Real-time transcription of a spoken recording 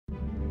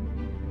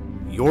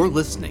You're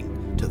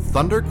listening to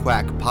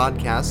Thunderquack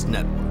Podcast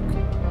Network.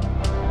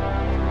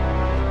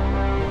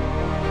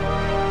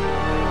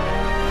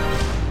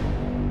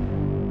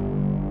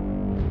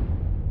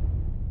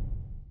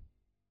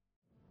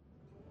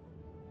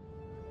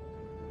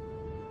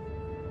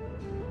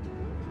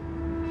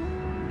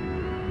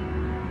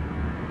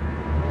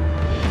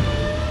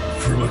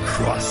 From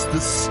across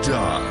the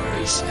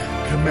stars,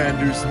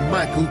 Commanders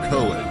Michael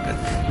Cohen,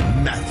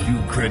 Matthew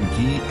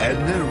Krenke, and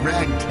their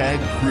ragtag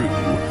crew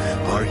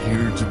are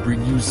here to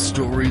bring you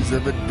stories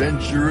of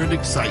adventure and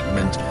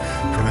excitement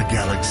from a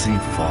galaxy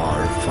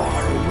far,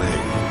 far away.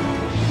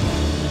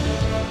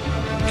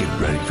 Get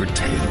ready for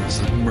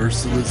tales of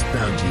merciless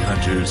bounty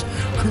hunters,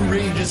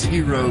 courageous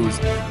heroes,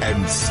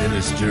 and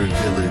sinister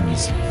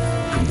villains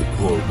from the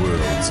core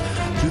worlds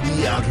to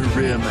the outer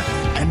rim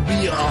and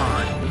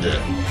beyond.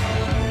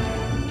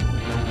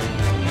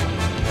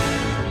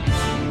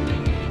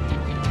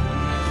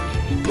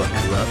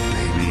 Buckle up,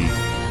 baby.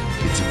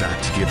 It's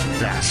about to get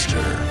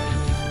faster,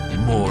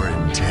 more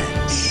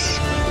intense.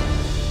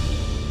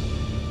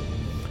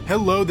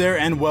 Hello there,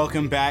 and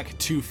welcome back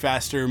to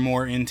Faster,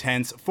 More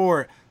Intense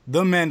for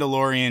The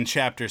Mandalorian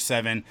Chapter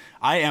 7.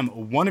 I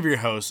am one of your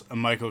hosts,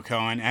 Michael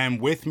Cohen, and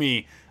with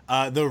me,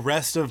 the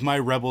rest of my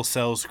Rebel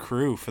Cells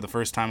crew for the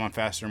first time on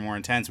Faster, More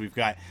Intense. We've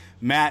got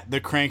Matt, the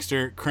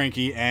Crankster,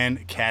 Cranky,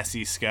 and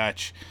Cassie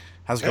Scotch.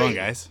 How's it going,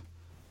 guys?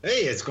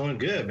 Hey, it's going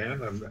good,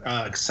 man.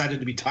 I'm excited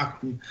to be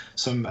talking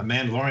some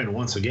Mandalorian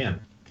once again.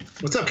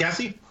 What's up,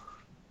 Cassie?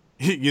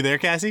 You there,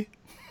 Cassie?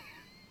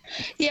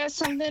 Yeah,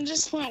 something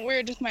just went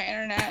weird with my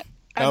internet.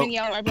 I've been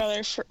yelling at my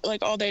brother for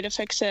all day to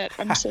fix it.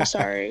 I'm so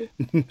sorry.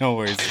 No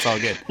worries. It's all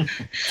good.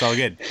 It's all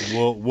good.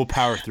 We'll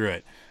power through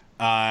it.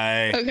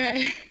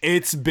 Okay.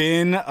 It's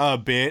been a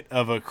bit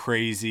of a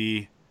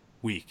crazy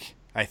week,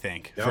 I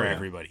think, for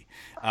everybody.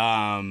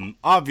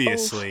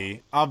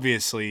 Obviously,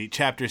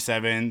 Chapter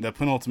 7, the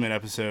penultimate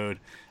episode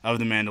of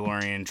The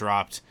Mandalorian,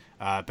 dropped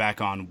back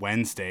on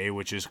Wednesday,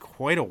 which is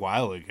quite a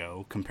while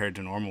ago compared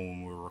to normal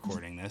when we were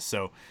recording this.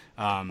 So,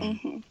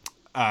 and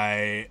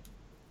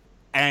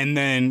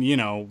then,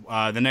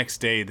 the next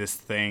day, this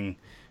thing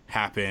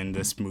happened.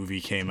 This movie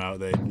came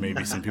out that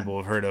maybe some people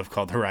have heard of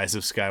called The Rise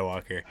of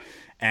Skywalker.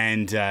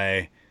 And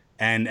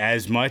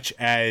as much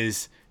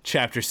as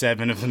Chapter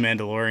 7 of The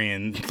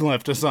Mandalorian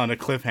left us on a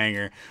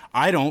cliffhanger,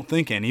 I don't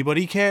think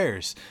anybody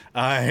cares,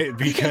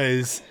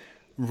 because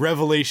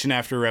revelation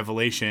after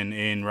revelation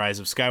in Rise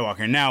of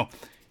Skywalker. Now,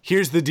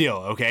 here's the deal,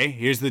 okay?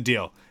 Here's the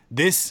deal.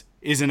 This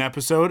is an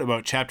episode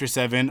about Chapter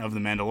 7 of The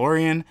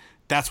Mandalorian.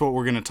 That's what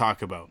we're going to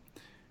talk about.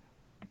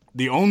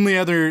 The only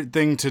other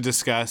thing to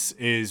discuss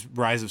is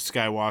Rise of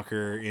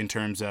Skywalker in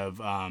terms of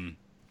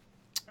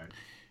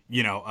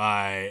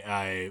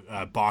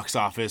box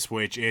office,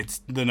 which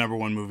it's the number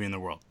one movie in the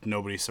world.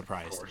 Nobody's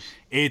surprised.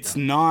 It's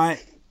not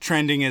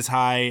trending as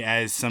high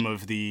as some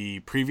of the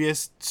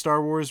previous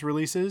Star Wars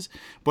releases,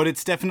 but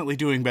it's definitely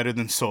doing better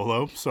than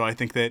Solo. So I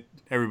think that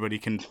everybody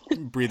can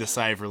breathe a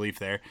sigh of relief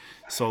there.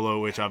 Solo,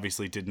 which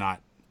obviously did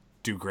not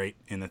do great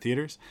in the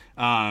theaters,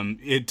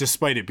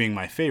 despite it being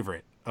my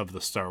favorite of the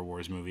Star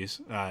Wars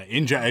movies.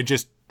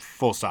 Just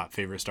full stop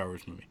favorite Star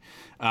Wars movie.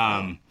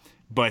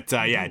 But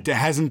it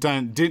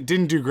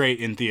didn't do great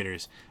in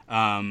theaters.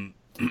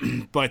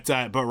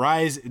 But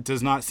Rise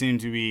does not seem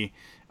to be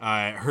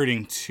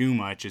hurting too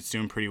much. It's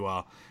doing pretty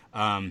well.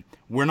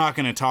 We're not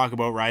going to talk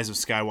about Rise of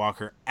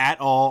Skywalker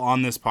at all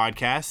on this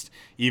podcast,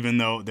 even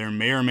though there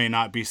may or may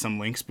not be some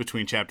links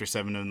between Chapter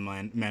 7 of The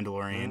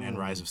Mandalorian and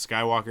Rise of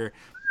Skywalker.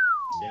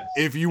 Yes.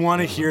 If you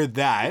want to hear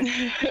that,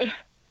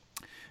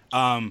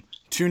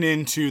 tune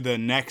in to the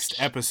next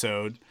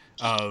episode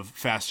of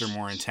Faster,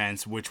 More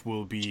Intense, which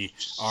will be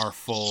our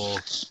full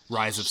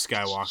Rise of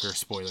Skywalker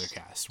spoiler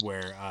cast,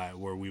 where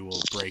we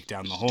will break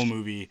down the whole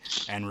movie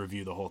and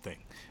review the whole thing.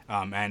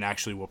 And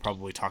actually, we'll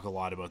probably talk a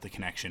lot about the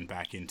connection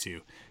back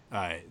into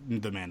The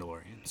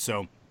Mandalorian.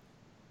 So,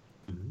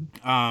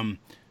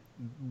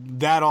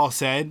 that all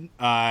said,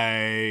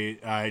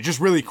 just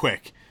really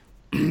quick,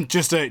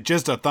 just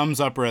a thumbs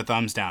up or a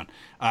thumbs down.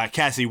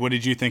 Cassie, what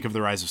did you think of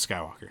The Rise of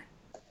Skywalker?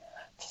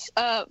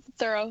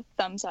 Thorough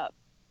thumbs up.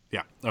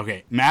 Yeah.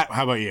 Okay. Matt,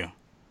 how about you?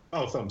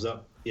 Oh, thumbs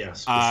up.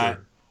 Yes, for sure.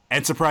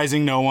 And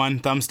surprising no one.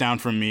 Thumbs down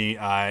from me.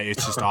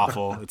 It's just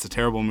awful. It's a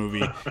terrible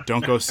movie.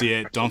 Don't go see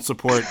it. Don't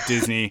support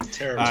Disney.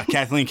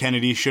 Kathleen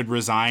Kennedy should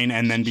resign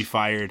and then be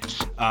fired.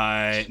 It's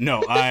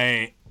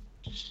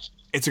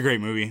a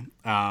great movie.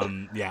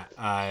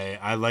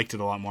 I liked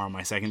it a lot more on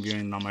my second viewing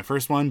than on my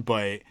first one,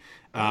 but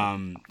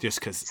just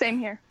because. Same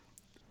here.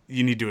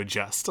 You need to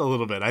adjust a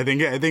little bit. I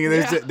think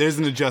there's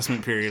an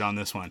adjustment period on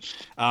this one.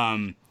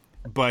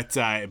 But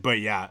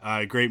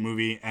great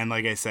movie. And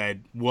like I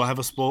said, we'll have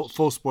a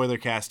full spoiler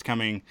cast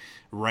coming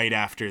right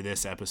after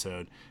this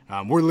episode.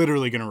 We're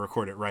literally going to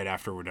record it right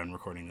after we're done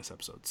recording this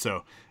episode.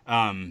 So,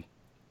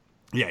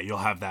 you'll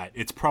have that.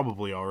 It's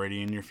probably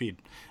already in your feed.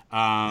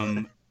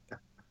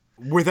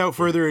 Without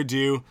further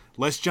ado,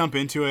 let's jump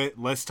into it.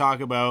 Let's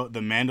talk about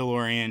The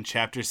Mandalorian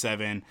Chapter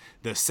 7,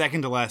 the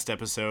second to last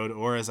episode,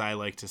 or as I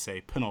like to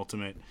say,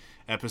 penultimate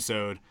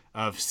episode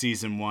of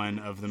season 1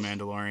 of The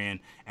Mandalorian,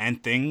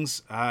 and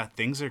things are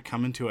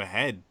coming to a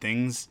head.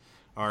 Things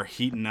are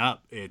heating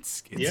up.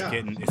 It's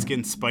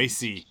getting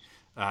spicy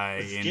in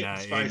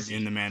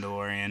The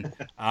Mandalorian.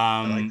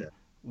 I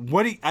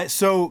like that.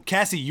 So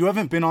Cassie, you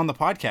haven't been on the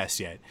podcast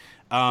yet.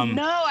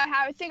 No,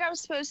 I think I was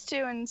supposed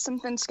to, and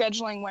something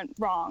scheduling went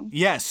wrong.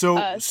 Yeah,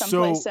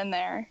 someplace in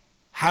there.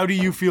 How do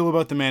you feel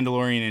about The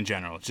Mandalorian in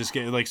general? Just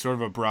get like sort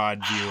of a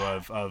broad view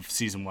of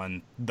season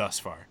 1 thus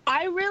far.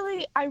 I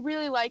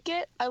really like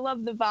it. I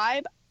love the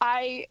vibe.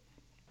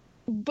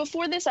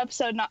 Before this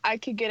episode, I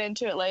could get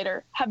into it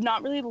later, have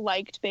not really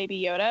liked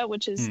Baby Yoda,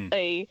 which is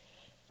a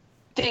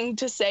thing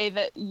to say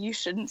that you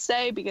shouldn't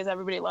say because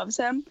everybody loves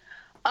him.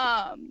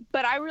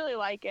 But I really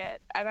like it,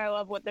 and I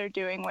love what they're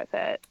doing with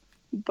it.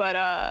 But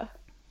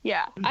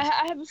yeah,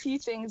 I have a few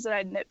things that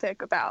I'd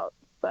nitpick about,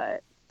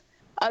 but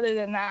other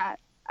than that,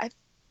 I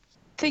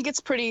think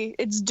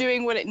it's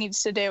doing what it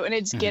needs to do, and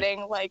it's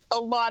getting like a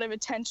lot of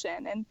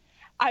attention. And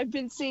I've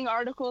been seeing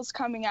articles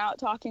coming out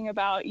talking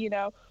about,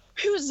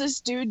 who's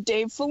this dude,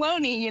 Dave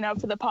Filoni,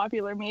 for the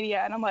popular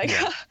media, and I'm like,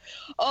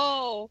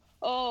 oh,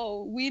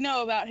 we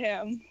know about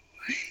him.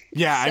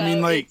 Yeah, so I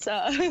mean, like,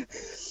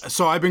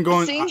 so I've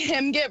been seeing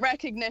him get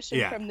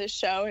recognition from this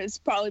show has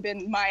probably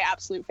been my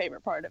absolute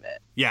favorite part of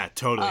it. Yeah,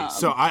 totally.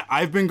 So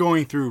I've been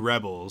going through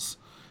Rebels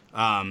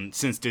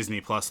since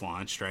Disney Plus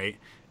launched, right?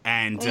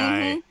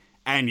 And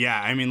and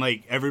yeah, I mean,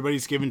 like,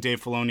 everybody's giving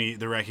Dave Filoni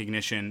the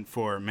recognition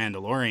for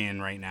Mandalorian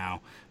right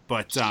now,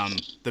 but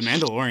the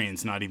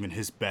Mandalorian's not even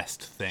his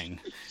best thing.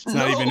 It's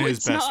not even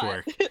his best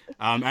work.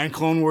 And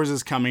Clone Wars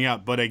is coming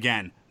up, but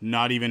again,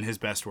 not even his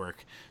best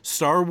work.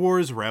 Star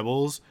Wars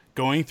Rebels,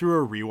 going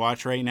through a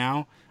rewatch right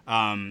now,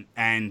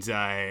 and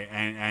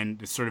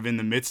sort of in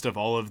the midst of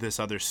all of this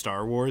other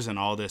Star Wars and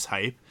all this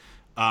hype,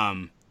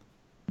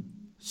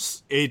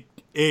 it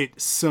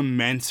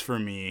cements for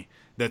me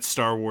that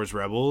Star Wars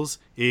Rebels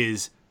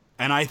is,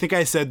 and I think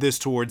I said this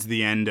towards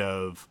the end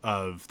of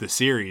the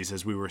series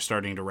as we were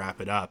starting to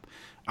wrap it up.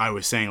 I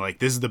was saying, like,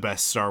 this is the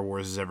best Star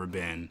Wars has ever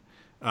been.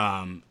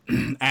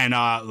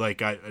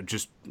 Like, I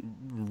just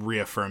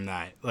reaffirm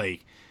that,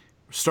 like,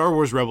 Star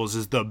Wars Rebels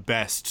is the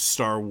best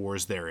Star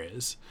Wars there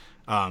is.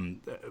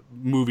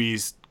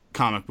 Movies,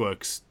 comic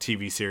books,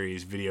 TV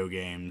series, video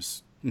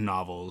games,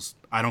 novels,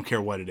 I don't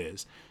care what it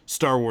is.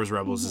 Star Wars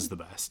Rebels is the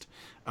best.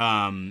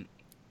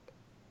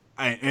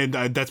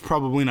 That's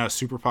probably not a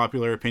super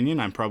popular opinion.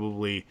 I'm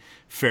probably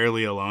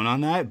fairly alone on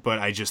that, but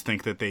I just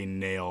think that they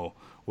nail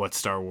what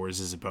Star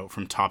Wars is about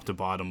from top to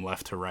bottom,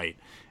 left to right,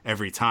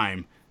 every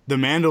time. The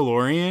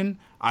Mandalorian,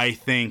 I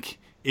think,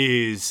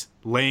 is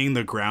laying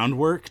the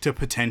groundwork to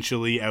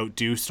potentially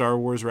outdo Star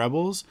Wars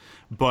Rebels,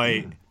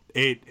 but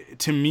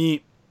to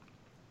me,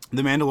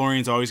 The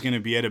Mandalorian's always going to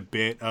be at a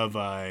bit of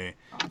a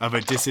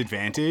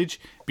disadvantage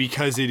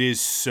because it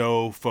is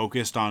so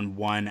focused on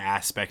one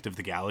aspect of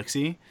the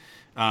galaxy.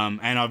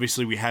 And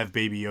obviously we have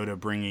Baby Yoda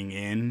bringing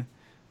in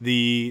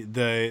the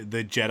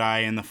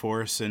Jedi and the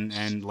Force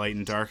and light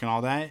and dark and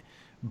all that,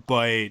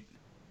 but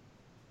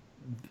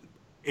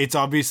it's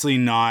obviously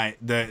not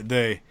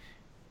the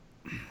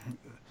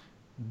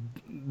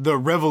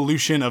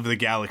revolution of the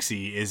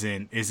galaxy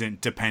isn't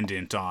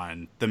dependent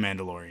on The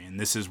Mandalorian.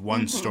 This is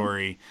one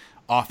story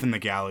off in the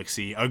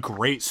galaxy, a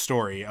great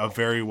story, a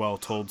very well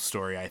told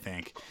story, I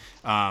think,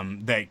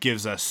 that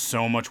gives us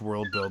so much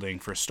world building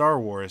for Star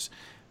Wars.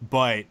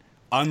 But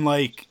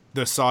unlike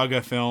the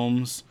saga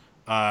films,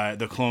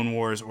 the Clone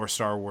Wars or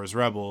Star Wars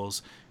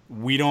Rebels,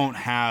 we don't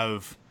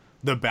have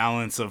the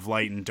balance of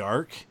light and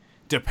dark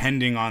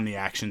depending on the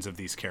actions of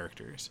these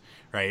characters,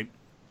 right?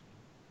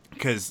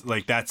 Because,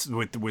 like, that's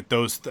with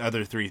those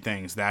other three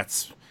things,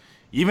 that's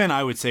even,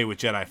 I would say, with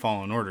Jedi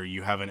Fallen Order,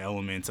 you have an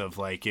element of,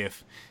 like,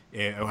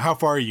 how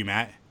far are you,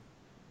 Matt?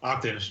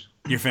 I'm finished.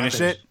 You're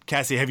finished it?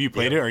 Cassie, have you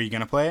played it? Are you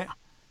going to play it?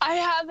 I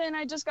haven't.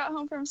 I just got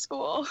home from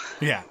school.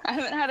 Yeah. I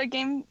haven't had a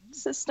game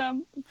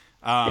system.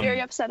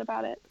 Very upset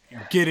about it.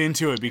 Get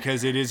into it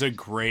because it is a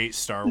great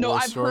Star Wars story. No,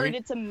 I've heard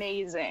it's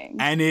amazing.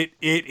 And it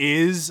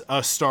is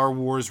a Star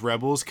Wars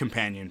Rebels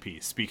companion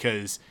piece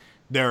because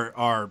there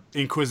are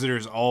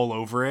Inquisitors all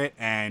over it,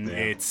 and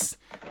it's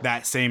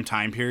that same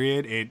time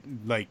period.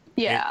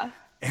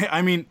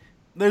 I mean,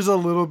 there's a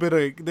little bit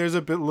of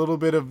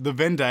the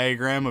Venn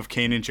diagram of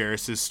Kanan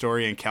Jarrus's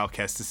story and Cal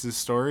Kestis'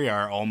 story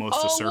are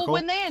almost a circle. Well,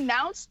 when they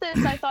announced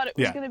this, I thought it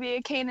was going to be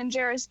a Kanan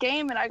Jarrus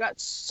game, and I got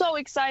so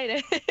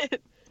excited.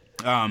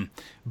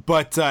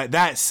 But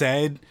that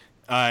said,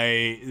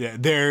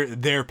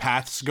 their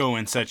paths go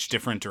in such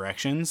different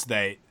directions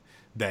that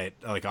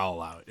like I'll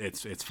allow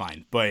it. It's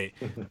fine. But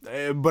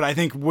I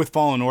think with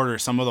Fallen Order,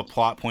 some of the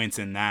plot points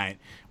in that,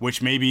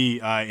 which maybe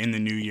in the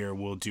new year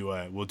we'll do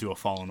a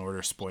Fallen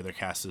Order spoiler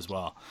cast as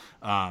well.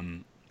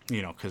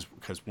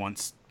 Because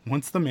once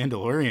the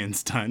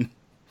Mandalorian's done.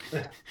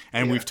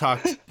 And we've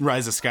talked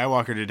Rise of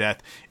Skywalker to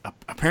death.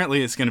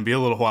 Apparently, it's going to be a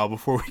little while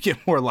before we get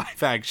more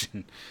live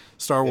action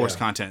Star Wars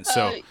content.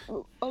 So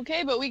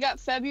okay, but we got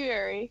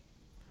February.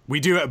 We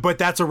do, but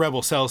that's a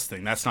Rebel Cells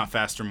thing. That's not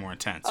Faster, More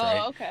Intense,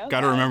 right? Okay.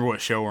 Got to remember what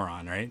show we're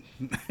on, right?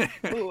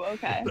 Ooh,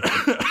 okay.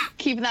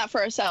 Keeping that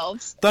for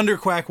ourselves.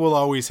 Thunderquack will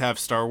always have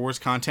Star Wars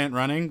content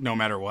running, no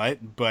matter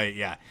what. But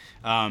yeah,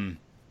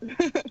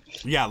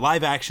 yeah,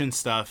 live action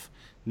stuff,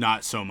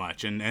 not so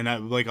much. And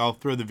I'll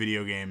throw the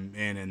video game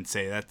in and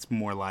say that's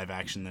more live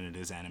action than it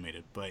is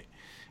animated. But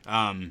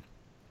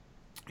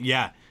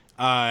yeah,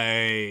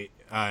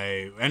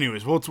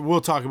 anyways,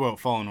 we'll talk about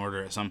Fallen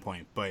Order at some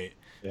point. But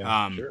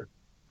Sure.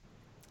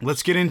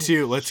 Let's get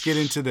into the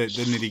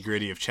nitty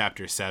gritty of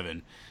Chapter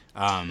 7.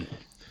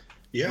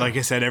 Yeah. Like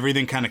I said,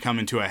 everything kind of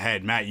coming to a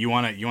head. Matt, you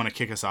wanna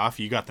kick us off?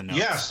 You got the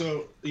notes.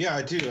 Yeah,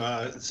 I do.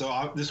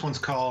 This one's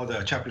called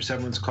Chapter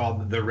 7 is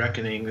called The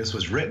Reckoning. This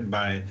was written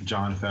by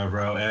Jon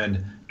Favreau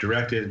and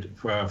directed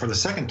for the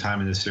second time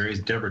in this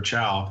series, Deborah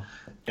Chow.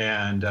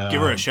 And give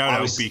her a shout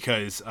out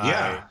because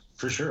yeah,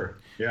 for sure.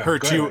 Yeah,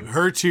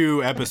 her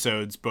two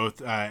episodes,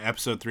 both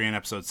episode 3 and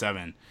episode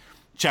 7.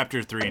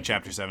 Chapter 3 and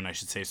Chapter 7, I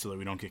should say, so that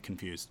we don't get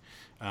confused.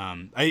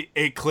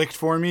 It clicked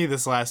for me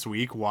this last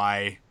week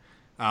why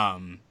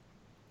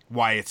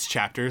it's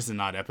chapters and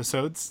not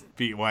episodes.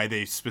 Why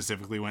they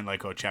specifically went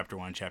like, Chapter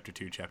 1, Chapter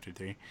 2, Chapter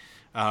 3.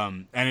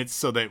 And it's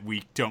so that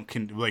we don't,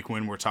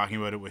 when we're talking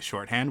about it with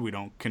shorthand, we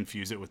don't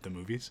confuse it with the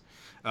movies.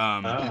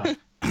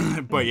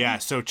 But yeah,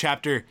 so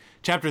Chapter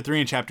 3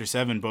 and Chapter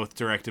 7, both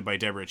directed by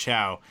Deborah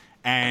Chow.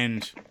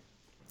 And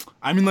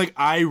I mean,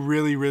 I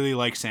really, really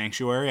like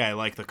Sanctuary. I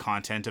like the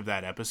content of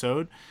that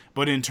episode.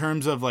 But in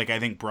terms of, I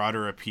think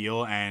broader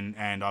appeal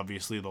and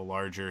obviously the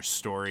larger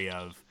story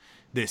of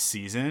this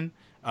season,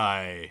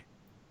 Chapter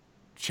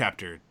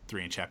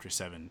 3 and Chapter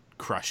 7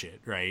 crush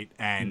it, right?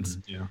 And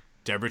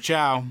Deborah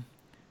Chow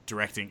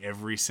directing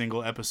every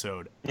single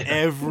episode.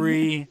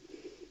 Every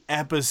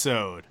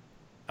episode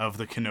of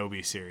the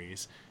Kenobi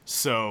series.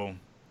 So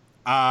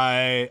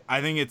I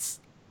think it's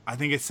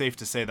safe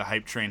to say the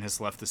hype train has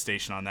left the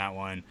station on that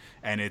one,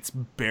 and it's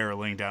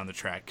barreling down the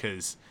track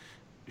because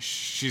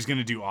she's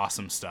gonna do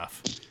awesome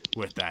stuff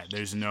with that.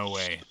 There's no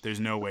way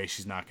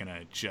she's not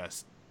gonna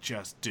just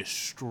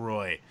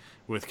destroy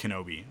with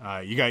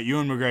Kenobi. You got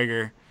Ewan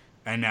McGregor,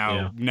 and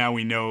now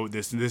we know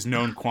this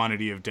known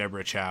quantity of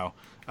Deborah Chow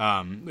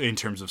in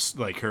terms of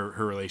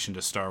her relation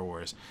to Star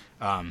Wars.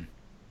 I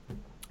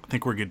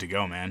think we're good to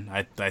go, man.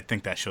 I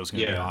think that show's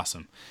gonna be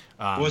awesome.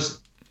 Go ahead.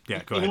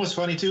 You know what's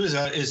funny too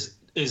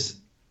is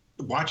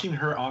watching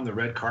her on the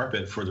red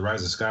carpet for The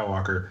Rise of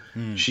Skywalker.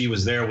 She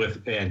was there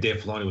and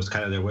Dave Filoni was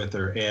kind of there with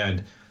her,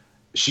 and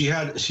she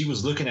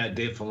was looking at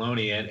Dave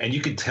Filoni, and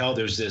you could tell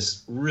there's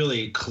this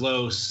really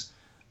close,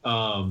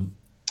 I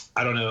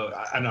don't know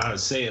how to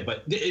say it,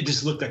 but it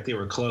just looked like they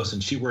were close,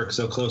 and she worked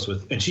so close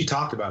and she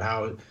talked about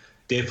how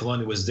Dave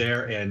Filoni was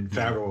there and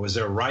Favreau was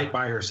there right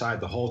by her side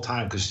the whole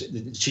time, because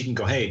she can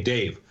go, hey,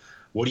 Dave,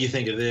 what do you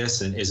think of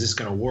this, and is this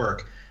going to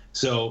work?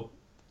 So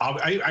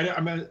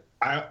I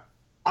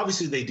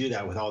obviously they do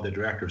that with all the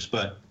directors,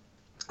 but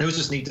it was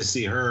just neat to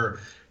see her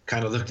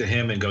kind of look to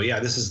him and go, yeah,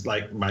 this is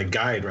like my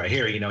guide right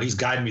here. He's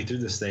guiding me through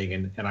this thing,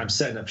 and I'm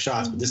setting up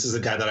shots, but this is a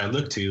guy that I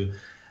look to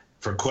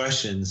for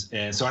questions.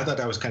 And so I thought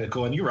that was kind of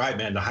cool. And you're right,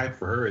 man, the hype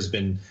for her has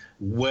been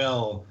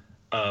well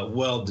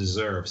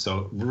deserved.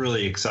 So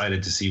really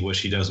excited to see what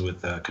she does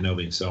with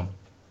Kenobi. So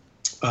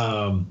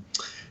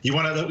we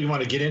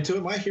want to get into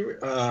it, Mike, here.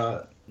 Yeah.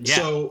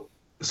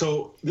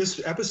 So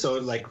this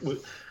episode,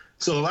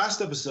 so the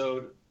last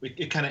episode,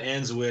 it kind of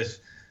ends with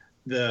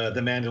the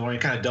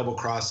Mandalorian kind of double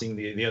crossing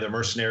the other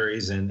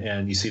mercenaries,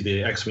 and you see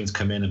the X-Wings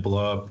come in and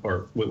blow up,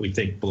 or what we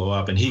think blow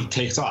up, and he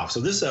takes off. So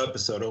this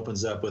episode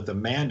opens up with the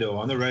Mando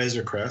on the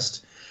Razor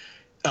Crest.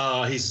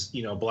 He's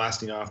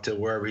blasting off to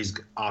wherever he's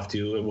off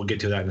to, and we'll get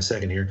to that in a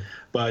second here.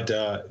 But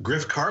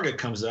Griff Karga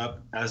comes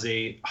up as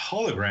a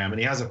hologram, and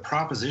he has a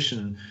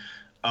proposition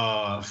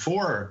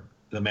for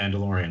the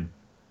Mandalorian.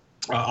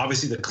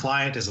 Obviously, the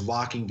client is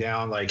locking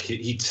down.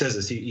 He says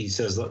this. He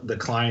says the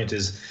client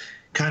is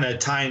kind of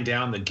tying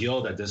down the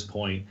guild at this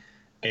point,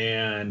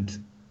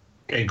 and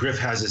Griff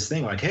has this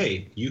thing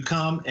hey, you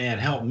come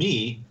and help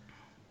me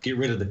get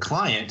rid of the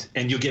client,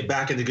 and you'll get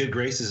back in the good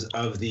graces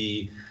of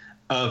the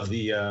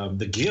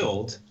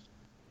guild.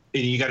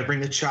 And you got to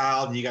bring the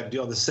child, and you got to do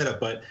all the setup,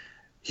 but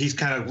he's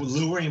kind of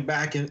luring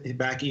back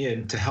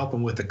in to help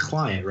him with the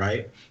client,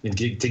 right? And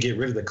to get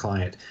rid of the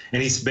client.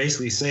 And he's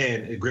basically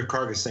saying, Griff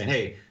Karga is saying,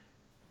 hey,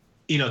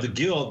 the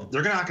guild,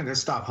 they're not going to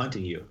stop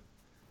hunting you.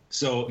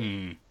 So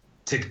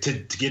to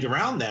get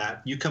around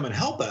that, you come and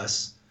help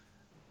us,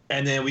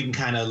 and then we can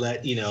kind of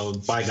let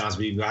bygones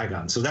be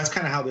bygones. So that's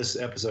kind of how this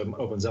episode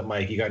opens up.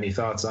 Mike, you got any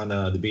thoughts on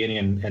the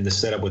beginning and the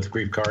setup with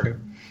Grief Karga?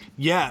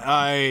 Yeah,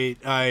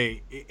 I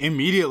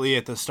immediately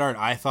at the start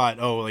I thought,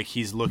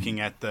 he's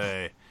looking at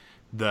the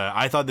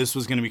I thought this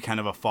was going to be kind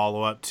of a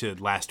follow up to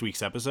last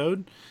week's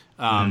episode.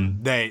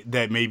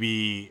 That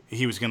maybe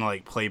he was going to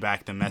play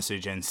back the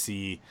message and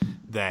see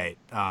that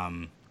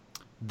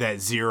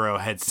that Zero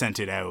had sent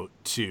it out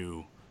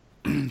to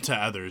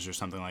others or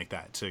something like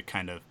that to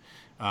kind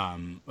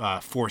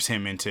of force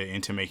him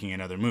into making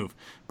another move.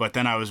 But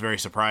then I was very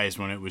surprised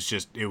when it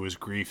was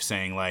Grief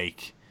saying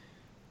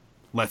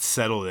let's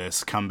settle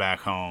this, come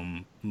back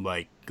home,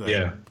 like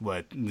Yeah.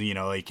 what, you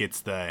know, like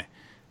it's the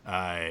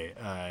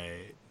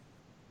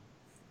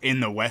in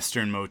the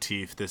Western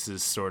motif, this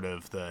is sort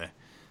of the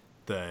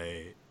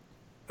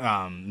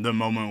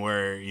moment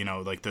where, you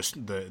know, like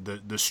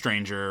the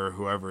stranger or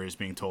whoever is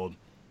being told,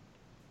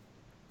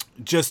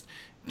 just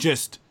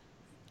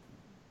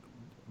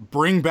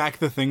bring back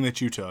the thing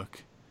that you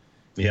took,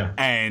 Yeah.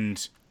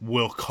 and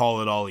we'll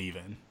call it all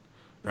even,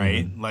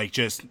 right? Like,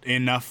 just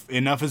enough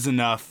is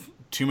enough.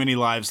 Too many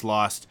lives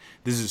lost.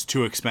 This is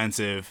too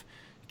expensive.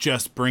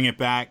 Just bring it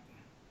back.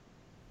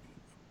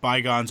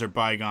 Bygones are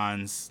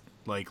bygones.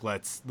 Like,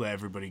 let's let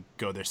everybody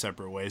go their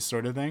separate ways,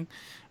 sort of thing.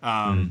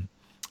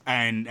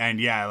 And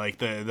yeah, like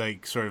the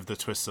sort of the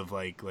twists of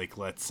like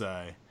let's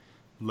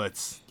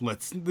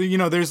you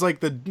know, there's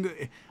like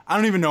I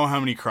don't even know how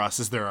many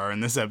crosses there are in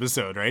this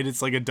episode, right?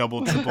 It's like a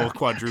double, triple,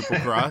 quadruple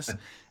cross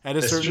at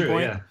a certain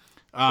point.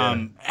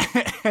 Yeah.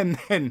 And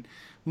then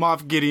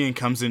Moff Gideon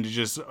comes in to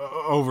just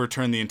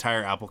overturn the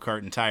entire apple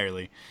cart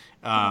entirely.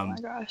 Oh my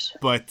gosh.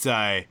 But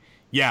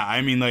yeah,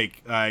 I mean,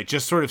 like,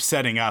 just sort of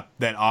setting up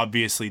that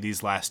obviously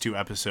these last two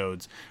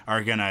episodes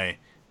are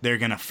they're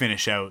gonna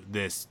finish out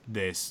this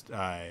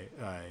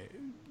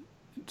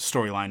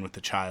storyline with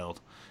the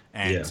child,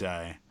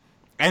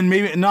 and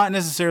maybe not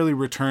necessarily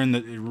return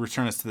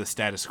us to the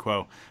status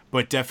quo,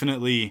 but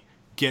definitely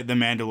get the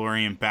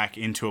Mandalorian back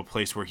into a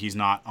place where he's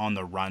not on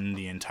the run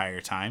the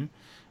entire time,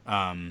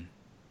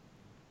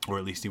 or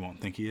at least he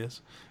won't think he is.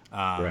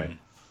 Right.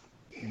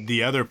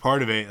 The other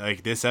part of it,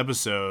 like this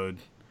episode,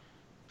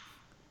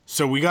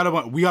 so we got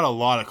a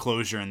lot of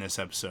closure in this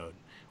episode.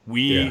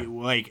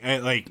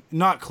 Like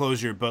not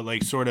closure, but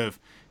like sort of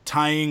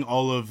tying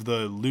all of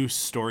the loose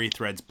story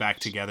threads back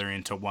together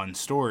into one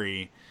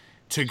story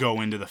to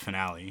go into the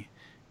finale.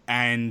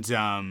 And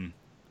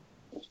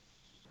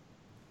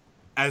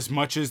as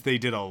much as they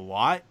did a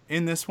lot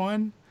in this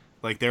one,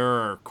 like there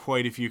are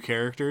quite a few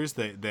characters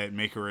that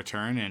make a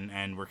return,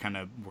 and we're kind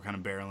of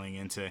barreling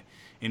into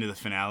the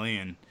finale,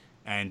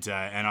 and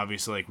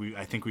obviously, like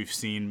I think we've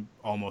seen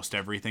almost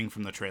everything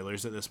from the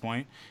trailers at this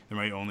point. There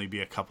might only be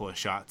a couple of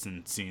shots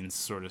and scenes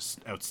sort of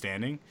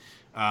outstanding.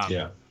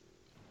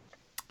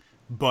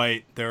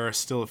 But there are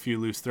still a few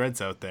loose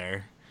threads out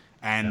there,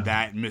 and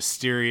that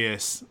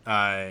mysterious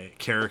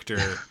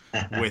character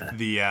with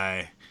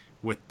the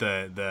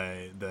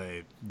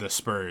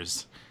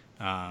spurs,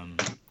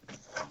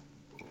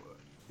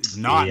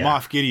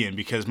 Moff Gideon,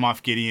 because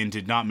Moff Gideon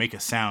did not make a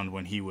sound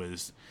when he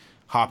was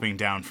hopping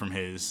down from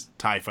his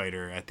TIE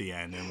fighter at the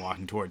end and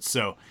walking towards.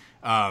 So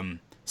I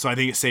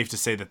think it's safe to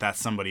say that that's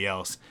somebody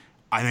else.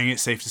 I think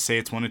it's safe to say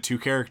it's one of two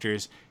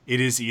characters. It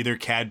is either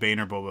Cad Bane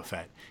or Boba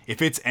Fett.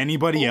 If it's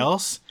anybody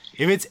else,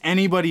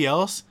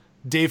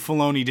 Dave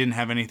Filoni didn't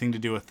have anything to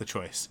do with the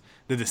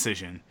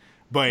decision.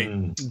 But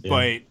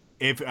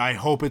if I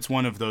hope it's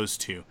one of those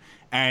two.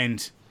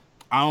 And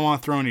I don't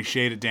want to throw any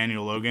shade at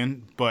Daniel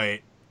Logan, but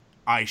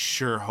I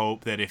sure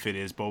hope that if it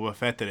is Boba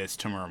Fett, that it's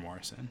Tamura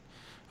Morrison.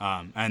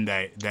 And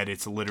that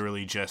it's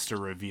literally just a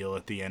reveal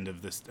at the end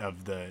of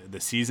the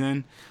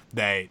season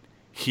that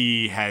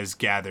he has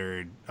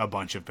gathered a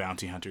bunch of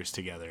bounty hunters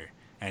together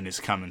and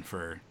is coming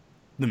for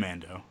the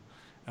Mando.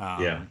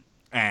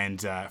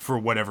 And for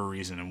whatever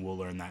reason, and we'll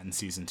learn that in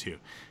season 2.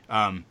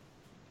 I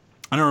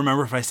don't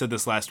remember if I said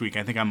this last week.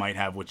 I think I might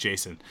have with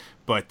Jason,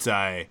 but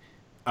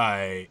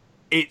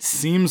it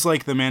seems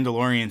like The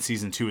Mandalorian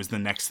season 2 is the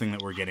next thing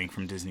that we're getting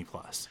from Disney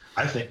Plus.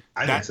 I think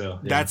so.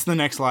 Yeah. That's the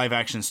next live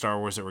action Star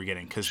Wars that we're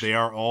getting, because they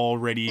are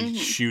already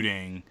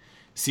shooting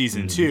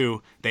season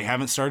 2. They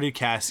haven't started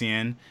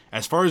Cassian.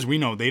 As far as we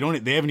know, they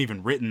haven't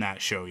even written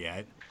that show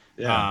yet.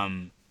 Yeah.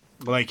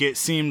 Like, it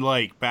seemed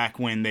like back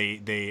when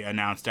they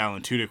announced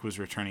Alan Tudyk was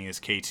returning as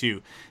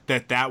K2,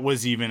 that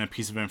was even a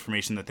piece of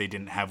information that they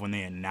didn't have when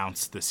they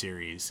announced the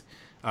series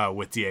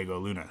with Diego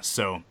Luna.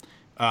 So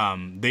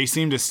they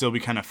seem to still be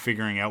kind of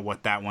figuring out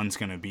what that one's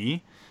going to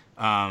be.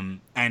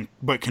 But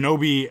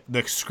Kenobi,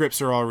 the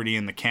scripts are already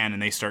in the can,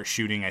 and they start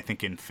shooting, I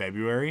think, in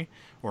February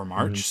or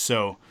March.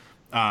 So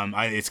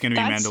it's going to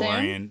be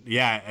Mandalorian. Soon?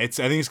 Yeah, I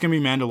think it's going to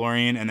be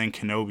Mandalorian and then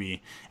Kenobi.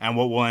 And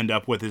what we'll end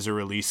up with is a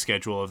release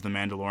schedule of the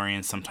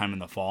Mandalorian sometime in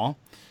the fall.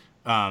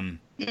 And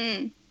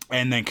then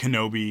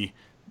Kenobi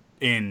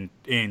in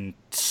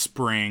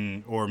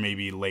spring or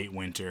maybe late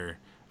winter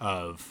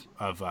of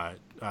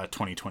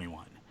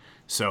 2021.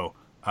 So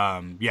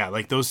yeah,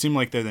 like those seem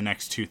like they're the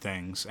next two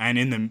things. And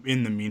in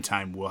the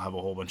meantime, we'll have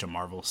a whole bunch of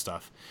Marvel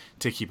stuff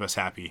to keep us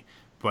happy.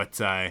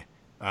 But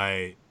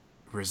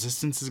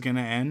Resistance is going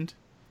to end.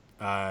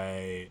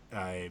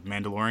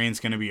 Mandalorian's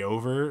going to be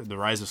over. The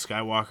Rise of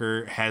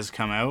Skywalker has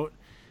come out.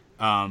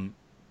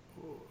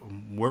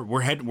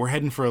 We're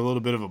heading for a little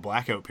bit of a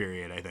blackout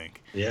period, I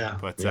think. Yeah.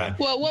 But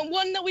well,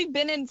 one that we've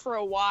been in for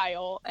a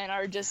while and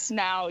are just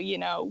now,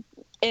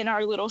 in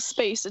our little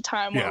space of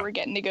time where we're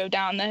getting to go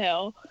down the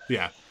hill.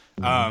 Yeah.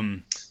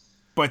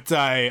 But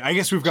I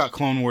guess we've got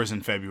Clone Wars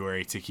in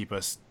February to keep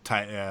us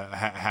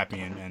happy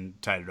and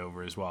tide it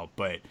over as well.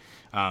 But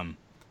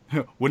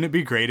Wouldn't it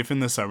be great if in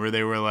the summer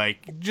they were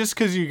like, just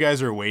because you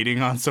guys are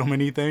waiting on so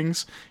many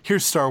things,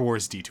 here's Star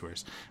Wars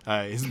Detours.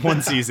 It's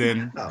one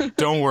season.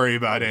 Don't worry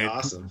about it.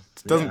 Awesome.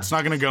 It's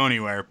not going to go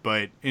anywhere,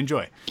 but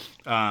enjoy.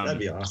 That'd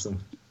be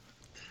awesome.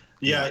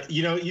 Yeah,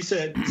 you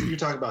said you're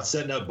talking about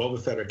setting up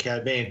Boba Fett or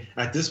Cad Bane.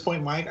 At this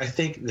point, Mike, I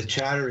think the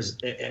chatter is,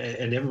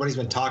 and everybody's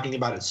been talking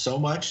about it so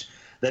much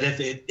that if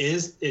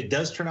it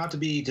does turn out to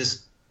be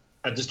just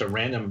a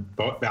random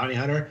bounty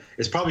hunter,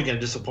 it's probably going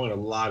to disappoint a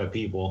lot of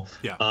people.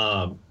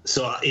 Yeah.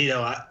 So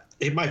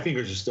my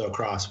fingers are still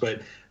crossed,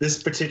 but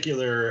this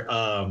particular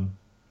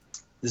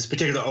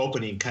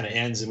opening kind of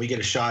ends, and we get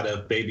a shot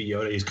of Baby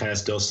Yoda. He's kind of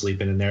still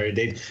sleeping in there.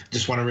 They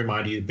just want to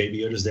remind you Baby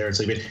Yoda's there and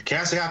sleeping.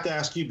 Cass, I have to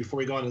ask you before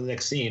we go on to the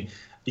next scene.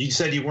 You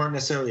said you weren't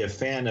necessarily a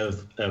fan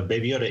of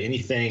Baby Yoda.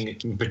 Anything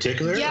in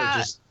particular? Yeah. Or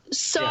just,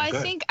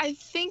 I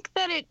think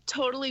that it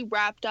totally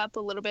wrapped up a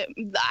little bit.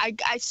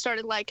 I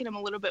started liking him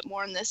a little bit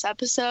more in this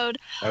episode.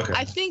 Okay.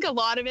 I think a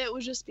lot of it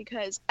was just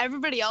because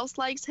everybody else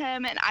likes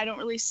him, and I don't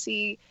really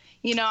see.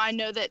 I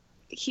know that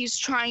he's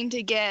trying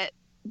to get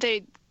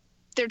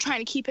they're trying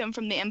to keep him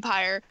from the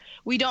Empire.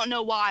 We don't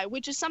know why,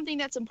 which is something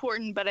that's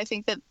important, but I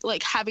think that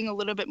like having a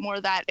little bit more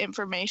of that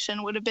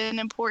information would have been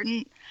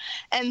important.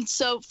 And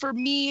so for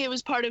me, it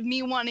was part of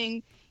me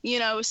wanting, a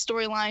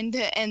storyline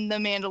to end the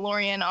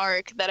Mandalorian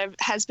arc that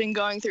has been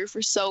going through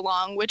for so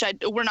long, which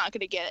we're not going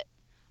to get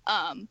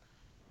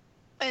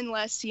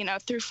unless,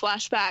 through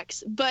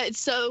flashbacks. But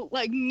so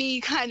like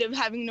me kind of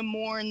having to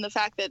mourn the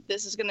fact that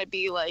this is going to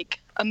be like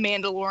a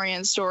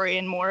Mandalorian story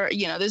and more,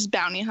 this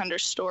bounty hunter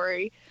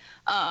story.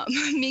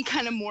 Me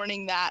kind of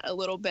mourning that a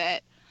little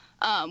bit,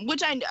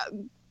 which I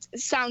know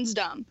sounds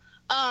dumb,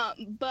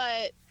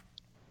 but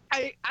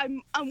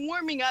I'm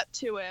warming up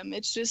to him.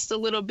 It's just a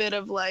little bit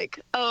of like,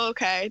 oh,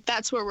 okay,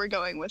 that's where we're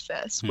going with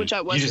this, which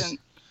I wasn't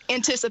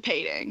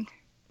anticipating.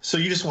 So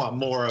you just want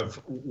more of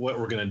what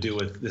we're going to do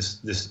with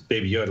this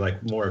Baby Yoda,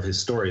 like more of his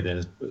story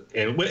then.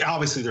 And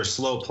obviously they're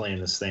slow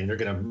playing this thing. They're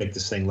going to make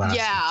this thing last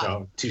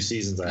until 2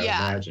 seasons, I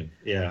imagine.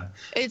 Yeah.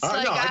 It's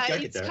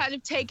it's kind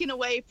of taken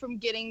away from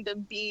getting to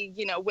be,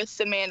 with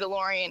the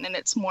Mandalorian, and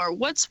it's more,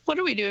 what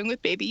are we doing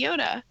with Baby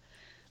Yoda?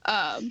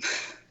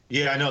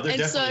 Yeah, I know.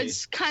 And so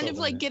it's kind of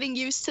like getting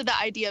used to the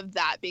idea of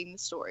that being the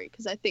story,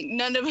 because I think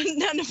none of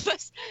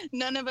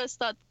us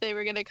thought that they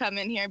were going to come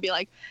in here and be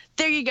like,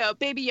 there you go,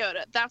 Baby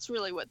Yoda. That's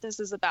really what this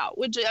is about.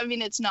 Which, I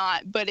mean, it's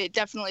not, but it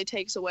definitely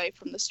takes away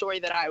from the story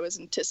that I was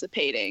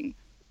anticipating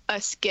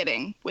us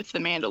getting with the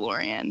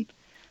Mandalorian.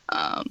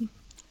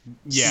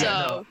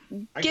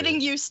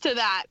 Getting used to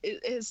that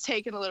has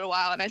taken a little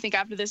while, and I think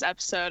after this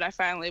episode, I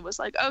finally was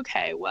like,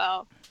 okay,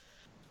 well,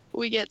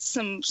 we get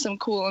some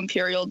cool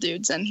Imperial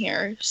dudes in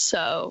here,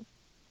 so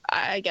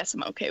I guess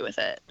I'm okay with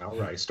it. All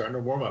right, starting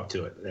to warm up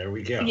to it. There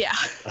we go. Yeah.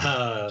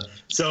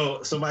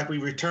 So Mike, we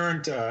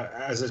returned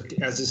as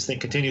this thing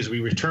continues. We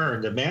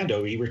return to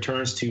Mando. He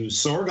returns to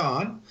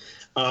Sorgon,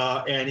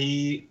 and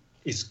he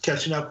is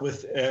catching up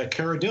with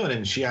Cara Dune,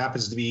 and she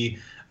happens to be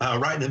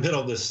right in the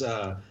middle of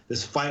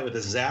this fight with the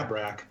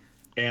Zabrak,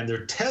 and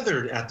they're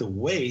tethered at the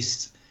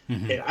waist.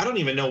 Mm-hmm. And I don't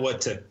even know what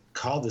to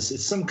call this.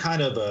 It's some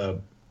kind of a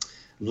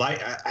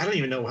I don't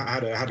even know how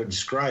to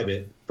describe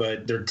it,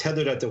 but they're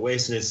tethered at the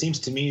waist, and it seems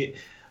to me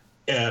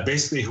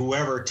basically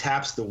whoever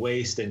taps the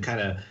waist and kind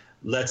of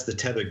lets the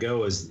tether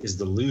go is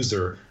the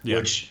loser,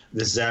 which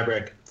this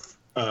Zabrak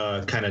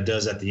kind of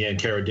does at the end.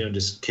 Cara Dune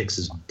just kicks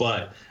his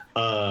butt.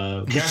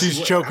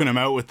 She's choking him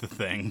out with the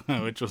thing,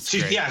 which was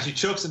great. Yeah, she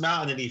chokes him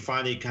out, and then he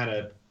finally kind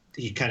of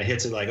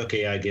hits it like,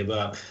 okay, I give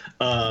up.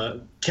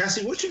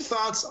 Cassie, what's your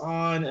thoughts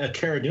on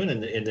Cara Dune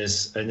in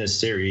this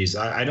series?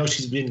 I know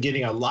she's been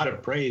getting a lot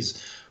of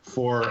praise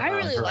for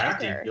her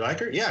acting. Her. You like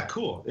her? Yeah,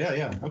 cool.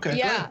 Yeah. Okay.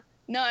 Yeah.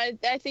 No, I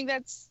think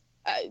that's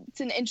it's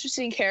an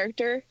interesting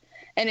character,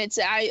 and it's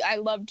I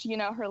loved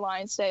her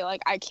line say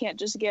like, I can't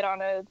just get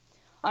on a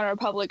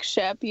Republic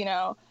ship.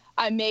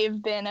 I may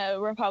have been a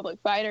Republic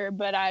fighter,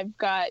 but I've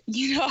got,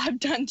 I've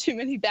done too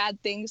many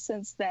bad things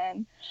since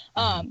then.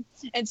 And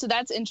so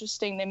that's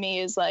interesting to me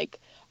is like,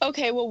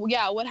 okay, well,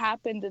 yeah, what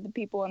happened to the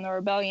people in the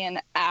rebellion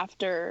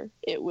after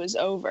it was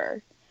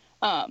over?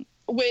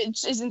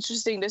 Which is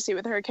interesting to see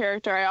with her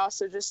character. I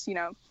also just,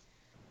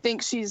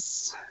 think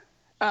she's,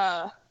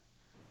 don't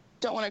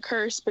want to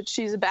curse, but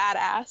she's a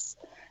badass.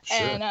 Sure.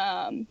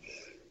 And,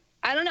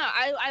 I don't know.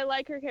 I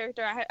like her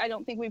character. I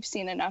don't think we've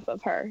seen enough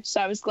of her,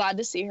 so I was glad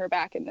to see her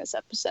back in this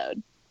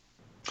episode.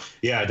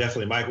 Yeah,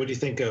 definitely. Mike, what do you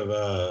think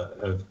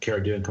of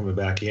Cara Dune coming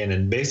back in?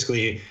 And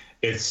basically,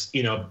 it's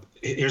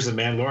here's a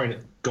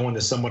Mandalorian going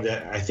to someone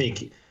that I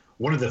think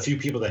one of the few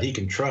people that he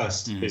can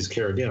trust is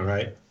Cara Dune,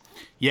 right?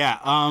 Yeah.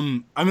 I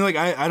mean, like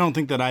I don't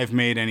think that I've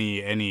made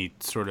any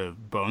sort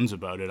of bones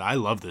about it. I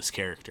love this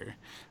character.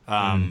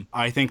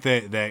 I think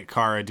that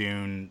Cara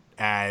Dune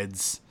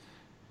adds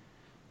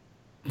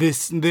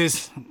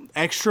this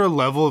extra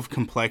level of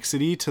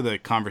complexity to the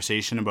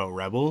conversation about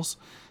Rebels,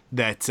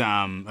 that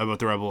about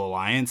the Rebel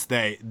Alliance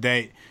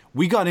that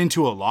we got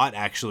into a lot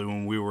actually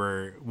when we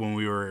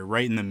were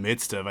right in the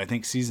midst of, I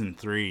think, season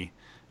 3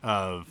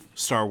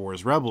 Star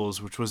Wars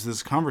Rebels, which was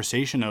this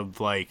conversation of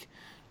like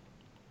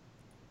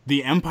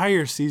the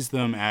Empire sees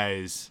them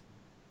as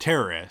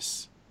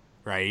terrorists,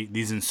 right?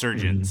 These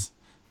insurgents,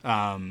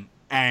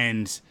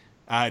 and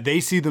they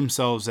see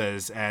themselves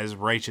as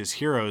righteous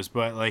heroes.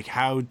 But like,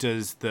 how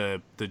does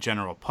the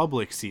general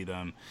public see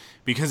them?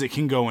 Because it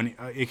can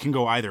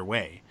go either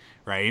way,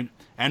 right?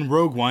 And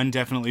Rogue One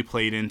definitely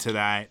played into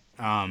that.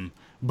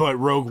 But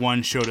Rogue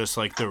One showed us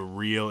like the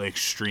real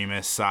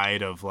extremist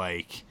side of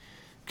like,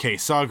 okay,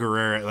 Saw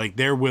Gerrera, like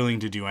they're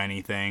willing to do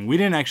anything. We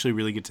didn't actually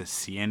really get to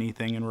see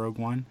anything in Rogue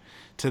One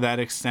to that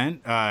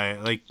extent.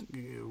 Like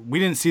we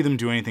didn't see them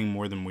do anything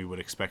more than we would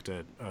expect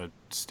a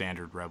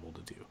standard rebel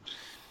to do.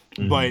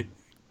 But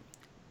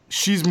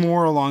she's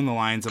more along the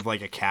lines of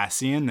like a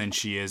Cassian than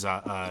she is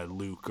a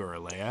Luke or a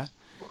Leia,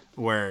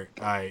 where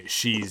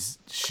she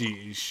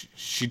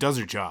does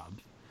her job.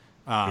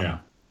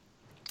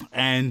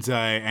 And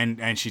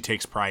she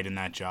takes pride in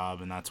that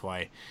job, and that's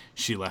why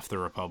she left the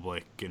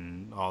Republic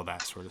and all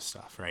that sort of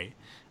stuff, right?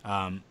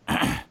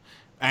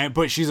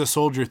 But she's a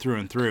soldier through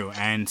and through,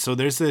 and so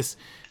there's a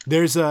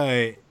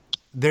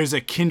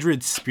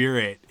kindred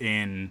spirit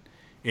in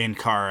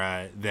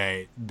Cara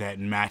that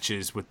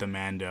matches with the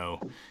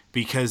Mando,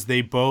 because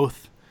they're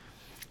both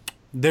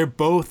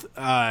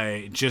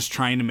just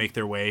trying to make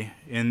their way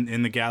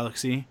in the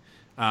galaxy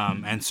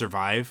and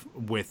survive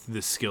with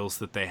the skills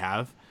that they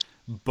have,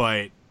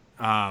 but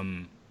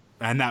and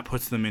that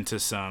puts them into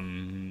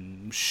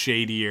some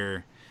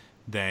shadier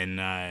than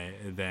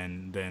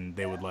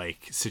they would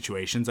like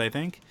situations, I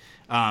think,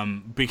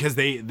 because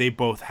they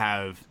both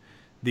have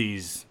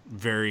these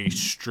very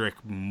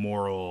strict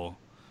moral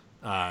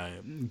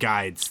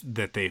guides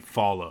that they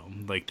follow,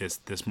 like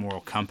this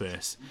moral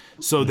compass.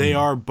 So they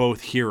are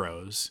both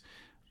heroes,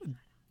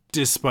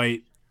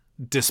 despite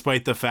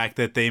the fact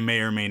that they may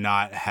or may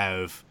not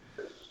have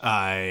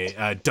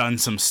done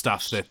some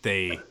stuff that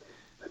they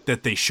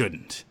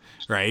shouldn't,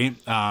 right?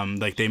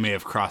 Like they may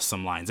have crossed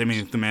some lines. I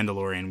mean, the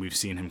Mandalorian, we've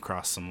seen him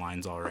cross some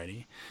lines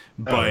already,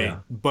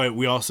 but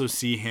we also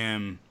see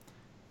him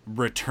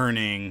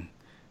returning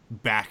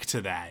back to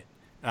that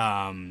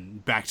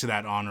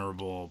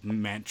honorable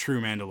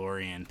true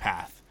Mandalorian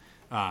path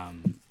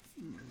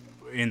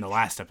in the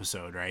last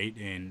episode, right?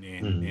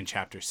 In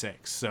chapter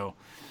 6. So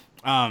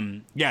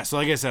so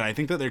like I said, I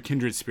think that they're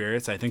kindred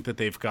spirits. I think that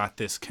they've got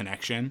this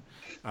connection,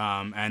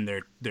 and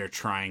they're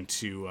trying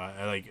to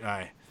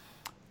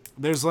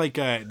there's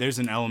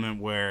an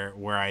element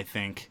where I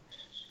think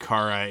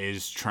Cara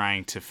is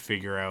trying to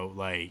figure out,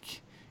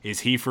 like,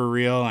 is he for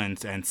real, and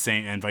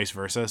vice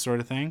versa sort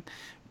of thing.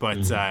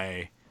 But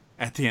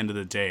at the end of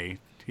the day,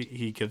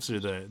 he gives her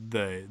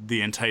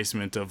the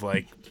enticement of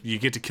like, you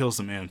get to kill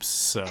some imps,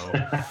 so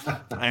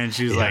and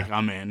she's like,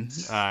 I'm in.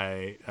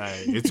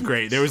 It's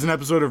great. There was an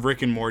episode of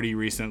Rick and Morty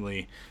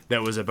recently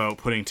that was about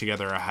putting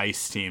together a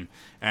heist team,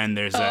 and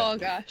there's a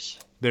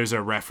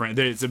reference.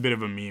 It's a bit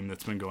of a meme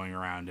that's been going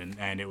around,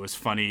 and it was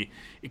funny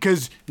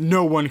because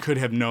no one could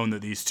have known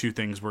that these two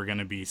things were going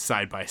to be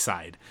side by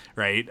side,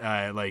 right?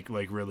 Like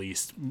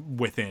released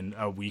within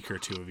a week or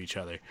two of each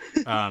other.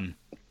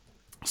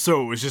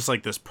 So it was just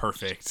like this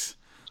perfect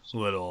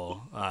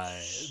little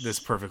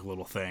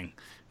thing.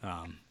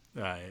 I'm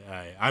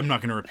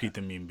not going to repeat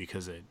the meme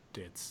because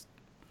it's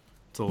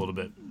a little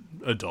bit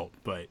adult,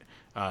 but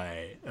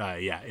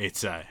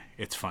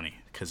it's funny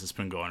because it's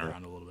been going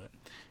around a little bit.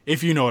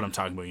 If you know what I'm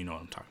talking about, you know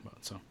what I'm talking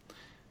about. So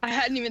I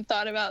hadn't even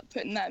thought about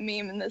putting that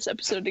meme in this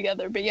episode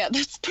together, but yeah,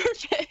 that's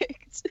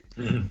perfect.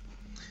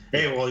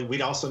 Hey, well,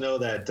 we also know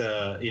that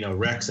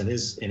Rex and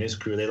his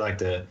crew, they like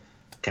to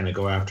kind of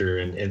go after,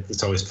 and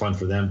it's always fun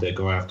for them to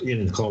go after,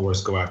 in the Clone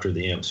Wars, go after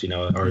the imps,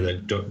 or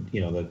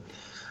the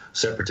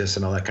separatists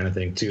and all that kind of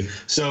thing too.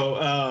 So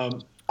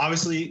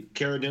obviously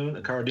Cara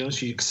Dune,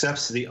 she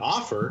accepts the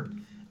offer,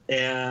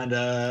 and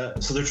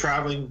so they're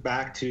traveling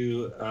back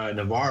to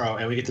Navarro,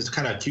 and we get this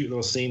kind of cute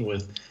little scene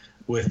with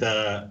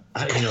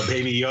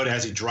Baby Yoda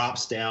as he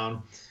drops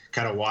down,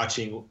 kind of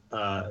watching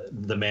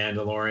the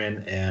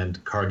Mandalorian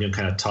and Cara Dune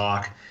kind of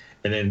talk.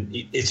 And then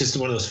it's just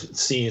one of those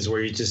scenes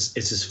where it's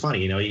just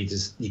funny,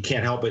 you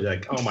can't help it,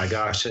 like, oh my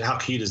gosh, how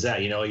cute is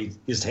that?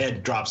 His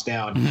head drops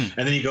down, and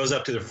then he goes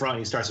up to the front,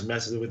 and he starts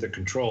messing with the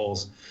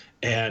controls,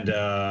 and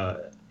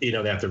they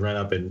have to run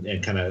up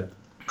and kind of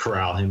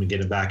corral him and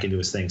get him back into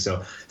his thing.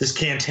 So this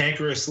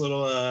cantankerous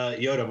little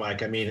Yoda,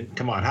 Mike, I mean,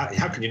 come on,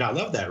 how can you not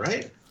love that,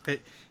 right?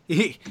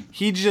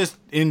 He just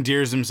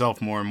endears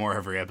himself more and more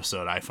every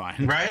episode, I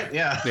find. Right?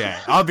 Yeah.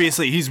 Yeah.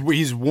 Obviously,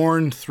 he's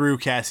worn through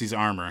Cassie's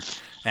armor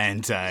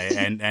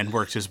and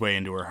worked his way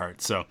into her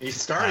heart. So he's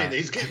starting.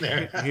 He's getting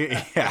there.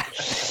 Yeah.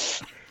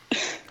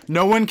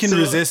 No one can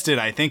resist it.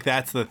 I think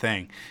that's the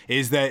thing.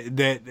 Is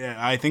that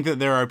I think that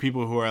there are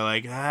people who are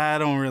like, I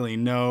don't really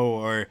know,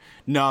 or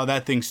no,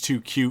 that thing's too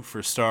cute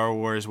for Star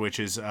Wars, which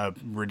is a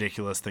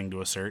ridiculous thing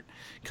to assert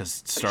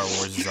because Star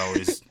Wars is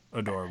always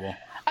adorable.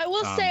 I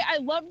will say I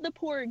loved the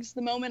Porgs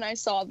the moment I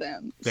saw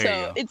them.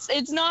 So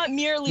it's not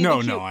merely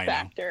the cute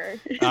factor.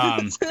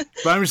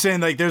 But I'm just saying,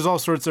 like, there's all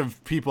sorts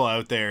of people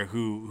out there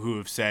who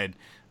have said,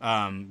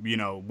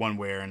 one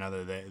way or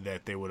another,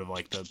 that they would have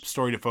liked the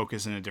story to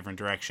focus in a different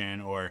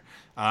direction, or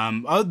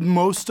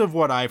most of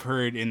what I've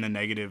heard in the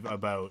negative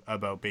about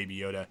Baby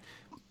Yoda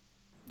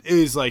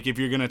is like, if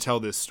you're gonna tell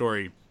this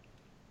story,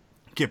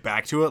 get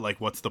back to it. Like,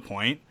 what's the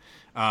point?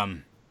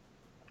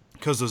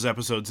 Because those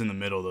episodes in the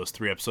middle, those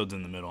 3 episodes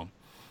in the middle,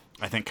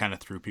 I think kind of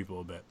threw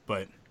people a bit,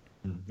 but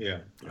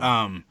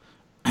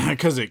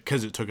because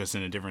it took us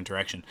in a different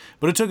direction,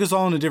 but it took us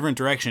all in a different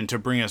direction to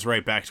bring us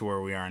right back to where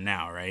we are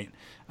now, right?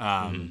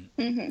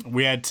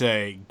 We had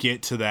to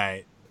get to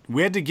that.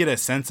 We had to get a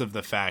sense of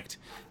the fact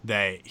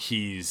that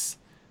he's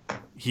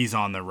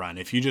on the run.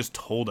 If you just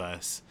told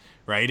us,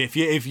 right? If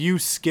you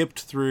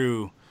skipped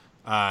through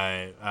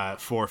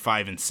 4,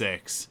 5, and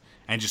 6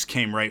 and just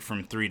came right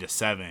from 3 to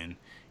 7,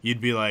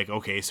 you'd be like,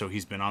 okay, so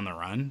he's been on the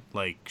run.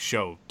 Like,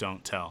 show,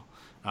 don't tell.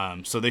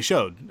 So they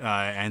showed,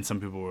 and some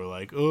people were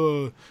like,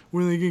 oh,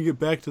 when are they going to get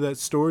back to that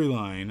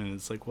storyline? And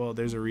it's like, well,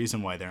 there's a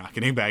reason why they're not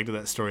getting back to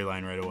that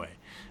storyline right away.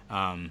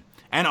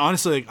 And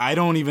honestly, like, I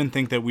don't even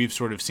think that we've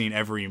sort of seen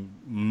every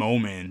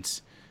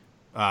moment.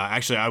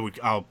 Actually,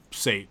 I'll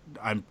say,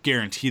 I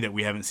guarantee that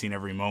we haven't seen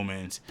every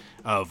moment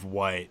of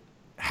what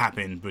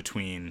happened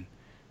between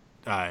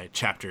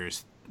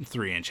chapters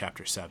 3 and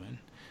chapter 7.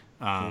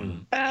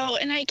 And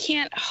I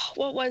can't,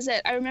 what was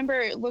it? I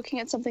remember looking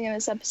at something in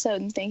this episode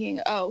and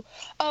thinking,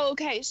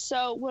 okay,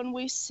 so when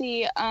we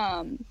see,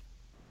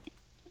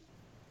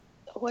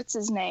 what's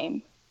his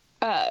name?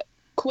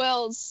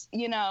 Quill's,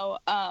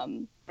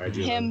 rebuilding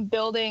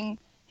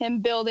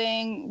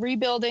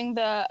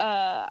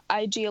the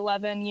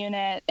IG-11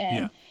 unit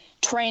and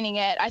training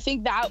it. I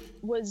think that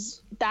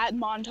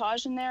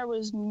montage in there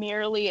was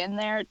merely in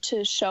there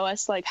to show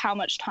us like how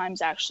much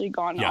time's actually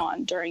gone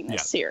on during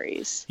this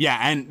series.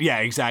 Yeah,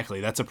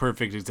 exactly. That's a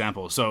perfect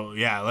example. So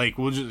like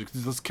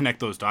let's connect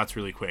those dots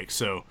really quick.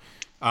 So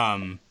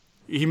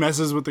he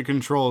messes with the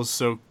controls,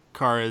 so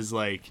Kara's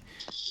like,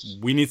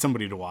 we need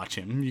somebody to watch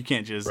him. We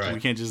can't just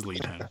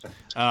leave him.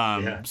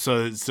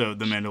 So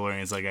the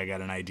Mandalorian's like, I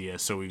got an idea.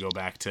 So we go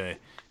back to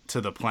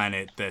the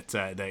planet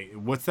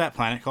what's that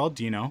planet called?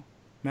 Do you know,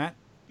 Matt?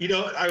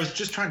 I was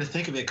just trying to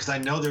think of it because I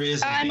know there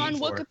is. I'm on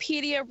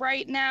Wikipedia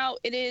right now.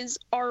 It is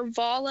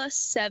Arvala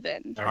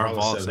 7.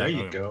 Arvala 7. There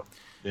you go.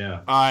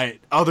 Yeah.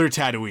 Other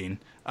Tatooine.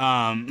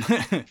 And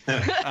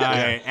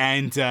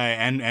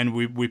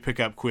we pick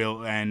up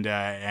Quill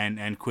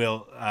and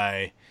Quill.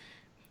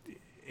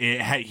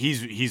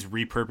 He's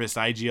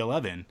repurposed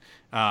IG-11,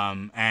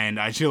 and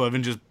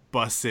IG-11 just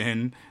busts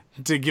in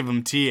to give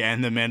him tea,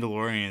 and the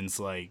Mandalorian's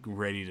like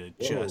ready to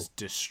just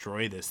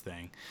destroy this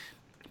thing.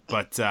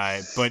 But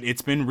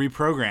it's been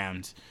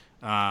reprogrammed.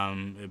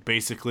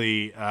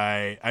 Basically,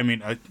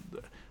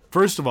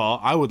 first of all,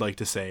 I would like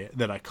to say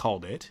that I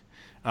called it.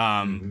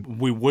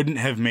 We wouldn't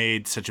have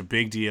made such a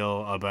big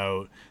deal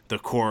about the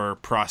core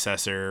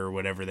processor or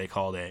whatever they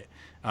called it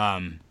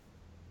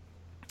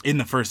in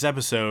the first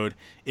episode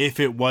if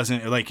it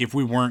wasn't like, if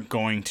we weren't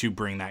going to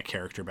bring that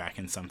character back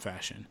in some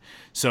fashion.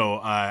 So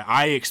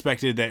I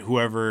expected that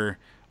whoever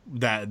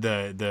that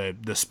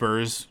the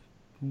Spurs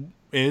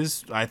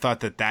is, I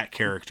thought that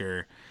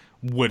character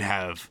would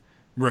have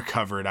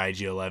recovered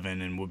IG-11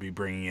 and would be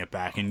bringing it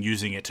back and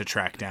using it to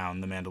track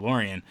down the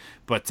Mandalorian.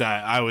 But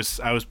I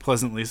was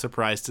pleasantly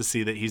surprised to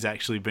see that he's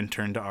actually been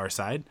turned to our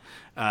side,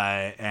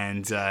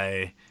 and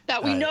that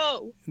we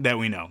know.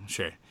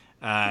 Sure.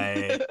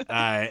 I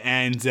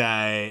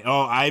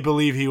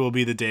believe he will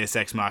be the Deus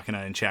Ex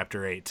Machina in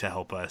Chapter 8 to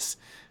help us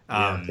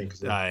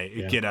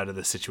get out of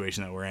the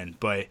situation that we're in.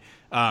 But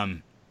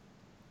I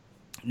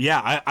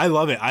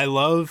love it. I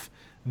love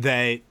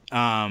that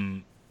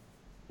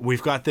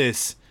we've got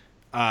this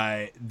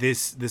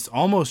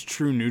almost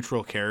true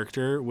neutral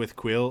character with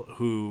Quill,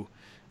 who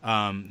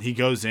he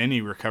goes in, he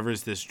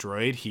recovers this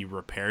droid, he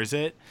repairs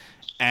it,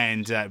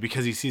 and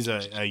because he sees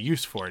a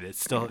use for it, it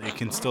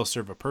can still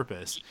serve a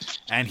purpose,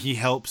 and he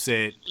helps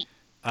it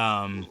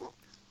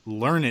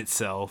learn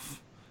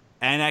itself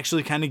and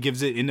actually kind of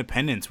gives it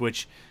independence,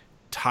 which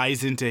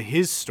ties into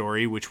his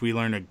story, which we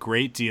learn a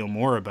great deal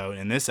more about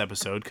in this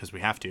episode because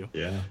we have to.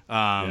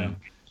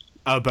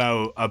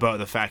 About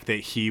the fact that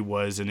he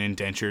was an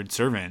indentured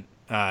servant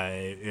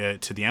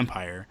to the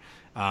Empire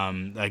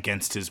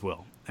against his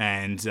will,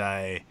 and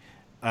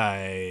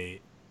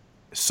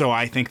so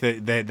I think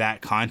that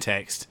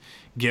context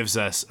gives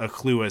us a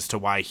clue as to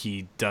why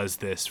he does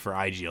this for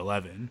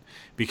IG-11,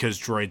 because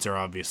droids are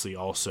obviously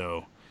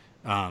also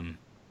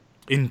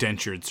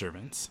indentured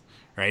servants,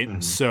 right?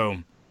 Mm-hmm. So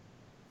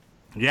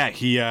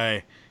he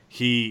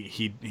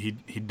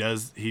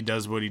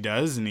does what he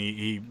does, and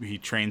he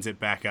trains it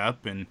back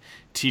up and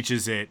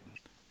teaches it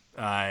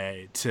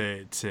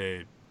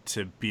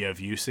to be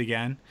of use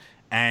again,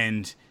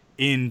 and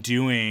in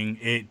doing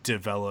it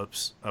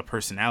develops a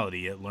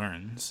personality. It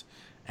learns,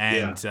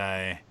 and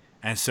so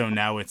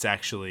now it's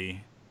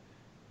actually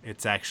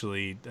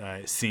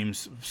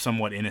seems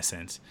somewhat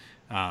innocent.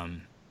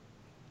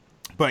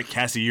 But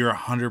Cassie, you're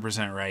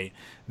 100% right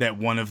that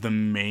one of the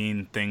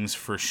main things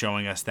for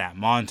showing us that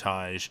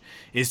montage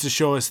is to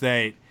show us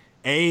that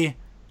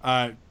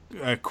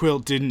Quill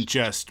didn't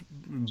just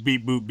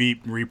beep boop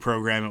beep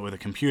reprogram it with a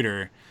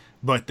computer,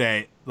 but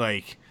that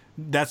like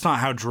that's not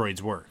how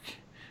droids work,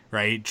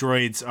 right?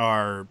 Droids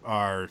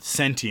are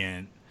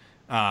sentient,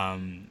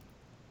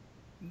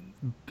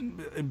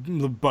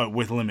 but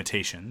with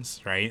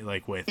limitations, right?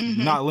 Like with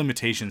not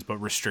limitations but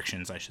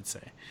restrictions, I should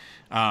say.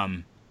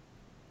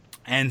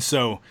 And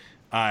so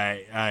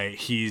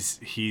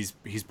he's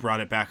brought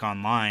it back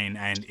online,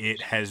 and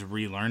it has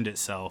relearned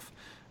itself.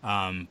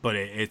 But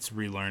it's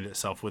relearned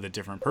itself with a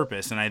different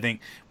purpose. And I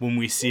think when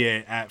we see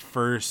it at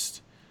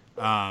first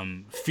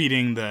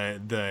feeding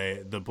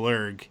the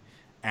blurg,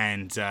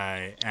 and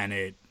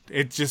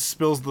it just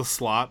spills the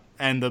slop,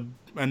 and the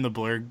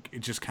blurg, it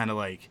just kind of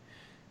like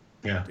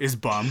is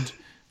bummed.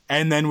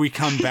 And then we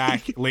come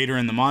back later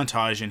in the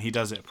montage, and he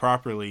does it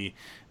properly.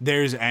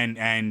 There's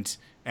and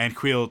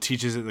Quill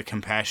teaches it the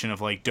compassion of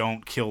like,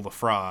 don't kill the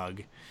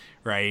frog,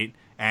 right?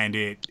 And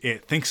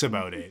it thinks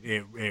about it.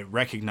 It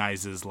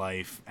recognizes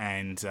life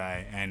and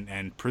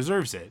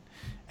preserves it,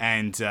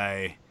 and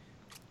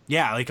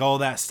like all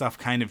that stuff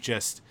kind of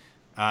just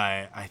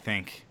I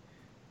think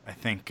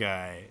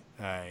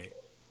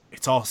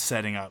it's all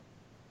setting up,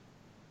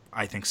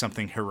 I think,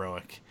 something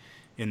heroic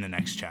in the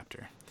next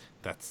chapter.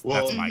 That's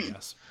my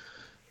guess.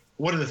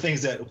 One of the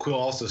things that Quill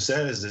also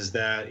says is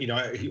that,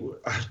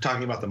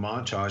 talking about the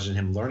montage and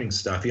him learning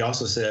stuff, he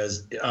also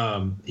says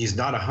he's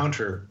not a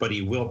hunter, but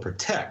he will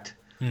protect.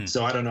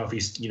 So I don't know if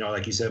he's,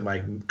 like you said,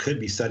 Mike, could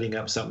be setting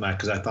up something like,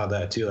 because I thought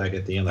that too, like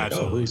at the end, like,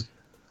 absolutely.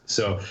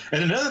 So,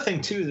 and another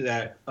thing too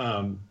that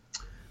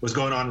was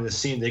going on in the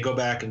scene, they go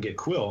back and get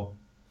Quill,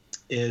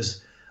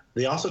 is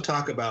they also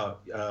talk about,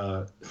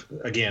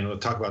 again, we'll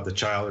talk about the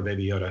child or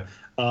Baby Yoda.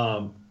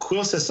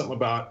 Quill says something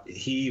about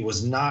he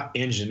was not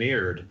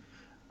engineered.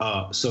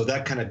 So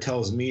that kind of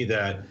tells me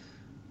that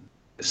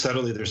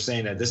subtly they're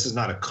saying that this is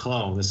not a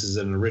clone. This is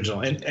an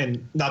original.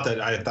 And not that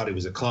I thought he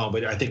was a clone,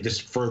 but I think this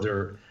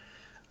further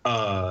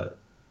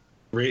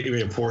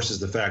reinforces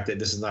the fact that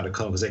this is not a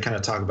clone, because they kind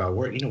of talk about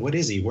where, what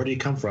is he? Where did he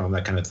come from?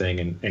 That kind of thing.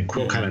 And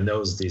Quill kind of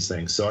knows these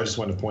things. So I just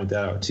wanted to point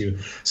that out too.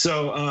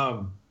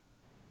 So,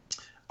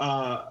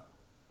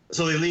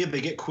 so they leave,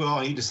 they get Quill,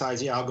 and he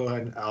decides, I'll go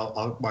ahead and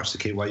I'll watch the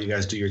kid while you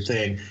guys do your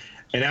thing.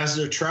 And as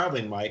they're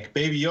traveling, Mike,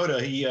 Baby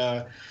Yoda, he,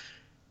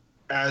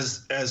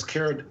 as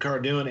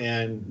Cara Dune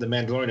and the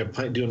Mandalorian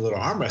are doing a little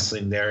arm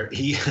wrestling there,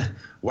 he,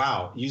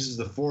 uses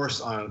the Force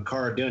on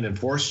Cara Dune and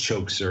Force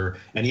chokes her,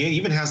 and he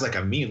even has like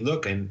a mean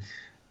look. And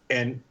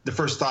the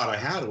first thought I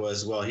had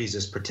was, well, he's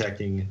just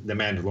protecting the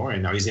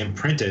Mandalorian. Now the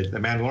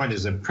Mandalorian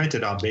is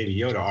imprinted on Baby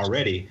Yoda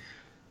already,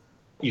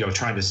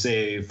 trying to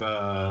save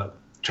the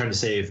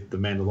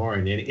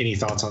Mandalorian. Any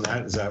thoughts on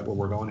that? Is that where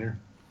we're going here?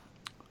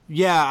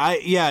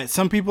 Yeah,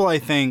 some people I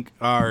think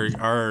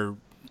are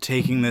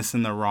taking this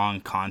in the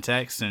wrong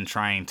context and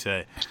trying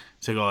to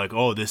go like,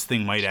 oh, this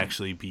thing might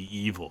actually be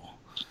evil.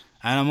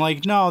 And I'm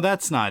like, no,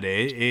 that's not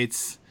it.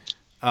 It's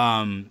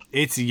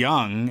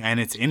young and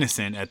it's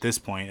innocent at this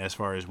point, as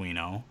far as we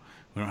know.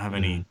 We don't have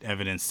any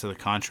evidence to the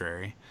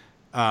contrary.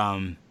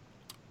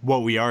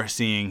 What we are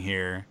seeing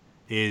here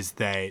is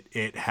that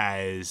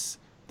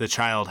the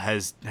child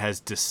has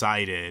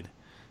decided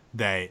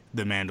that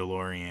the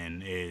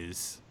Mandalorian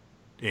is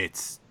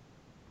its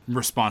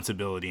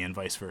responsibility and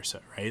vice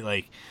versa, right?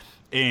 Like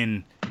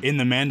in the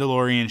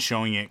Mandalorian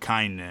showing it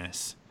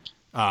kindness,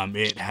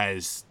 it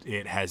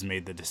has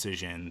made the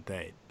decision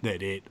that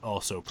it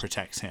also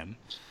protects him,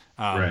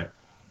 right?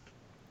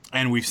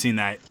 And we've seen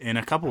that in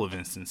a couple of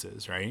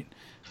instances, right?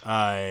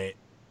 I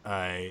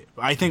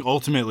think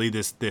ultimately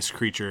this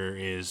creature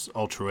is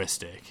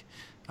altruistic,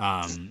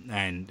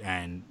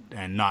 and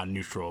not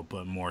neutral,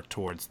 but more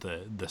towards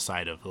the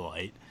side of the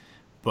light.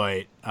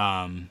 But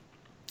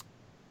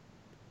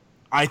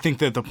I think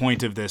that the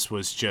point of this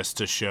was just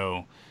to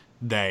show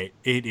that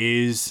it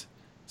is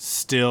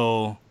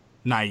still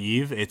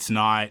naive. It's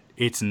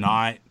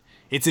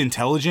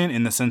intelligent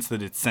in the sense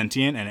that it's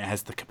sentient and it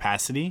has the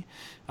capacity,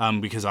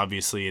 because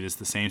obviously it is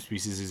the same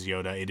species as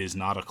Yoda. It is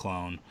not a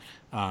clone.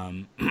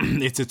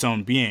 It's its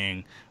own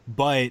being,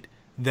 but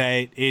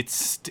that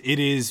it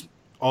is,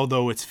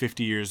 although it's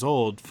 50 years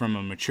old from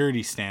a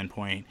maturity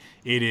standpoint,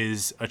 it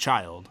is a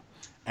child,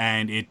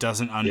 and it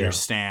doesn't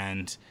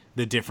understand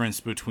the difference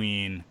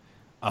between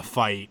a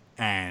fight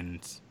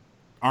and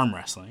arm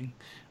wrestling,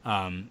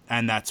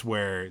 and that's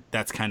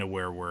kind of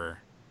where we're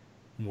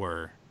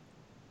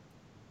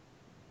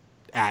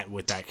at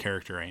with that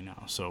character right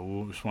now. So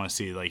we just want to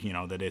see, like,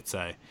 that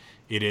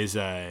it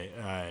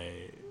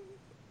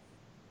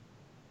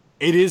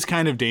is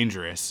kind of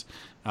dangerous.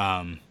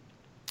 I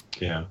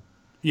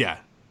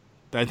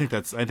think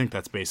that's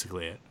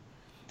basically it.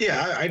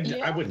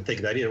 I wouldn't think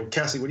of that either.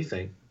 Cassie, what do you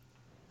think?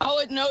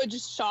 Oh no, it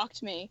just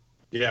shocked me.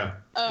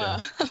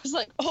 I was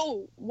like,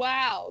 oh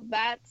wow,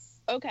 that's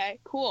okay,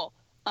 cool.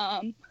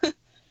 I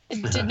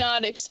did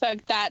not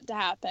expect that to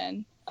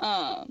happen.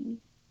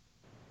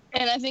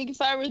 And I think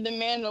if I were the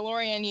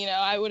Mandalorian,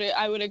 I would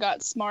have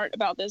got smart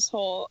about this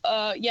whole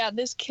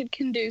this kid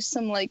can do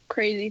some like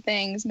crazy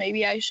things.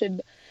 Maybe I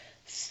should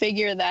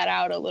figure that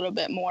out a little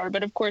bit more.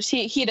 But of course,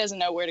 he doesn't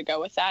know where to go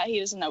with that. He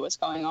doesn't know what's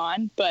going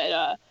on.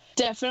 But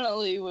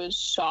definitely was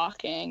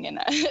shocking, and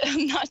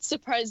I'm not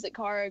surprised that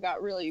Kara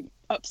got really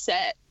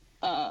upset.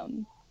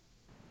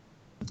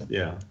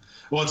 Yeah.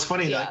 Well, it's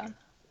funny. Yeah.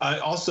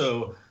 Like,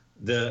 also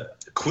the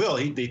Quill,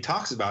 he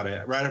talks about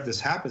it right after this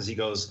happens. He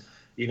goes,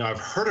 I've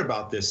heard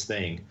about this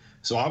thing.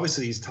 So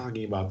obviously he's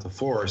talking about the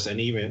Force,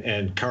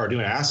 and Cara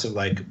Dune asked him,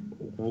 like,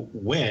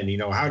 when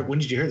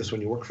did you hear this?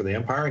 When you worked for the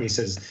Empire? And he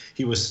says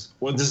this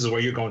is where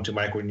you're going to,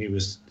 Mike, when he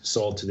was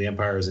sold to the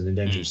Empire as an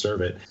indentured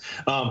servant.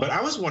 But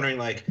I was wondering,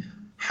 like,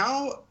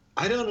 how,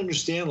 I don't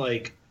understand,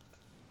 like,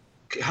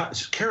 how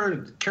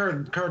Cara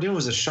Dune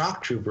was a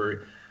shock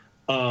trooper.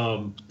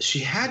 She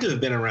had to have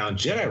been around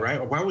Jedi,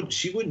 right? Why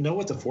wouldn't know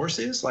what the Force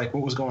is? Like,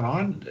 what was going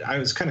on? I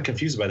was kind of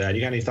confused by that.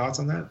 You got any thoughts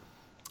on that?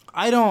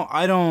 I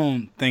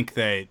don't think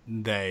that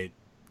the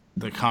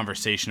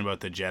conversation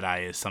about the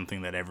Jedi is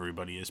something that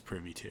everybody is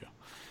privy to.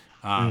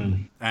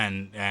 And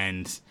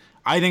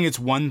I think it's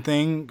one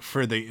thing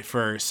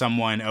for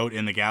someone out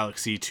in the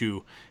galaxy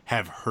to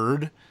have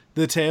heard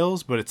the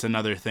tales, but it's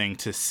another thing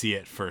to see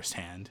it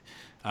firsthand.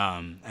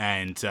 So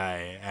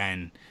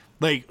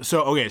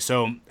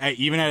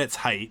even at its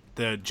height,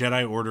 the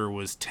Jedi Order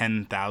was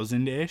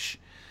 10,000-ish,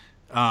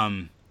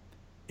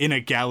 in a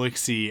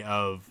galaxy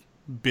of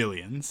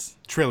billions,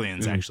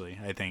 trillions, actually,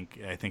 I think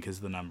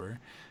is the number.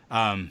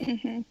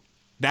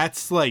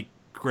 That's like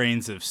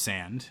grains of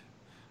sand,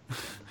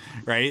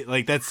 right?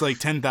 Like, that's like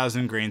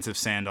 10,000 grains of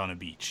sand on a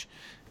beach.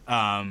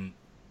 Not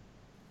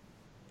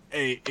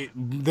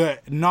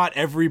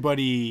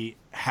everybody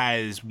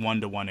has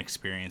one-to-one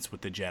experience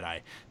with the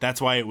Jedi.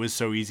 That's why it was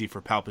so easy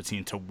for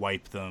Palpatine to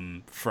wipe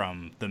them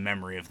from the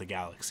memory of the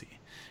galaxy,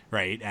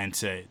 right? And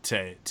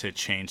to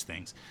change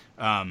things.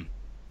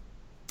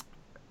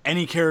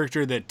 Any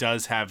character that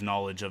does have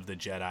knowledge of the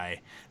Jedi,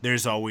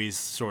 there's always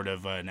sort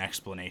of an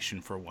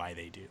explanation for why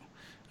they do.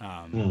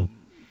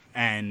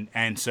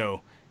 And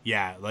so,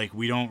 yeah, like,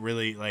 we don't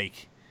really,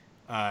 like,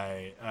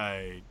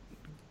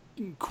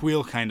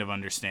 Quill kind of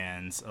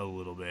understands a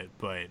little bit,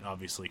 but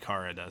obviously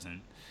Kara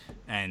doesn't.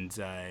 And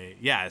so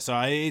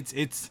I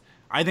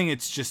think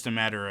it's just a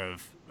matter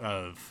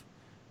of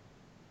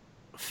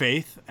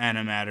faith and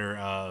a matter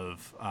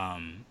of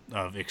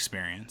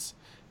experience.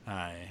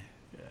 And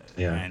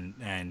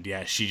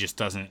she just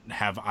doesn't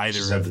have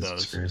either of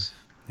those. Experience.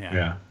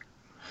 Yeah.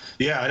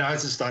 I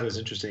just thought it was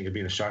interesting of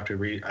being a shock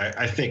trooper.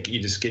 I think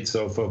you just get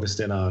so focused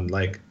in on,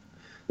 like,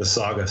 the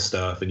saga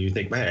stuff, and you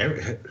think,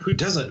 man, who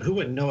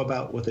wouldn't know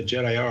about what the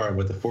Jedi are and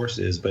what the Force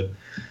is? But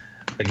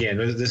again,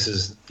 this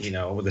is,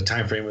 with the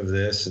time frame of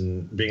this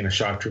and being a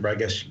shock trooper, I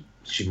guess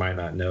she might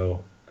not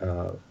know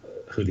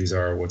who these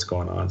are or what's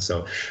going on.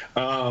 So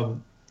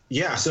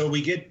so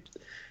we get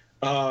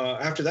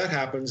after that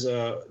happens,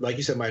 like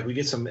you said, Mike, we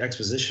get some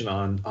exposition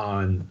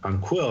on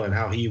Quill and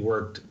how he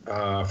worked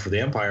for the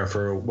Empire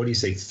for, what do you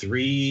say,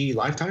 3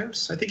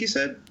 lifetimes? I think he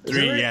said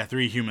 3. Right? Yeah,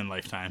 3 human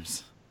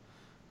lifetimes.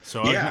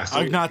 So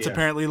Ugnaughts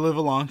apparently live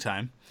a long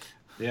time.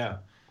 Yeah.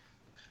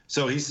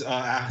 So he's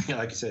like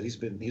you said,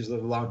 he's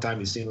lived a long time.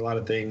 He's seen a lot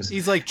of things.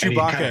 He's like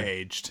Chewbacca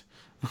aged.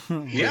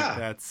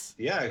 Yeah,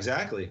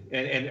 exactly.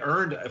 And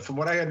earned, from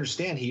what I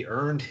understand, he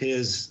earned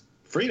his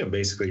freedom,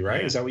 basically, right?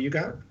 Yeah. Is that what you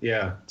got?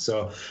 Yeah.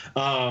 So,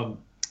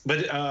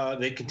 but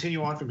they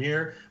continue on from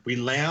here. We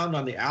land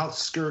on the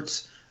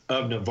outskirts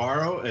of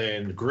Navarro,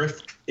 and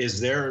Griff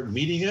is there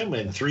meeting him,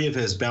 and 3 of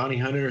his bounty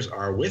hunters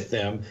are with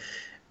them.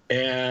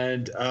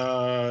 And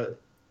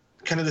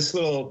kind of this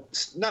little,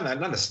 not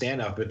a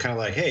standoff, but kind of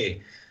like,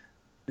 hey,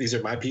 these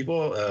are my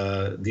people.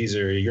 These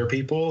are your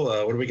people.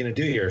 What are we going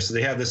to do here? So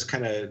they have this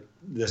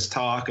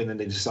talk, and then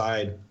they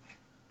decide,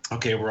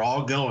 okay, we're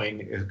all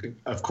going.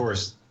 Of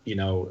course,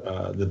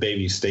 the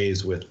baby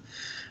stays with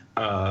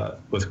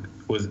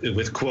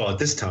Quill at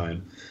this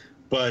time.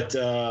 But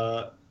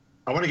I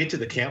want to get to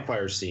the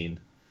campfire scene.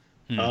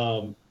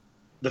 The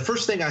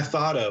first thing I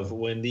thought of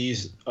when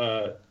these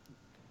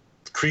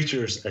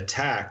creatures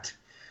attacked,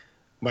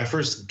 my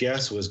first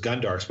guess was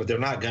Gundarks, but they're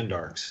not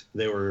Gundarks.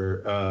 They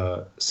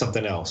were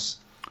something else.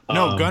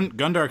 No,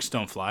 Gundarks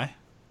don't fly.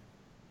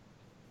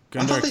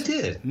 I thought they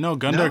did. No,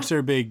 Gundarks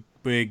are big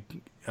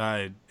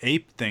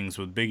ape things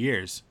with big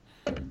ears.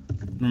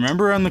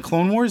 Remember on the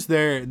Clone Wars,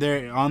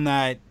 they're on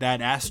that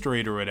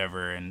asteroid or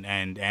whatever, and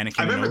Anakin.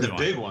 I remember the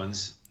big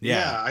ones.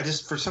 Yeah, I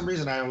just, for some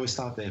reason, I always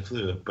thought they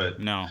flew,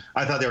 but no,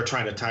 I thought they were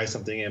trying to tie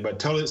something in,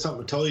 but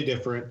something totally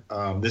different.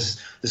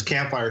 This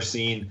campfire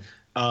scene,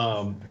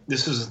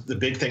 this was the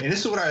big thing, and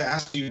this is what I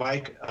asked you,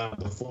 Mike,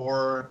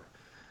 before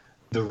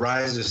the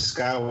Rise of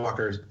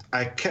Skywalker.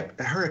 I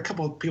heard a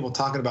couple of people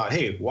talking about,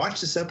 hey, watch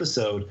this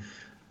episode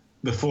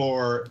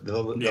before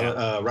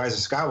the Rise of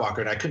Skywalker,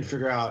 and I couldn't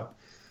figure out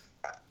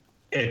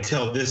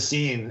until this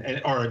scene,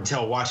 or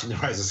until watching the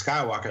Rise of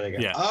Skywalker, they go,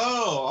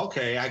 oh,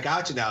 okay, I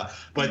got you now.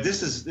 But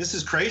this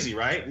is crazy,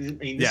 right? I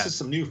mean, this is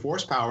some new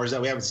Force powers that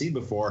we haven't seen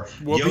before.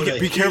 Well,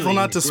 be careful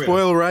not to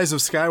spoil Rise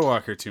of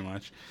Skywalker too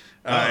much.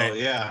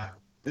 Yeah,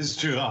 this is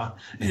true, huh?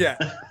 Yeah.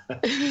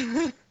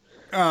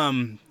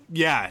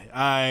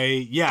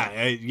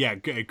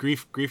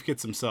 Grief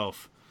gets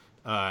himself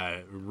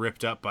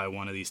ripped up by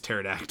one of these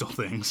pterodactyl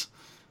things.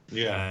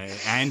 Yeah,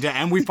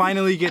 and we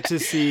finally get to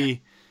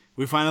see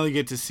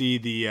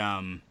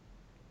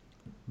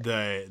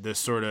the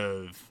sort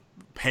of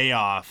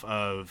payoff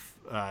of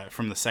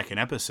from the second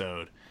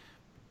episode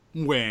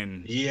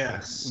when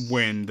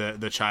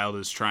the child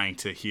is trying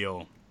to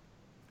heal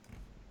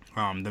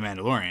the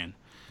Mandalorian,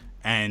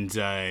 and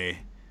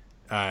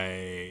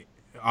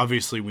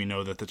obviously we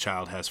know that the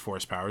child has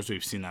Force powers.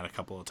 We've seen that a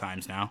couple of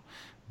times now,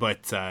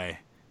 but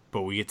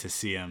we get to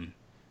see him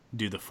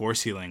do the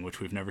Force healing, which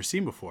we've never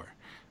seen before.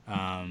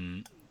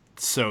 Big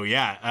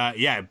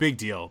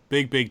deal,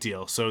 big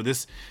deal. So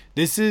this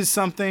is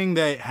something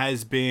that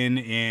has been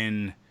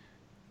in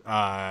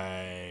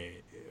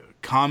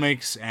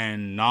comics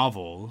and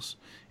novels.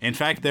 In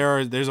fact,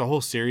 there's a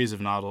whole series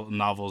of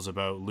novels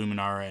about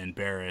Luminara and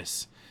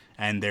Barriss,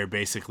 and they're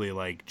basically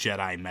like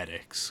Jedi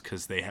medics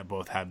because they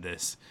both have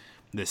this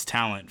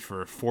talent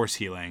for Force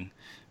healing.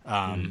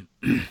 But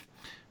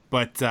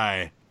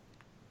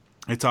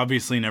it's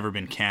obviously never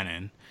been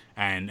canon,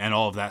 and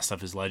all of that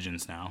stuff is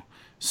legends now.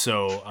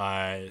 So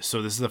this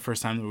is the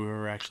first time that we've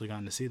ever actually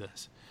gotten to see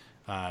this.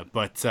 How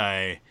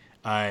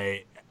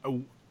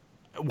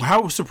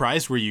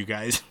surprised were you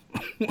guys?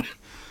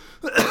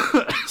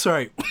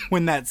 Sorry,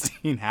 when that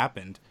scene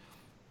happened,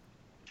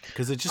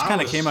 because it just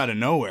kind of came out of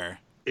nowhere.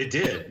 It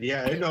did,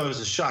 yeah. I know it was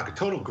a shock. A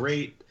total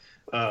great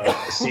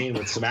scene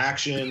with some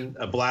action,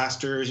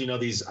 blasters.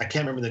 These, I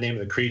can't remember the name of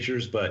the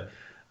creatures, but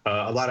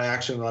a lot of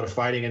action, a lot of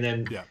fighting, and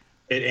then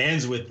it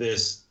ends with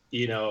this,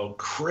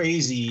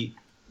 crazy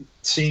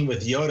scene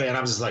with Yoda, and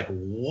I was just like,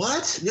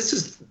 "What? This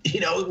is,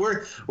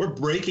 we're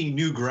breaking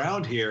new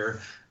ground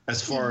here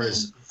as far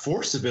as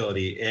Force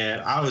ability." And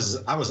I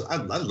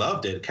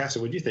loved it. Cassie,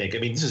 what do you think? I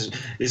mean, this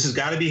has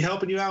got to be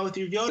helping you out with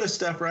your Yoda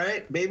stuff,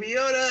 right, Baby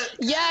Yoda?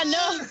 Yeah,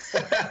 no.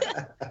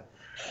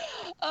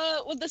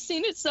 Well, the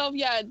scene itself,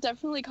 it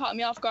definitely caught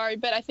me off guard.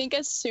 But I think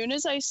as soon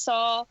as I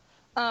saw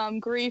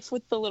Grief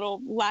with the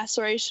little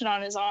laceration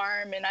on his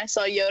arm, and I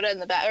saw Yoda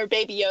or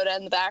Baby Yoda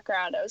in the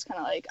background, I was kind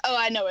of like, oh,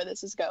 I know where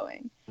this is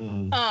going.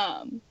 And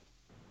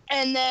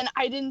then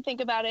I didn't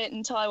think about it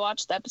until I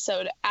watched the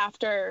episode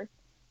after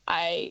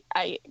I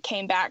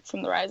came back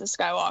from the Rise of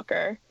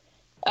Skywalker,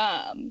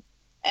 and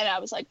I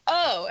was like,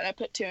 oh, and I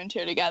put two and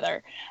two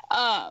together.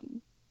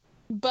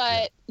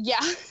 But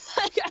yeah,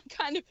 I'm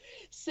kind of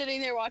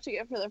sitting there watching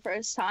it for the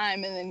first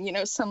time, and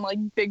then some like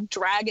big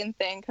dragon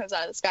thing comes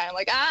out of the sky. I'm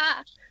like,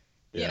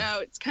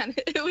 it's kind of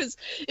it was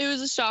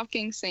a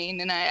shocking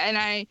scene, and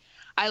I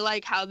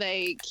like how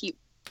they keep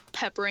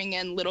peppering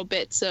in little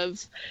bits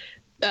of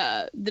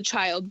the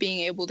child being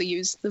able to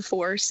use the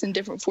Force and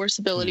different Force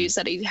abilities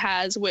that he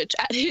has, which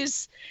at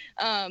his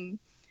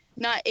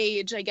not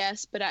age, I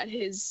guess, but at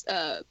his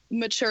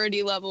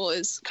maturity level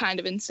is kind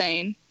of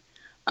insane.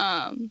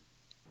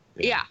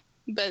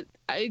 But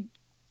I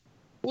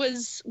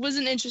was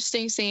an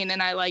interesting scene,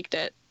 and I liked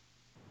it.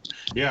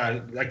 Yeah,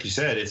 like you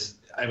said,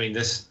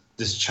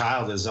 this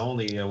child is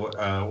only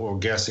we're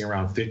guessing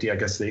around 50. I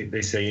guess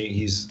they say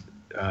he's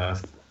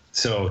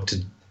so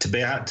to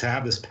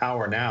have this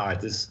power now at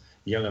this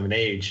young of an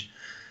age.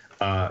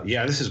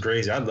 This is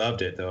crazy. I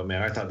loved it though,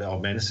 man. I thought, oh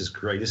man, this is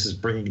great. This is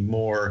bringing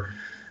more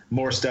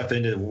stuff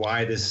into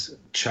why this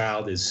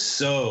child is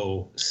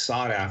so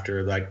sought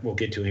after. Like we'll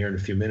get to here in a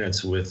few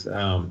minutes with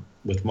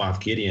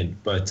Moff Gideon.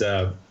 But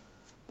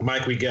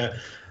Mike, we got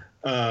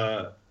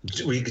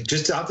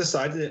just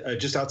outside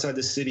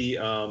the city.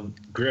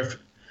 Griff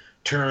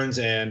turns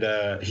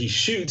and he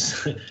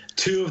shoots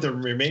two of the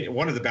remaining.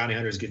 One of the bounty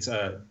hunters gets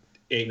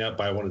eaten up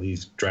by one of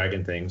these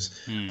dragon things.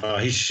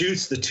 He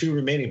shoots the two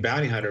remaining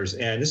bounty hunters,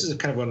 and this is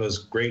kind of one of those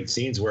great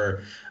scenes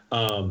where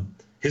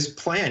his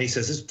plan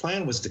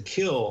was to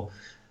kill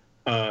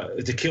the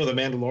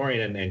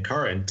Mandalorian and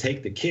Cara and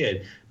take the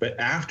kid. But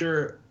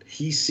after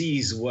he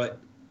sees what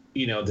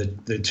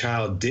the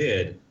child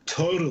did,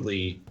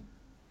 totally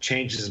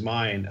changed his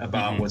mind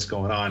about what's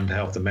going on to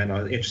help the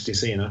Mandalorian. Interesting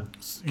scene, huh?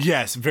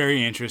 Yes,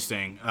 very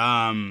interesting.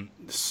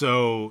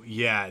 So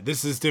yeah,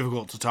 this is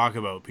difficult to talk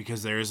about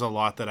because there is a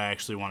lot that I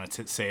actually want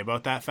to say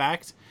about that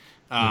fact.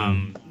 But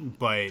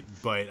I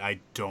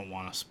don't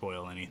want to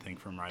spoil anything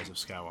from Rise of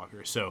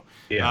Skywalker. So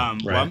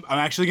right. Well, I'm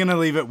actually going to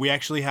leave it. We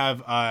actually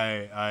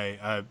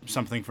have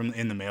something from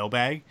in the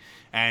mailbag,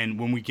 and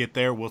when we get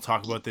there, we'll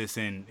talk about this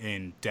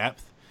in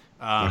depth.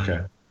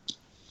 Okay.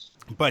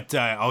 But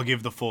I'll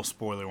give the full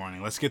spoiler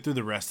warning. Let's get through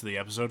the rest of the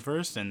episode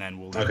first, and then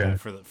we'll leave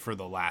it for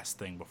the last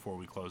thing before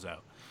we close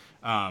out.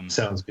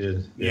 Sounds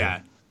good. Yeah.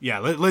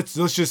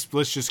 Let's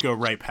just go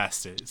right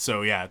past it.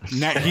 So yeah,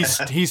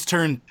 he's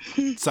turned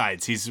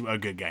sides. He's a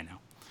good guy now.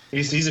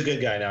 He's a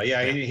good guy now.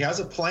 Yeah, he has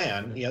a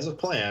plan. He has a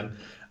plan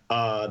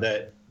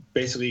that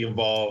basically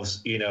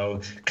involves,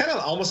 kind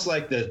of almost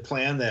like the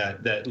plan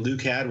that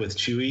Luke had with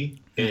Chewie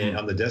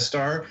on the Death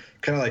Star.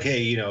 Kind of like,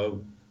 hey,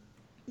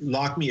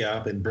 lock me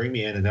up and bring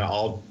me in, and then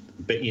I'll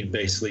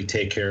basically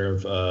take care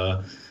of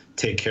the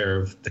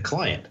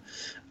client.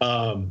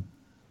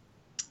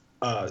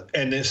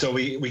 And then so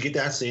we get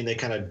that scene. They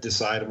kind of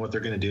decide on what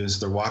they're going to do.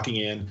 So they're walking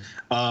in.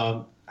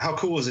 How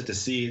cool was it to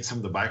see some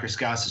of the biker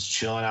scouts just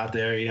chilling out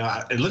there? You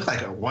know, it looked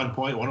like at one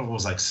point one of them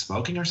was like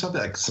smoking or something.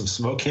 Like some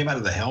smoke came out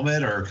of the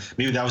helmet, or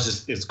maybe that was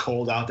just it's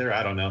cold out there.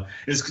 I don't know.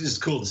 It's just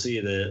cool to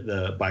see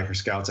the biker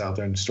scouts out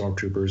there and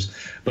stormtroopers.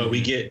 But we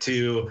get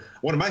to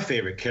one of my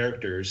favorite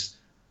characters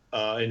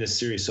in this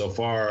series so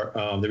far,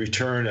 the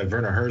return of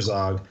Werner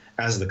Herzog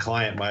as the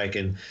client, Mike.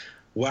 And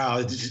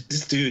wow,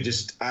 this dude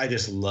I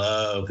just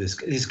love this.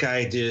 This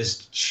guy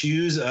just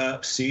chews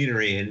up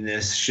scenery in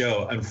this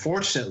show.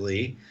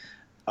 Unfortunately,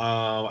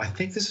 I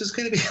think this is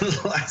going to be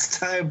the last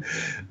time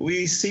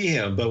we see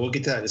him, but we'll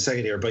get to that in a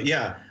second here. But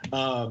yeah,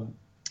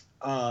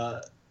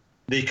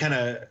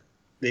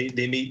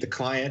 they meet the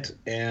client,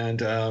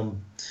 and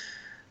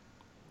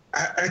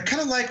I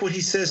kind of like what he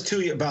says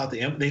too about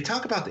they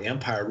talk about the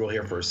Empire rule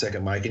here for a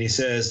second, Mike, and he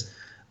says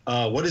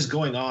what is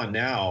going on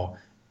now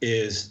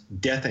is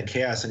death and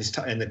chaos,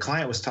 and the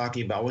client was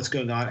talking about what's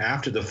going on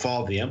after the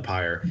fall of the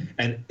Empire,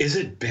 and is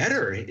it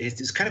better?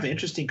 It's kind of an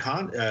interesting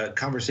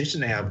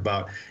conversation to have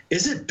about,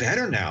 is it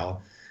better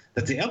now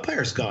that the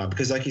Empire's gone?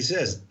 Because like he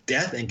says,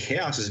 death and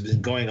chaos has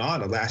been going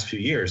on the last few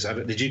years.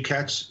 Did you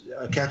catch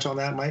on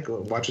that, Mike,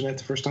 watching it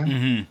the first time?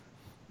 Mm-hmm.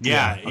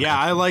 Yeah, okay. yeah,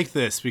 I like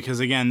this because,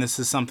 again, this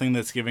is something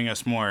that's giving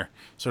us more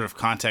sort of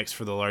context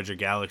for the larger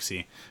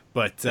galaxy.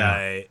 But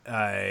this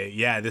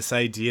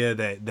idea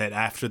that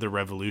after the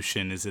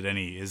revolution, is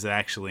it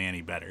actually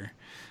any better?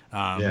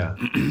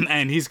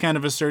 And he's kind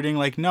of asserting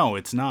like, no,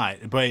 it's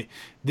not. But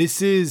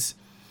this is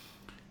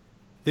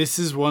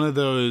one of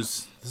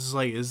those. This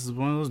is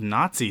one of those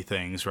Nazi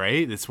things,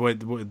 right? It's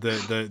what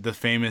the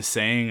famous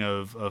saying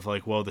of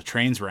like, well, the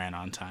trains ran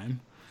on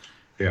time.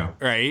 Yeah.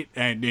 Right.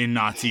 And in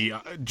Nazi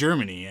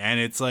Germany. And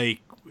it's like,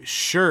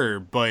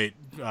 sure, but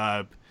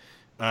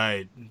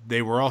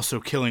they were also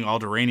killing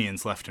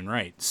Alderanians left and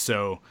right.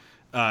 So,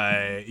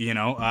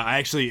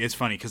 actually, it's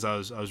funny because I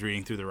was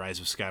reading through the Rise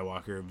of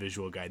Skywalker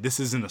visual guide. This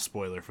isn't a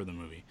spoiler for the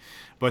movie,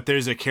 but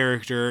there's a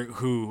character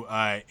who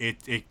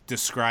it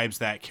describes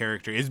that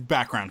character, his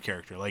background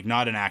character, like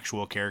not an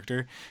actual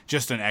character,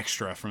 just an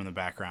extra from the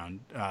background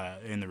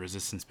in the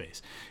Resistance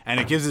base, and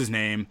it gives his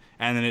name,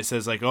 and then it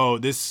says like, oh,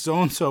 this so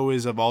and so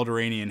is of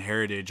Alderanian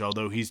heritage,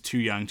 although he's too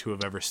young to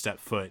have ever stepped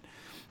foot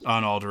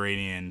on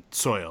Alderanian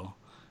soil,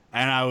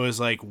 and I was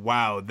like,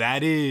 wow,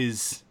 that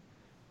is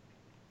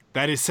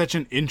such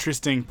an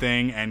interesting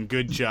thing, and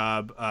good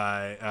job,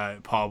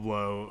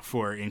 Pablo,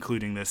 for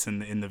including this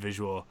in the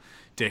visual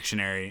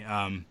dictionary.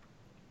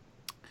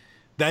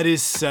 That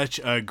is such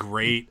a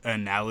great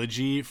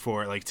analogy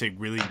for like to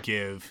really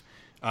give.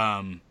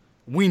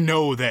 We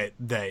know that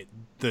the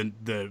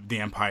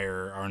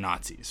Empire are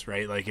Nazis,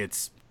 right? Like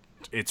it's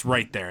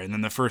right there, and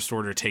then the First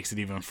Order takes it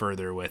even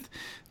further with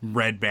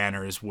red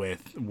banners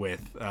with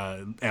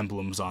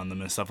emblems on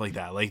them and stuff like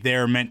that. Like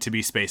they're meant to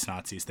be space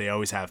Nazis. They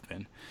always have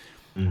been.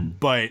 Mm.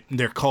 But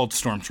they're called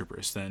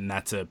stormtroopers, and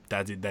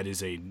that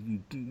is a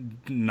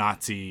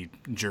Nazi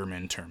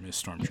German term,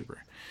 is stormtrooper,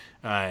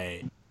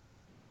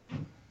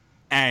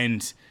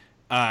 and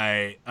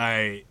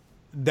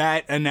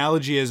that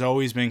analogy has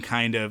always been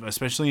kind of,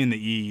 especially in the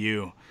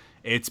EU,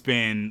 it's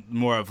been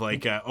more of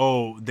like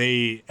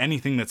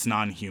anything that's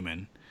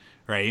non-human,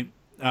 right?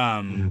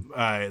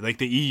 Like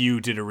the EU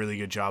did a really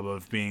good job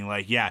of being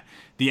like, yeah,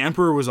 the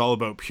Emperor was all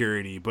about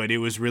purity, but it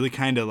was really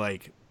kind of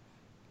like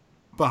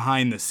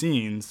behind the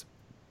scenes,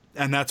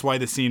 and that's why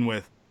the scene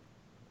with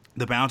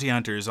the bounty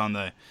hunters on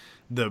the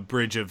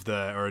bridge of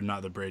or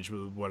not the bridge,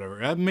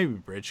 whatever, maybe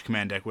bridge,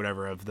 command deck,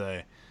 whatever, of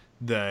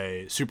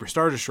the Super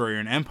Star Destroyer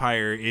in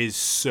Empire is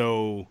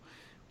so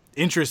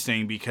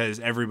interesting, because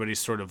everybody's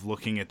sort of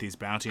looking at these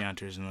bounty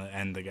hunters,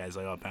 and the guy's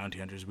like, oh, bounty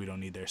hunters, we don't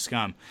need their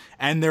scum,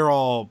 and they're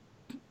all,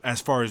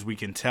 as far as we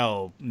can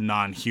tell,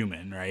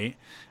 non-human, right?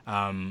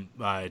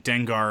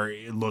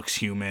 Dengar looks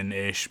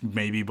human-ish.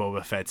 Maybe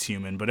Boba Fett's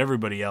human, but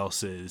everybody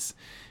else is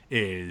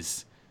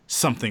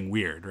something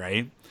weird,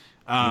 right?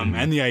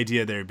 And the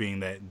idea there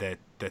being that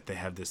they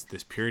have this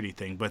purity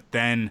thing. But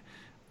then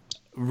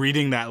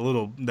reading that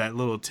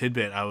little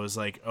tidbit, I was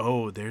like,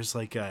 oh, there's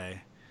like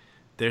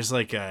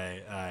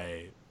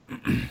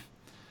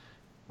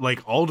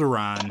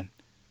Alderaan.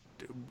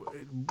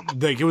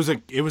 Like it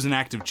was an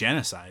act of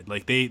genocide.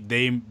 Like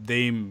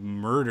they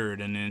murdered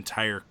an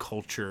entire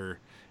culture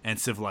and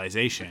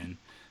civilization,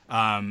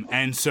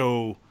 and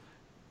so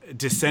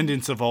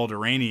descendants of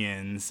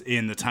Alderanians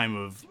in this time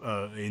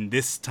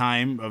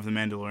of the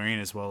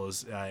Mandalorian, as well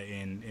as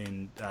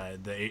in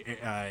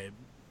the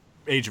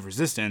Age of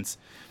Resistance,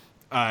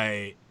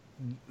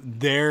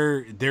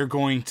 they're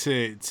going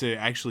to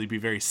actually be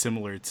very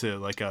similar to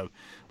like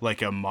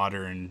a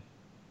modern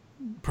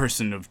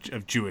person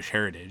of Jewish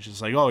heritage.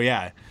 It's like, oh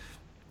yeah,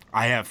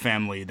 I have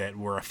family that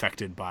were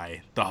affected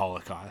by the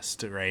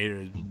Holocaust, right,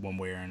 or one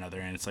way or another,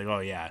 and it's like, oh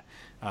yeah,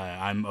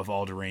 I'm of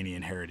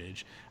Alderanian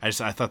heritage. I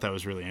thought that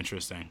was really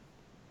interesting.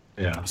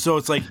 Yeah. So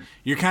it's like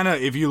you're kind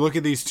of, if you look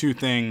at these two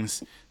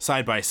things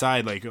side by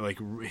side, like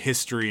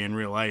history and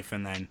real life,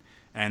 and then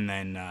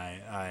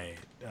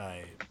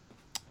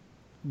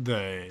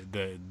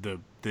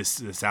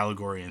this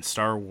allegory in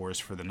Star Wars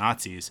for the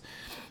Nazis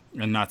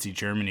and Nazi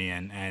Germany,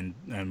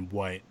 and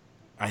what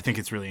I think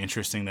it's really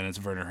interesting that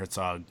it's Werner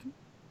Herzog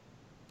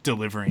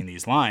delivering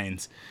these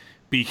lines,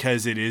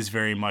 because it is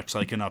very much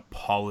like an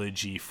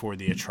apology for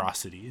the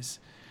atrocities,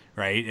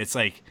 right? It's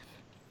like,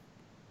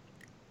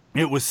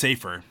 it was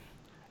safer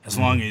as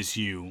long as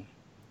you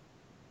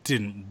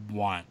didn't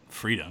want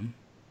freedom,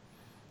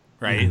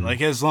 right?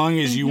 Like, as long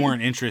as you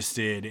weren't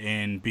interested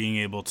in being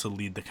able to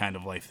lead the kind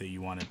of life that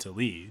you wanted to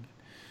lead.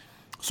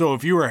 So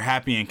if you were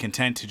happy and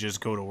content to just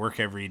go to work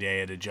every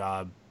day at a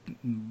job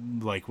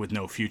like with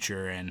no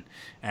future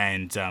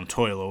and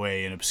toil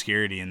away in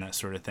obscurity and that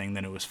sort of thing,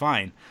 then it was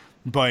fine.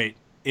 But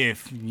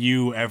if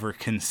you ever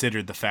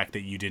considered the fact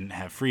that you didn't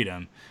have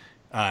freedom,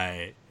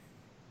 it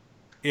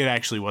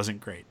actually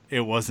wasn't great.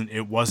 It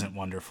wasn't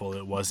wonderful.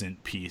 It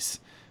wasn't peace.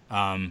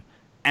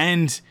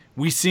 And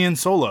we see in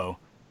Solo,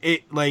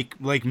 it like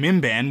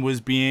Mimban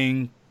was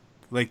being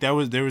like, that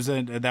was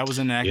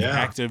an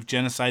act of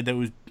genocide that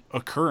was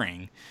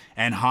occurring,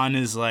 and Han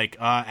is like,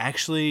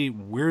 actually,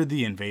 we're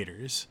the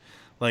invaders,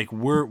 like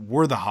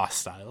we're the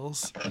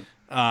hostiles.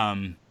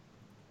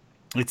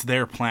 It's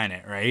their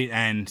planet, right?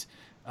 And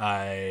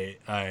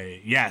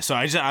yeah, so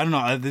I don't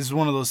know, this is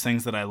one of those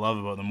things that I love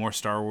about the more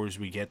Star Wars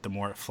we get, the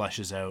more it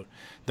fleshes out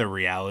the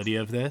reality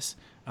of this,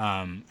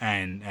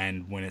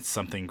 and when it's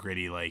something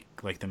gritty like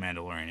The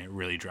Mandalorian, it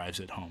really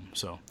drives it home.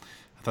 So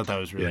I thought that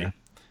was really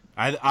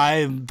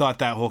I thought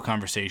that whole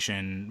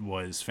conversation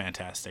was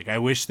fantastic. I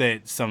wish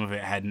that some of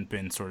it hadn't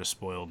been sort of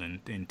spoiled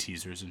in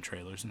teasers and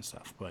trailers and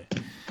stuff, but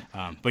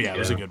yeah, it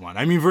was a good one.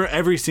 I mean,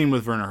 every scene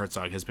with Werner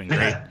Herzog has been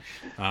great.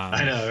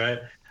 I know, right?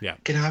 Yeah.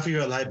 Can I offer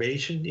you a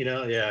libation? You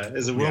know, yeah.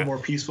 Is the world more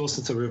peaceful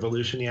since the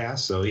revolution? Yeah.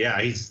 So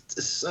yeah, he's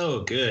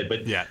so good.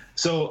 But yeah.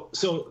 So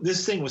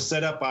this thing was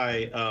set up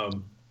by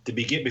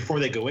before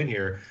they go in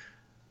here.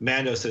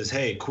 Mando says,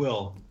 "Hey,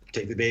 Quill,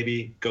 take the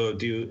baby,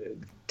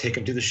 take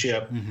him to the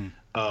ship."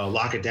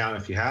 Lock it down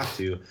if you have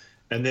to.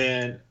 And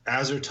then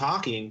as they're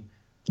talking,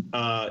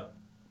 the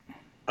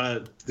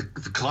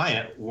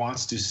client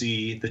wants to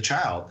see the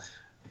child.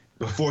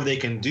 Before they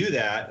can do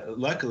that,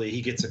 luckily he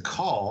gets a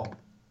call,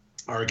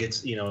 or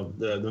gets,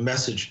 the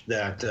message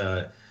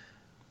that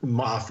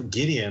Moff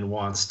Gideon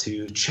wants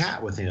to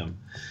chat with him.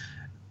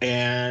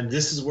 And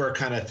this is where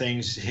kind of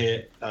things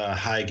hit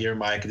high gear,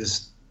 Mike.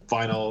 This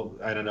final,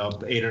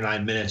 8 or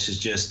 9 minutes is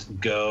just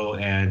go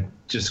and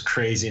just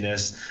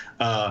craziness.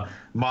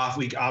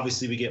 We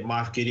get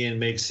Moff Gideon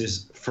makes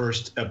his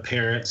first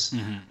appearance.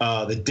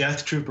 The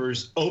Death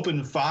Troopers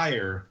open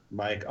fire,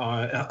 Mike,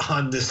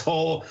 on this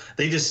whole.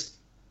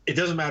 It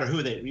doesn't matter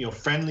who they,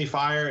 friendly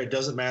fire. It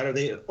doesn't matter.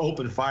 They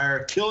open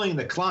fire, killing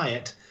the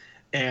client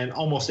and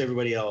almost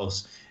everybody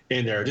else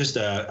in there. Just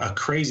a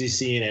crazy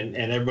scene, and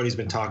everybody's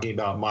been talking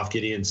about Moff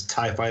Gideon's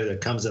TIE fighter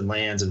that comes and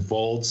lands and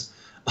folds.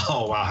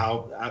 Oh wow,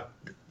 how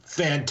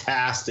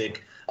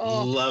fantastic!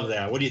 Love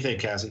that. What do you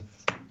think, Cassie?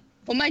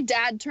 Well, my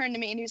dad turned to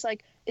me and he was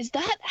like, "Is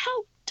that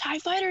how TIE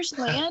fighters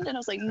land?" And I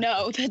was like,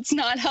 "No, that's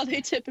not how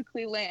they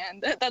typically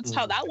land. That's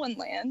how that one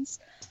lands."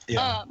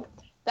 Yeah.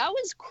 That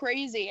was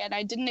crazy, and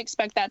I didn't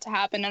expect that to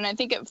happen. And I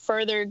think it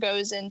further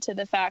goes into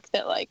the fact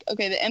that, like,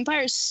 okay, the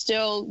Empire's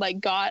still,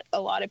 like, got a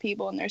lot of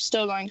people, and they're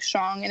still going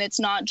strong, and it's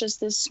not just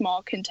this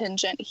small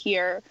contingent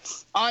here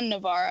on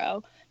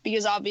Navarro,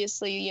 because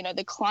obviously,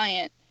 the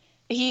client,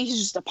 he's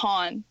just a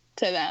pawn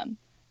to them,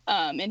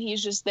 and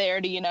he's just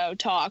there to,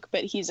 talk,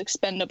 but he's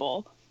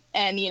expendable.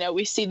 And,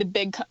 we see the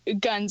big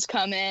guns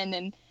come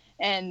in,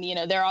 and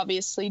they're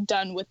obviously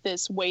done with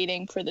this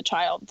waiting for the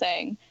child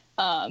thing.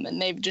 And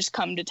they've just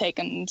come to take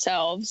them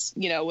themselves,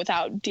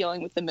 without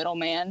dealing with the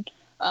middleman.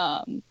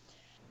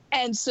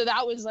 And so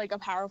that was like a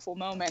powerful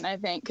moment, I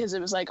think, because it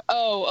was like,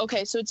 oh,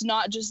 okay, so it's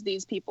not just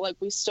these people. Like,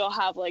 we still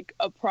have like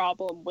a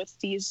problem with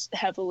these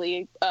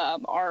heavily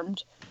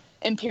armed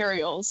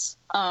Imperials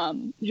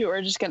who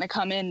are just going to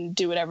come in and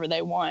do whatever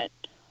they want.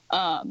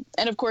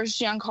 And of course,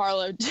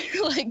 Giancarlo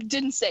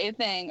didn't say a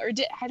thing, or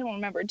I don't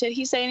remember. Did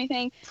he say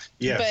anything?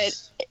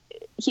 Yes. But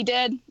he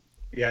did.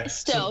 Yeah.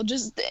 Still,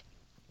 just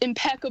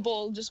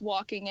impeccable, just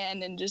walking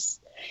in and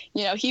just,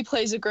 he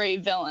plays a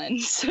great villain.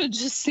 So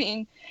just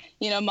seeing,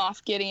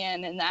 Moff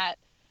Gideon and that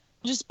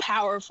just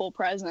powerful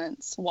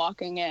presence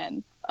walking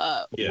in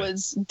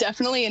was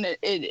definitely an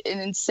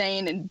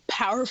insane and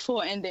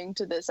powerful ending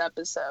to this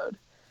episode.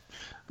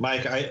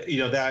 Mike,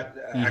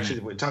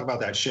 actually, we talk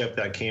about that ship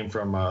that came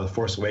from The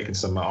Force Awakens,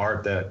 some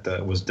art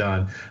that was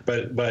done.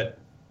 But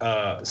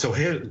so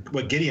here,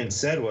 what Gideon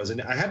said was,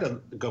 and I had to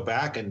go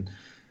back and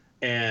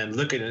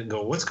look at it and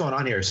go, what's going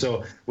on here?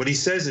 So what he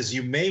says is,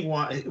 you may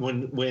want,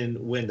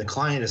 when the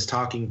client is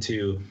talking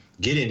to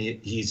Gideon,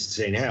 he's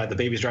saying, "Yeah, the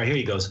baby's right here."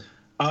 He goes,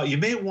 "You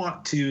may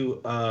want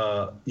to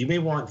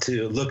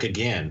look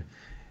again."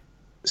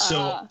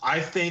 So I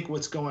think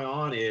what's going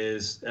on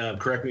is,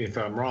 correct me if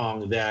I'm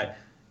wrong, that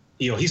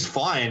he's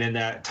flying in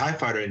that TIE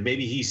fighter, and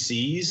maybe he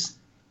sees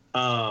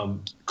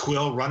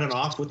Quill running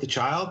off with the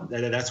child,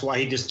 and that's why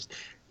he just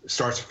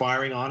starts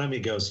firing on him. He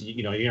goes,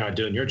 you know, you're not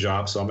doing your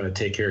job, so I'm going to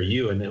take care of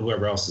you and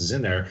whoever else is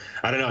in there.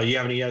 I don't know. You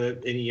have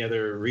any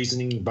other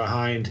reasoning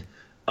behind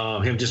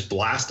him just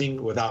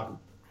blasting without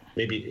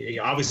maybe?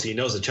 Obviously, he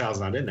knows the child's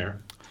not in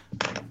there.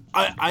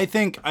 I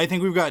think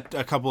we've got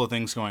a couple of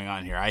things going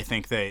on here. I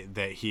think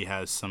that he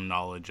has some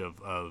knowledge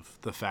of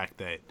the fact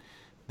that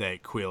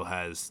Quill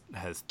has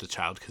the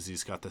child because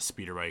he's got the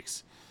speeder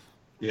bikes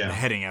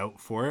heading out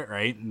for it,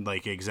 right?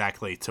 Like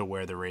exactly to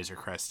where the Razor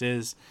Crest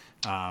is.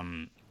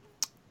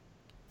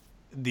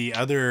 The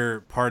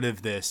other part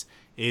of this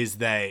is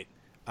that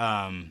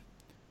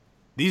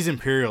these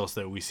Imperials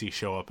that we see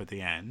show up at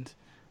the end,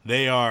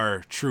 they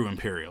are true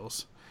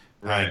Imperials.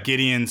 Right.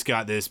 Gideon's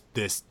got this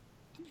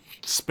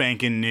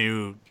spanking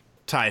new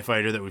TIE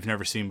fighter that we've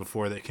never seen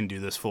before that can do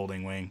this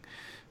folding wing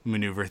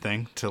maneuver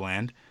thing to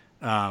land,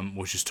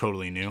 which is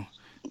totally new.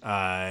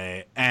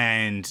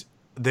 And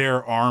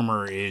their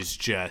armor is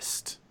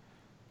just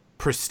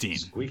pristine.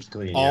 Squeaky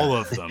clean, all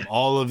of them.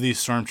 All of these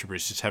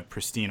stormtroopers just have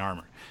pristine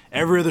armor.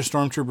 Every other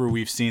stormtrooper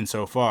we've seen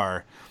so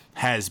far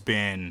has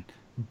been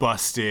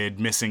busted,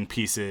 missing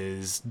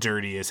pieces,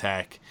 dirty as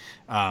heck.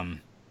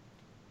 And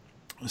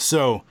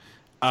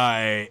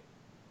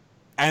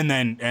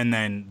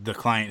then the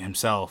client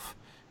himself,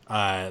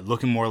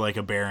 looking more like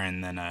a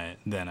Baron than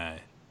an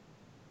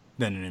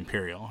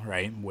Imperial,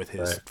 right? With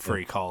his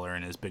furry collar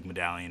and his big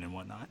medallion and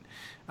whatnot.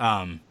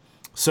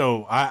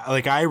 So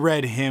I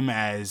read him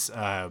as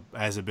a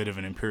bit of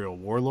an Imperial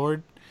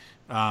warlord.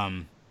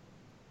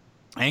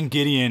 And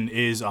Gideon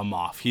is a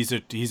Moff.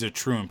 He's a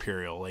true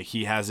Imperial. Like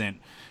he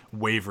hasn't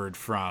wavered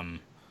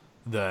from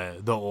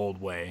the old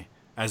way,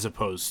 as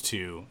opposed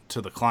to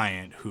the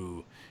client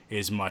who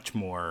is much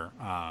more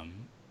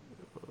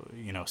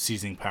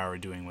seizing power,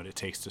 doing what it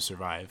takes to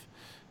survive,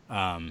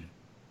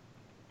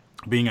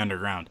 being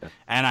underground.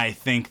 And I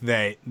think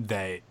that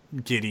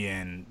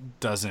Gideon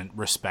doesn't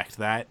respect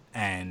that,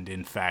 and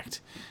in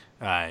fact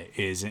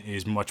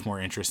is much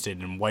more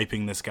interested in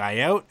wiping this guy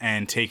out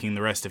and taking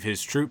the rest of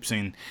his troops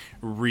and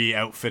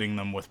re-outfitting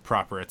them with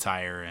proper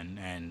attire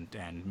and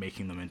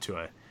making them into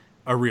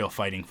a real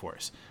fighting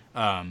force.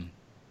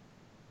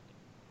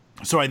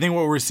 So I think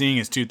what we're seeing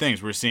is two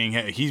things. We're seeing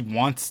he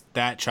wants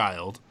that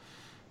child.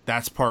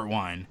 That's part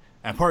one.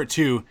 And part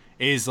two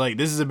is like,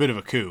 this is a bit of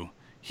a coup.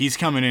 He's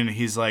coming in and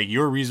he's like,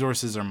 your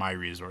resources are my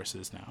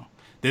resources now.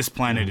 This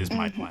planet is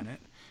my planet.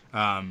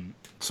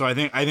 So I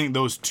think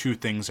those two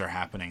things are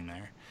happening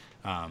there.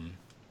 And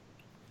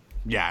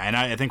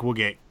I think we'll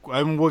get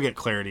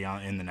clarity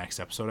in the next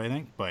episode, I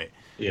think. But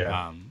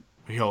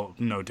he'll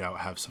no doubt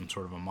have some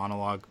sort of a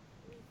monologue.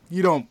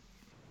 You don't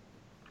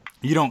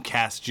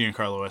cast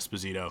Giancarlo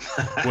Esposito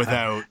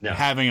without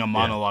having a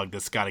monologue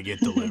that's got to get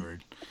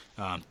delivered.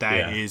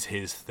 That is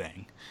his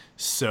thing.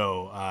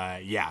 So,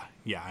 I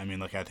mean,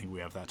 look, I think we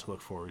have that to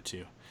look forward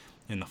to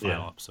in the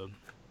final episode.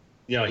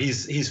 You know,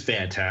 he's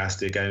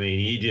fantastic. I mean,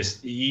 you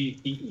just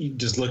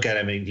look at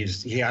him and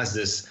he has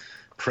this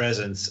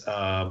presence,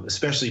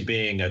 especially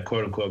being a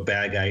quote unquote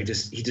bad guy. He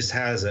just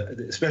has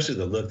especially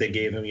the look they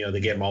gave him. You know, they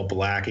gave him all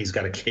black. He's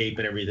got a cape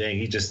and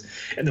everything.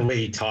 And the way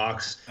he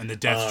talks. And the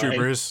Death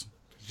Troopers.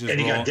 And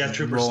he got Death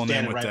Troopers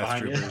standing right Death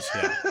behind Troopers,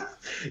 him.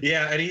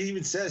 And he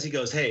even says, he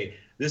goes, "Hey,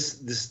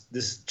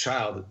 this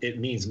child, it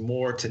means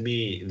more to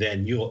me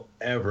than you'll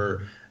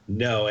ever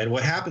know." And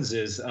what happens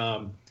is,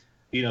 the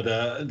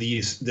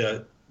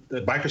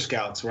biker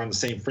scouts were on the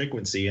same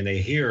frequency, and they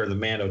hear the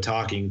Mando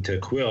talking to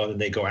Quill, and then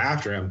they go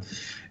after him.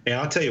 And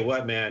I'll tell you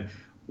what, man,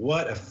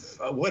 what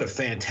a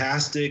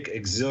fantastic,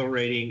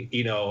 exhilarating,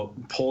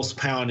 pulse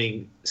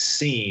pounding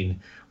scene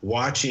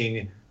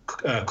watching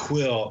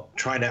Quill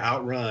trying to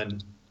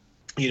outrun,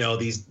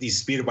 these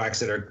speeder bikes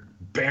that are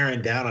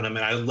bearing down on him.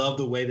 And I love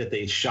the way that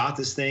they shot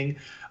this thing.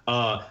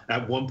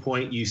 At one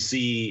point you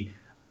see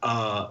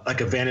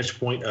like a vantage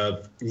point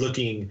of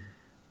looking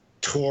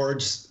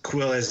towards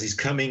Quill as he's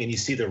coming, and you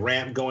see the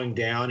ramp going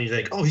down. He's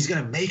like, oh, he's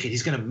gonna make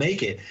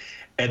it.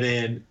 And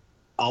then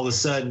all of a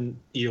sudden,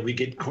 we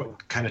get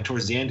kind of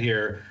towards the end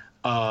here,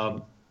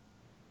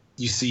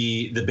 you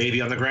see the baby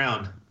on the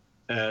ground.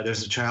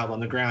 There's a child on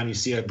the ground. You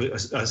see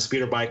a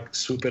speeder bike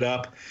swoop it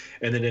up,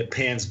 and then it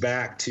pans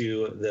back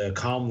to the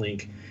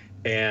comlink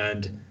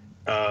and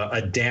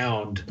a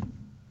downed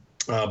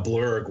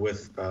Blurg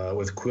with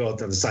Quill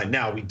on the side.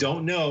 Now, we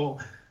don't know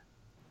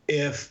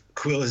if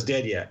Quill is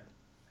dead yet.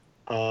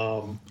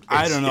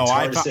 I don't know. It's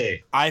hard to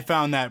say. I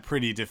found that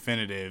pretty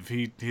definitive.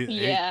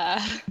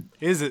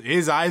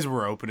 His eyes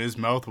were open. His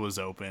mouth was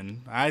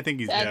open. I think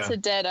he's dead. That's a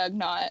dead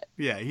Ugnaught.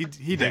 Yeah, he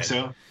think dead.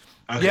 so?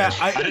 Okay. Yeah,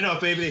 I don't know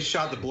if maybe they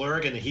shot the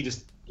Blurg and he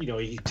just,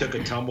 he took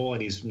a tumble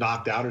and he's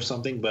knocked out or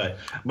something. But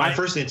my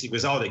first instinct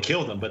was, they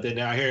killed him. But then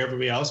I hear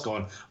everybody else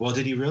going, well,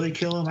 did he really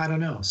kill him? I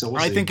don't know. So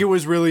we'll see. I think it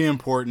was really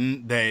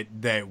important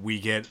that we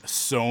get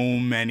so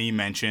many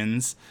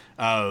mentions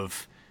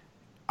of,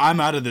 I'm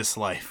out of this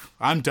life.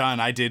 I'm done.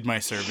 I did my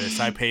service.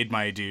 I paid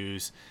my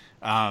dues.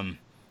 And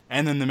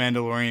then the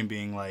Mandalorian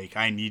being like,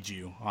 I need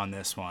you on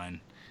this one,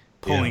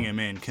 pulling him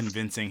in,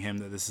 convincing him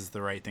that this is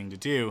the right thing to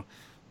do.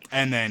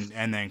 And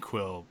then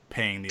Quill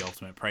paying the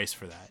ultimate price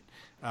for that.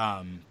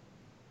 I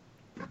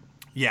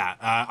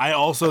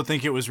also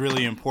think it was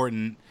really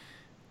important.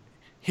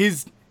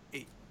 His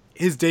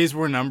days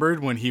were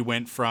numbered when he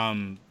went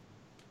from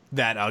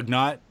that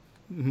Ugnaught,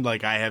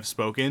 like I have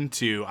spoken,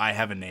 to I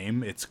have a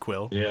name, it's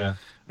Quill. Yeah.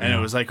 And it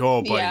was like,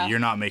 oh, buddy, Yeah. you're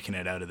not making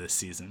it out of this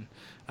season.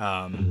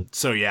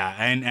 So yeah,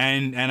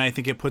 and I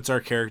think it puts our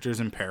characters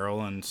in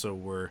peril, and so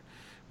we're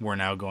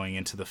now going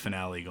into the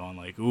finale going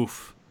like,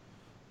 oof.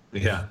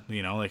 Yeah.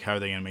 You know, like, how are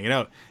they going to make it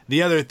out?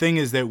 The other thing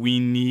is that we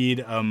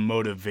need a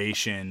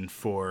motivation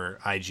for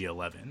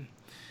IG-11.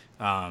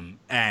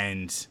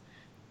 And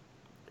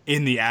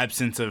in the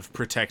absence of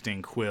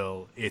protecting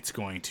Quill, it's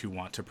going to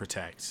want to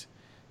protect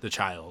the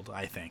child,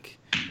 I think.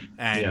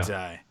 And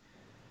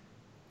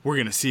we're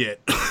going to see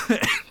it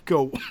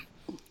go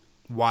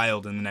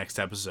wild in the next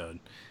episode.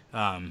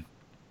 And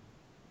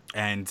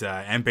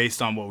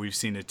based on what we've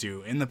seen it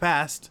do in the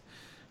past,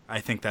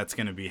 I think that's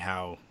going to be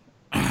how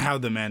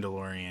the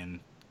Mandalorian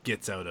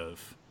gets out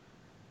of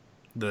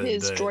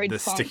the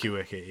sticky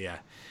wicket. Yeah.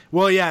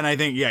 Well, yeah, and I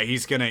think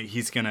he's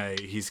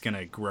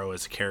gonna grow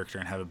as a character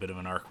and have a bit of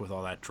an arc with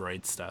all that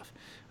droid stuff.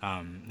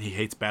 He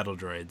hates battle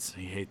droids.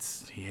 He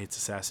hates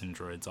assassin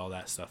droids, all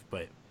that stuff.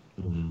 But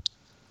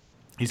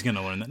he's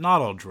gonna learn that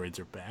not all droids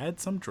are bad.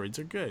 Some droids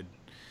are good.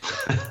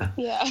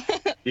 Yeah.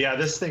 Yeah,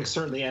 this thing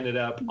certainly ended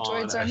up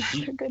Droids are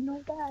neither good nor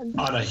bad.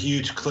 on a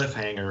huge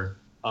cliffhanger.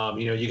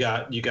 You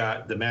got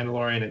the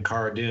Mandalorian and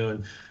Cara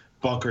Dune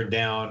bunkered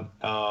down.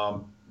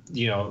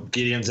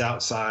 Gideon's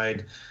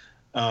outside.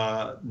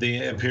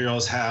 The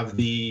Imperials have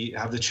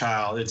the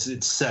child.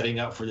 It's setting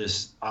up for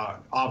this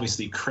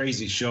obviously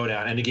crazy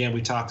showdown. And again,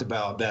 we talked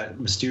about that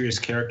mysterious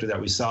character that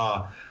we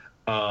saw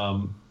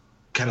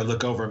kind of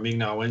look over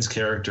Ming-Na Wen's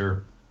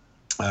character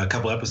a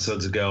couple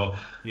episodes ago.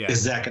 Yeah.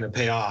 Is that going to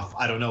pay off?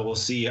 I don't know. We'll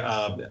see.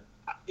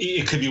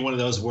 It could be one of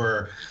those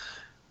where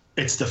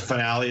it's the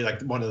finale,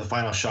 like one of the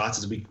final shots,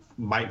 as we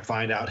might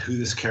find out who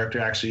this character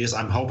actually is.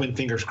 I'm hoping,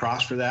 fingers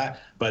crossed for that.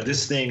 But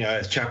this thing,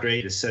 Chapter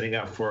 8, is setting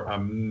up for a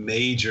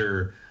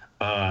major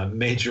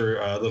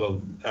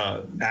little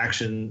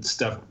action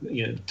stuff,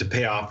 to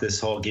pay off this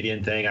whole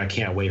Gideon thing. I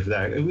can't wait for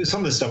that. It was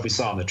some of the stuff we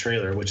saw in the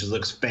trailer, which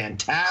looks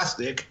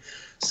fantastic.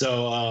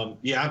 So,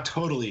 I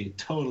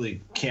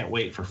totally can't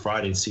wait for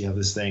Friday to see how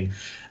this thing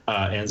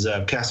ends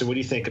up. Cassie, what do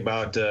you think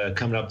about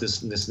coming up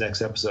this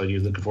next episode? You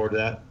looking forward to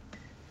that?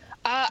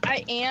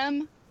 I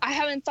am. I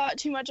haven't thought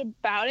too much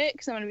about it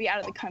because I'm going to be out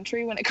of the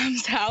country when it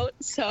comes out,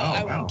 so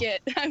I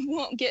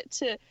won't get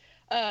to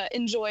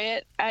enjoy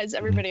it as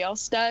everybody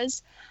else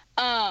does.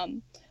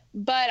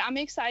 But I'm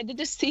excited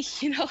to see,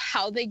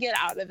 how they get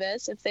out of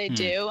this. If they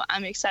do,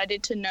 I'm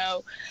excited to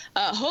know,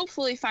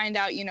 hopefully find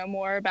out,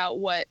 more about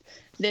what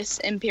this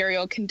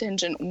Imperial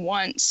contingent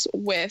wants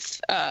with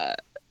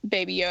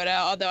Baby Yoda.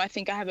 Although I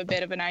think I have a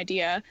bit of an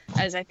idea,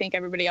 as I think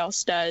everybody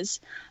else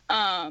does.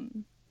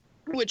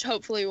 Which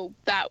hopefully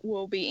that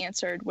will be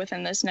answered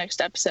within this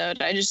next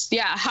episode. I just,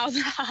 how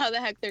the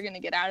heck they're going to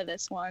get out of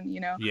this one,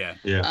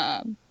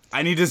 Yeah.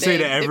 I need to say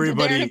to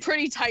everybody, they're in a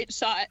pretty tight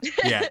spot.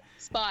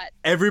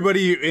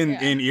 Everybody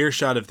in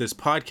earshot of this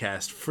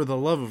podcast, for the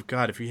love of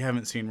God, if you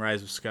haven't seen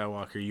Rise of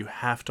Skywalker, you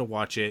have to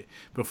watch it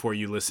before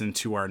you listen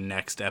to our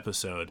next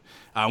episode,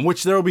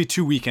 which there will be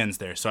 2 weekends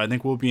there. So I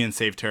think we'll be in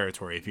safe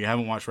territory. If you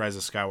haven't watched Rise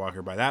of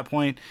Skywalker by that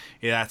point,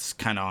 that's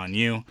kind of on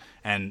you.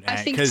 And I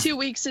think 2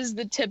 weeks is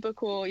the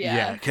typical,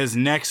 Yeah, because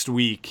next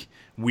week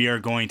we are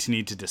going to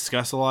need to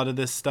discuss a lot of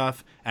this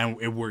stuff, and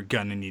we're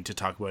going to need to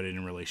talk about it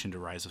in relation to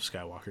Rise of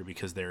Skywalker,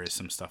 because there is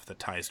some stuff that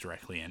ties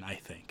directly in, I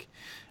think.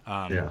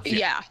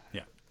 Yeah.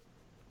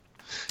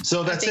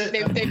 So that's it.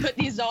 They put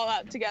these all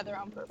out together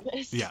on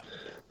purpose.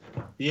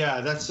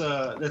 Yeah, that's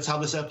how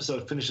this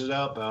episode finishes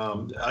up.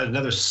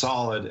 Another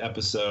solid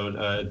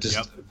episode,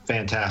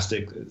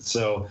 fantastic.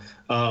 So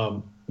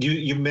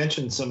you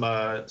mentioned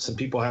some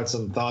people had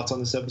some thoughts on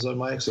this episode,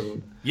 Mike.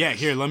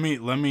 Here, let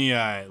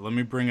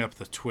me bring up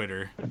the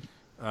Twitter,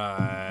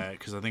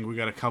 because I think we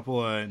got a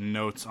couple of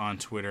notes on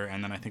Twitter,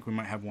 and then I think we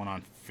might have one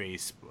on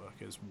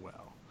Facebook as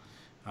well.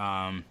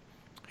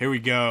 Here we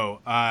go.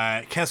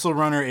 Kessel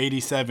Runner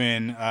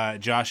 87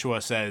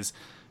 Joshua says,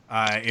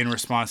 in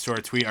response to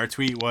our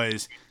tweet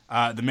was,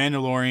 The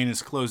Mandalorian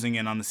is closing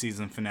in on the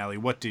season finale.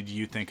 What did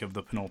you think of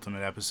the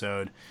penultimate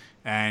episode?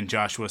 And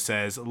Joshua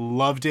says,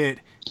 loved it.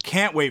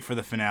 Can't wait for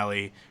the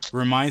finale.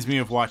 Reminds me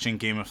of watching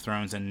Game of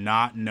Thrones and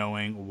not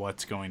knowing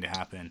what's going to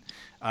happen.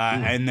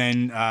 And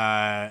then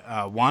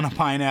Wanna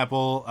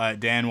Pineapple,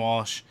 Dan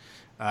Walsh,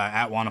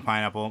 at Wanna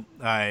Pineapple,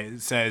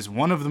 says,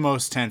 one of the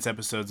most tense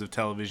episodes of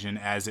television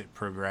as it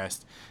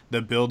progressed.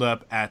 The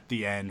build-up at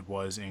the end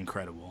was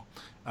incredible.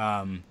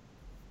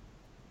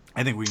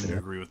 I think we can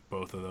agree with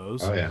both of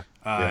those. Oh, yeah.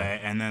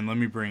 And then let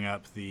me bring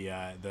up the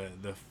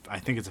I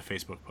think it's a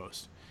Facebook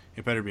post.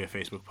 It better be a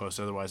Facebook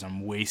post, otherwise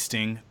I'm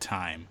wasting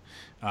time.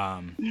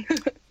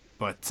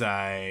 But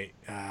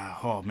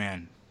oh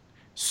man,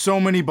 so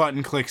many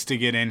button clicks to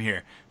get in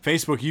here.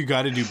 Facebook, you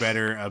got to do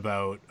better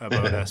about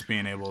us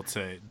being able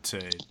to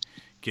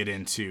get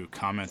into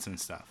comments and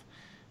stuff.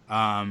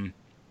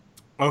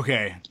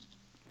 Okay,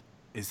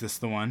 is this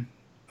the one?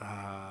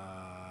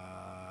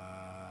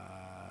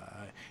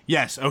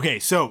 Yes. Okay.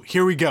 So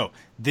here we go.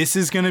 This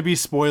is going to be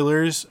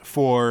spoilers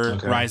for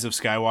Rise of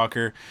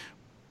Skywalker.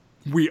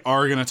 We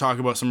are going to talk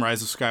about some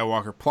Rise of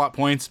Skywalker plot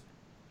points.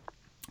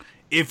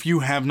 If you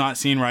have not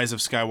seen Rise of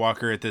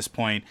Skywalker at this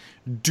point,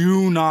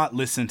 do not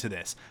listen to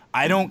this.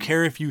 I don't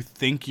care if you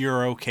think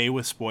you're okay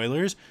with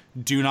spoilers.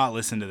 Do not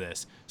listen to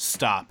this.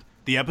 Stop.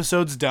 The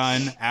episode's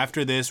done.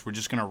 After this, we're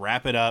just going to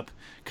wrap it up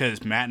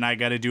because Matt and I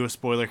got to do a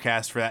spoiler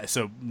cast for that.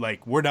 So,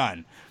 like, we're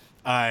done.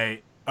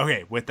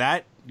 Okay, with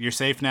that, you're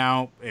safe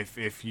now.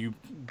 If you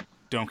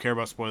don't care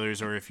about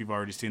spoilers or if you've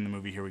already seen the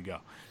movie, here we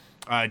go.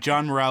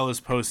 John Morales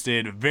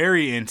posted,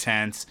 very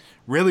intense,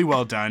 really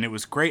well done. It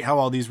was great how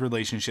all these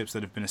relationships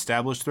that have been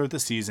established throughout the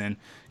season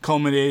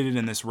culminated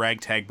in this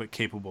ragtag but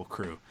capable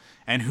crew.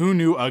 And who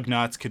knew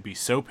Ugnaughts could be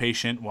so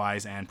patient,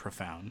 wise, and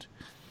profound?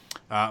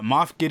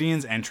 Moff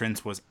Gideon's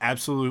entrance was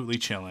absolutely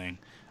chilling.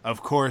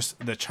 Of course,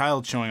 the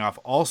child showing off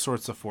all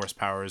sorts of Force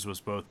powers was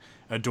both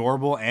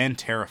adorable and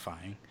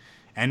terrifying.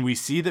 And we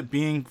see that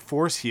being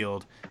Force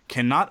healed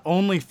can not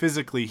only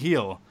physically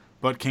heal,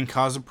 but can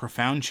cause a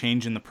profound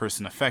change in the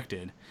person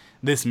affected.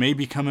 This may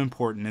become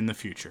important in the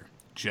future.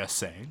 Just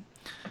saying.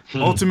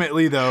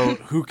 Ultimately, though,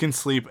 who can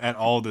sleep at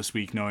all this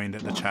week knowing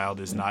that the child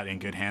is not in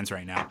good hands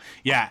right now?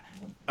 Yeah,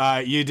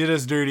 you did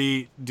us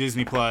dirty,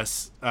 Disney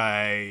Plus.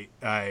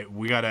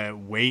 We gotta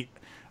wait.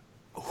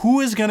 Who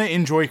is gonna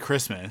enjoy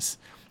Christmas?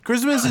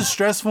 Christmas is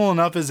stressful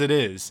enough as it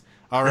is,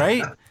 all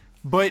right?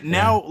 But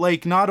now,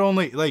 like, not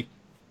only, like,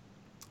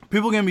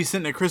 people are gonna be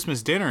sitting at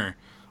Christmas dinner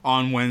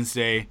on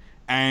Wednesday,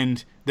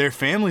 and their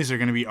families are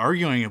going to be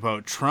arguing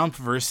about Trump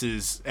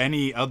versus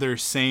any other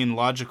sane,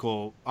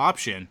 logical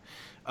option.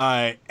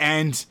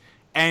 And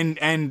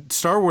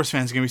Star Wars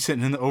fans are going to be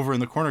sitting over in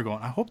the corner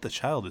going, I hope the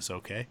child is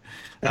okay.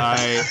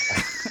 Yeah.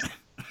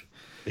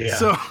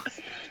 So,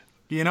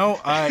 you know,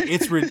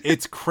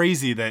 it's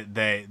crazy that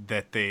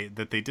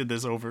they did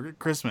this over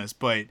Christmas,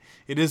 but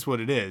it is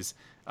what it is.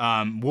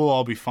 We'll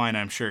all be fine,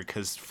 I'm sure,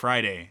 because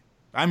Friday,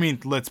 I mean,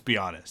 let's be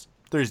honest,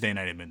 Thursday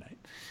night at midnight.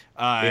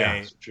 Yeah,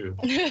 it's true.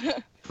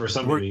 For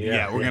somebody,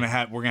 we're gonna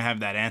have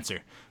that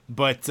answer.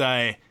 But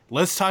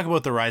let's talk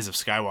about the Rise of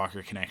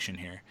Skywalker connection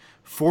here.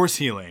 Force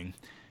healing,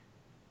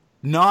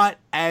 not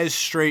as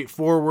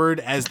straightforward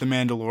as the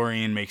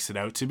Mandalorian makes it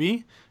out to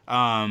be.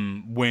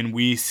 When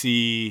we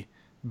see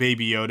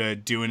Baby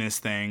Yoda doing his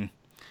thing,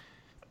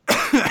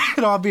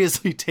 it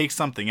obviously takes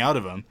something out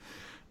of him.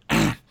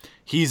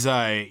 He's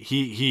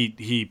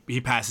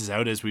he passes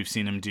out, as we've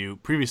seen him do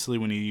previously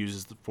when he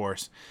uses the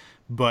Force,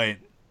 but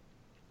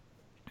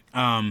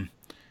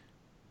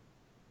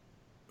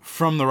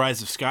from the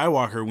Rise of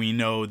Skywalker, we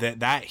know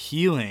that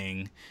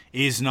healing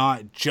is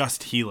not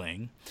just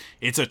healing.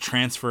 It's a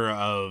transfer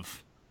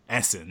of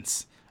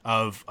essence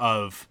of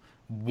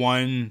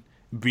one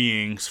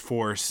being's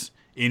force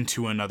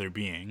into another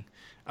being.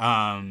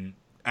 And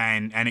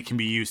it can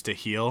be used to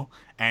heal.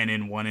 And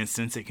in one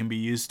instance, it can be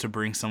used to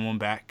bring someone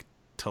back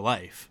to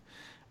life.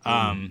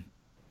 And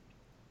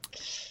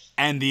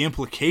the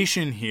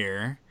implication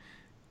here,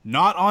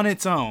 not on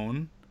its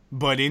own,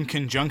 but in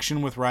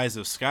conjunction with Rise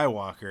of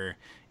Skywalker,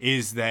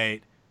 is that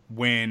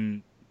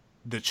when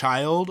the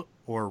child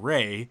or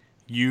Rey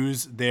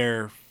use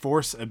their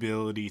Force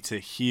ability to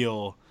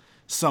heal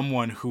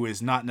someone who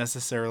is not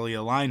necessarily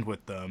aligned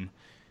with them,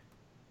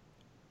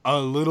 a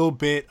little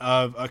bit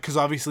of, because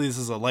obviously this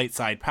is a light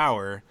side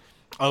power,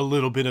 a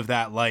little bit of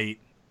that light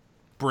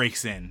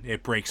breaks in.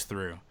 It breaks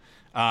through.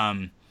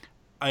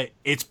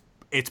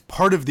 It's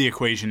part of the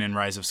equation in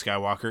Rise of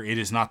Skywalker. It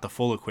is not the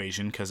full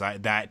equation because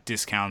that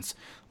discounts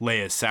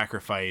Leia's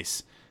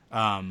sacrifice.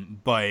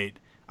 But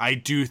I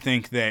do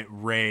think that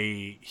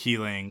Rey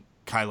healing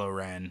Kylo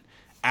Ren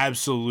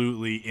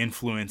absolutely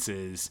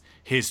influences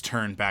his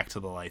turn back to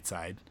the light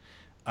side.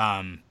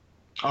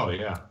 Oh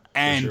yeah,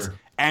 and sure.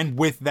 And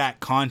with that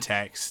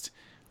context,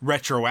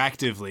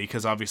 retroactively,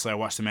 because obviously I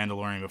watched The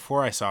Mandalorian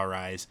before I saw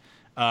Rise.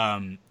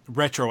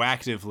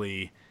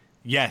 Retroactively,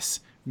 yes,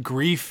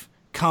 Greef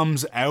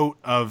comes out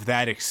of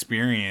that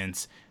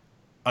experience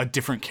a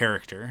different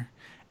character.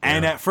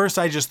 And at first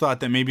I just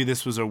thought that maybe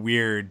this was a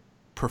weird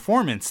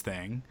performance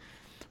thing.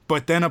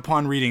 But then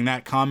upon reading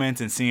that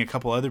comment and seeing a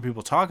couple other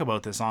people talk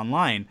about this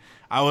online,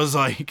 I was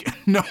like,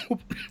 no,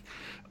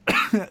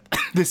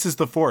 this is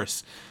the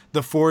Force.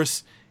 The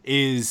Force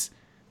is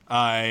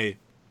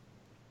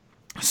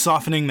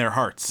softening their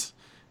hearts.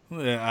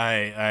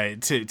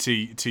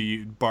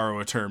 To borrow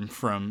a term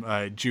from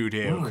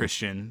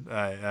Judeo-Christian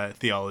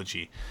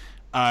theology.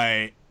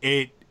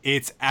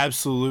 It's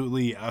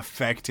absolutely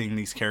affecting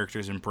these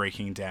characters and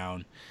breaking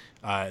down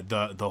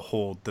the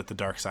hold that the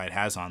dark side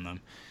has on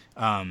them,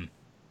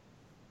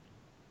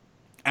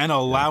 and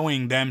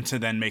allowing them to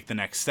then make the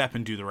next step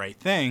and do the right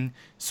thing.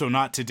 So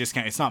not to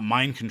discount, it's not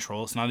mind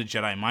control, it's not a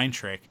Jedi mind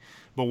trick,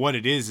 but what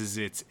it is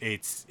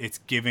it's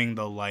giving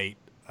the light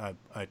a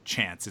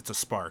chance. It's a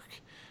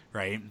spark,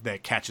 right,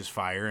 that catches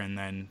fire and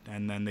then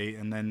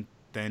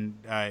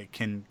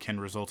can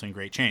result in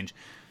great change.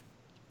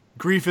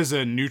 Greef is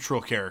a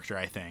neutral character,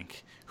 I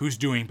think, who's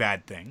doing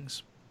bad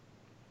things.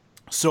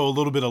 So a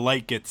little bit of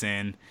light gets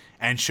in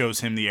and shows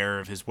him the error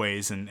of his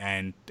ways, and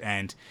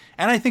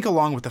I think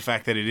along with the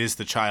fact that it is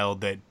the child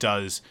that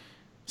does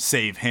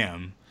save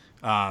him,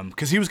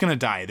 because he was going to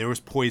die. There was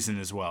poison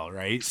as well,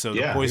 right? So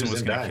the poison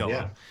was going to kill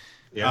him.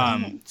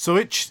 Yeah. So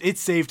it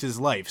saved his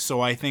life.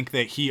 So I think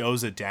that he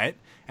owes a debt,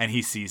 and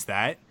he sees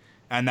that,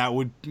 and that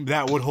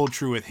would hold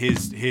true with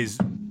his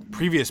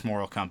previous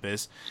moral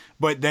compass.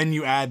 But then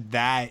you add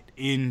that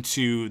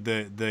into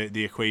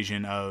the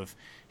equation of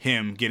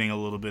him getting a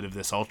little bit of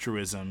this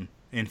altruism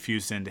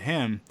infused into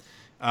him,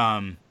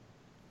 and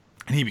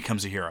he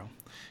becomes a hero,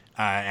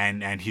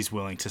 and he's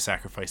willing to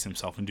sacrifice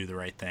himself and do the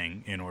right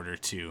thing in order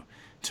to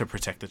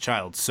protect the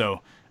child.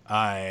 So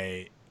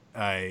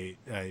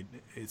it's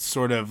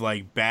sort of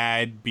like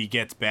bad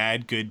begets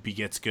bad, good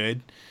begets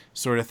good,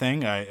 sort of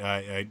thing.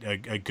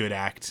 A good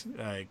act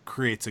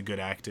creates a good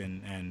act,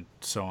 and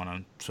so on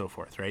and so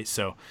forth, right?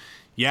 So.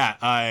 Yeah,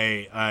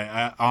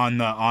 I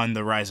on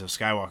the Rise of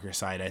Skywalker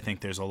side, I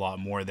think there's a lot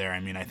more there. I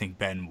mean, I think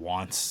Ben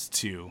wants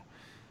to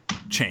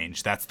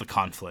change. That's the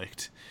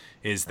conflict,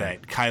 is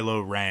that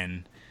Kylo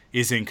Ren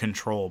is in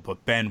control,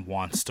 but Ben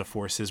wants to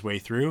force his way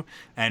through,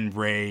 and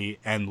Rey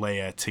and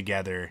Leia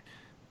together,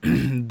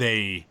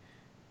 they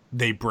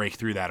break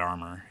through that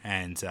armor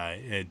and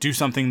do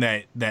something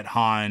that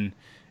Han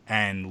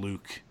and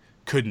Luke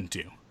couldn't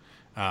do.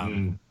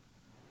 Right.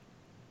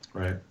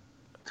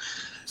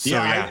 So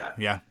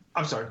yeah.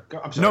 I'm sorry.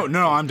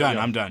 No, I'm done.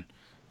 I'm done.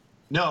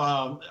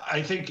 No,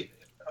 I think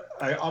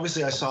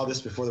I saw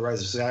this before the Rise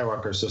of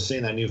Skywalker, so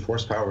seeing that new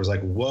Force power was like,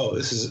 whoa,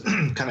 this is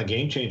kind of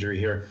game changer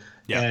here.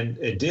 Yeah. And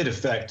it did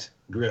affect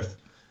Griff,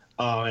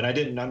 and I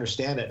didn't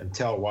understand it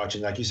until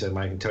watching, like you said,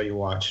 Mike, until you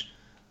watch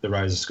the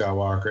Rise of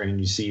Skywalker and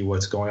you see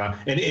what's going on.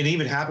 And it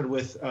even happened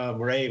with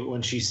Rey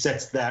when she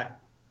sets that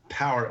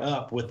power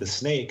up with the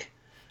snake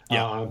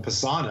on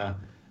Pisana.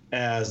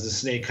 As the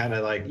snake kind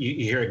of like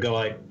you hear it go,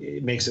 like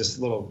it makes this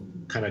little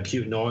kind of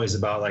cute noise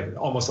about like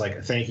almost like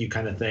a thank you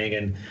kind of thing,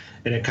 and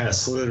it kind of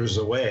slithers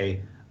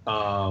away,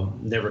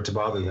 never to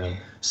bother them.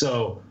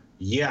 So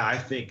yeah, I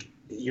think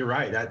you're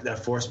right.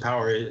 That force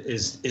power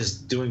is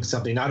doing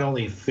something not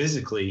only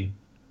physically,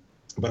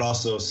 but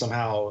also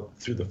somehow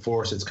through the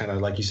force. It's kind of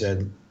like you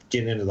said,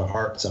 getting into the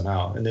heart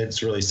somehow, and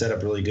it's really set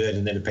up really good,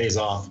 and then it pays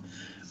off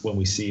when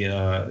we see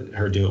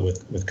her do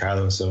it with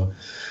Kylo. So.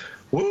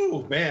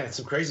 Woo, man, it's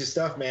some crazy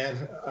stuff,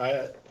 man.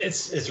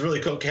 It's really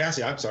cool.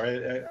 Cassie, I'm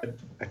sorry.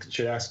 I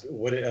should ask,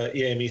 what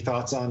any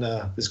thoughts on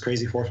this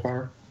crazy force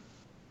power?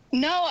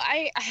 No,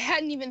 I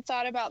hadn't even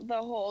thought about the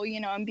whole,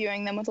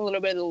 imbuing them with a little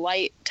bit of the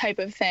light type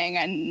of thing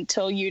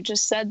until you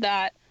just said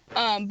that.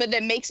 But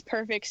that makes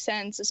perfect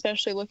sense,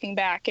 especially looking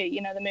back at,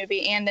 the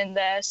movie and in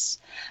this.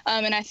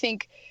 And I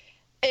think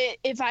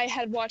if I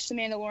had watched The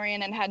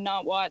Mandalorian and had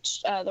not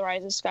watched The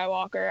Rise of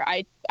Skywalker,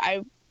 I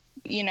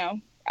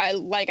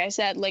like I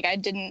said, like I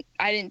didn't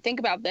think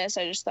about this.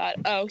 I just thought,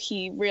 oh,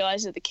 he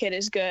realized that the kid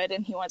is good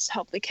and he wants to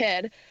help the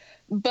kid.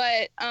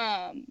 But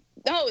no,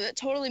 that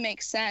totally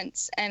makes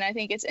sense. And I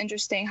think it's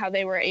interesting how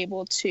they were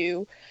able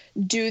to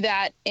do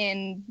that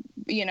in,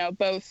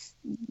 both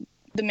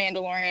The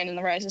Mandalorian and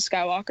The Rise of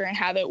Skywalker, and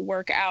have it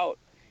work out,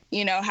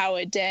 how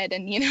it did.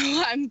 And,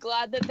 I'm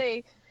glad that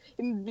they've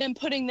been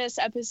putting this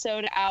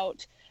episode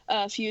out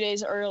a few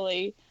days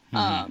early.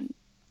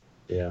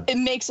 It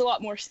makes a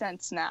lot more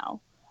sense now.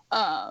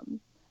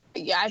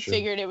 I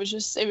figured it was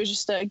just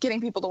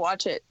getting people to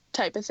watch it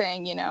type of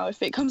thing,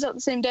 if it comes out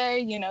the same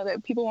day,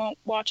 that people won't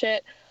watch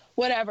it,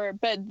 whatever.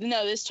 But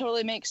no, this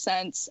totally makes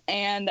sense.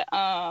 And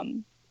no,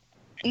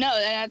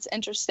 that's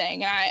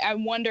interesting.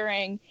 I'm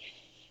wondering,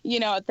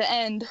 at the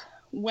end,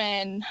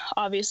 when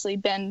obviously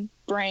Ben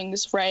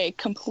brings Rey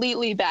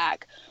completely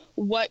back,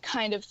 what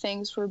kind of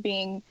things were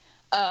being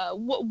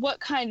what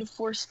kind of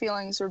force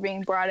feelings were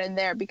being brought in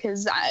there,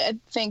 because I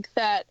think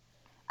that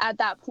at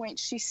that point,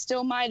 she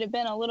still might have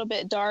been a little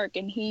bit dark,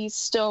 and he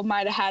still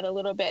might have had a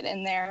little bit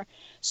in there.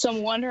 So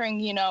I'm wondering,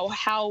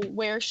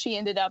 where she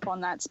ended up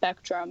on that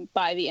spectrum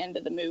by the end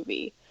of the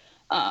movie.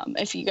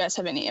 If you guys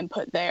have any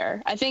input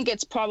there. I think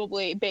it's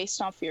probably,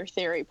 based off your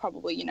theory,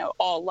 probably,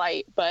 all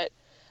light, but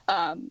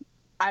I'm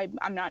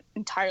not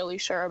entirely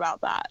sure about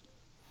that.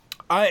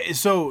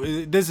 So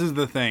this is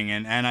the thing,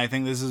 and I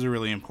think this is a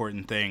really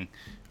important thing,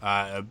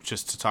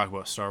 just to talk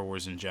about Star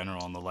Wars in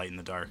general and the light and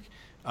the dark.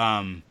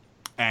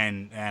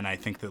 And I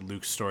think that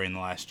Luke's story in The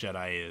Last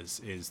Jedi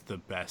is the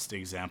best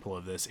example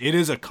of this. It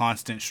is a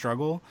constant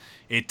struggle.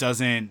 It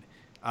doesn't,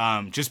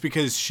 just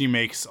because she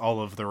makes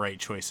all of the right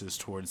choices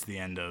towards the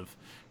end of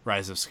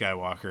Rise of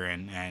Skywalker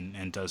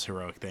and does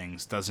heroic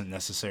things, doesn't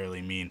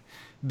necessarily mean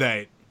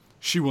that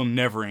she will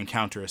never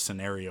encounter a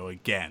scenario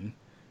again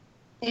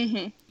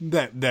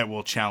that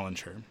will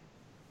challenge her.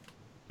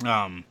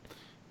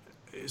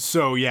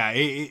 So yeah,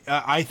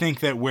 I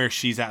think that where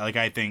she's at, like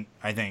I think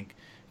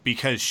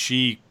because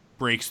she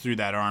breaks through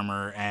that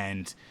armor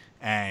and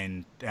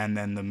then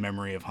the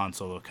memory of Han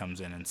Solo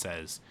comes in and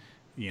says,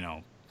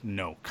 no,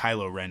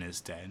 Kylo Ren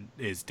is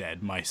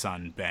dead. My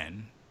son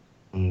Ben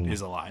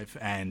is alive,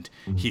 and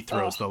he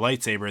throws the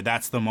lightsaber.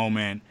 That's the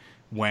moment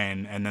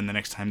and then the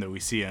next time that we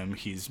see him,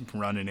 he's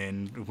running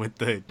in with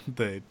the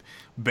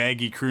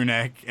baggy crew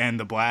neck and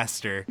the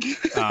blaster.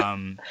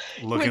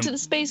 Went to the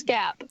Space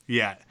Gap.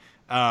 Yeah.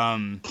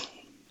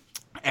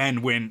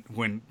 And when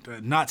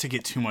not to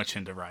get too much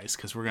into Rise,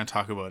 because we're going to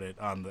talk about it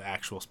on the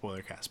actual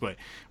spoiler cast, but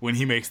when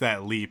he makes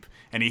that leap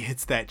and he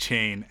hits that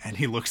chain and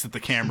he looks at the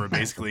camera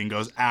basically and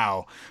goes,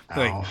 ow.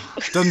 Like,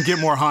 doesn't get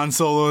more Han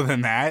Solo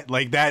than that.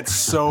 Like, that's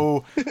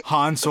so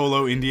Han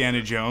Solo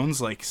Indiana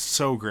Jones, like,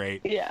 so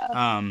great.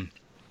 Yeah.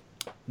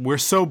 We're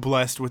so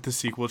blessed with the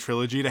sequel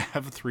trilogy to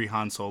have 3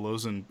 Han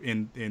Solos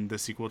in the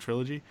sequel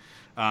trilogy.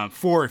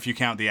 4 if you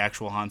count the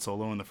actual Han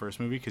Solo in the first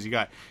movie, because you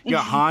got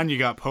Han, you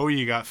got Poe,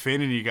 you got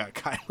Finn, and you got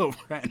Kylo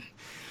Ren.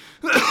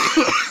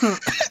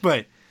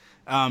 But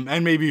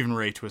and maybe even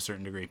Rey to a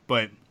certain degree.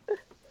 But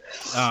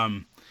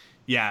so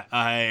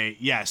I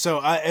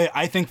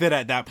think that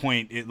at that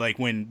point, it, like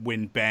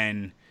when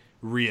Ben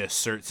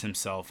reasserts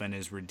himself and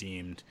is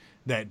redeemed,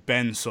 that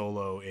Ben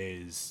Solo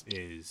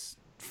is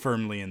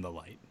firmly in the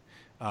light.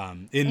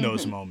 In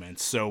those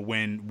moments. So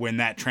when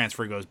that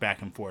transfer goes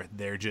back and forth,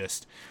 they're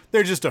just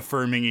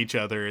affirming each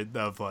other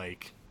of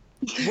like,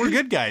 we're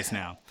good guys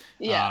now.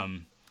 Yeah.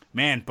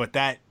 Man, but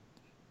this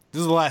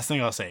is the last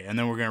thing I'll say, and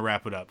then we're gonna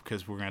wrap it up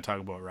because we're gonna talk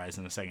about Rise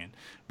in a second.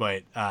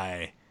 But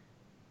that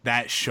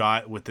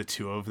shot with the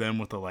 2 of them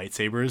with the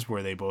lightsabers,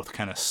 where they both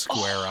kind of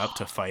square up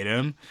to fight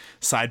him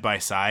side by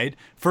side.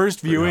 First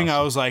viewing, awesome.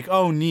 I was like,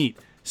 oh, neat.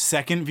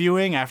 Second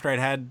viewing, after I'd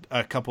had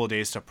a couple of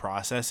days to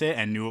process it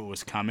and knew it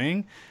was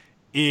coming,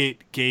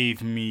 it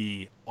gave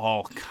me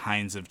all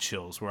kinds of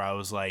chills, where I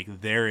was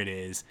like, there it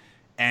is,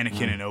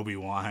 Anakin and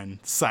Obi-Wan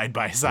side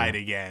by side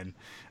again.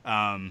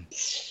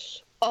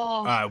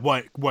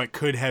 What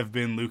could have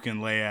been Luke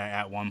and Leia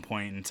at one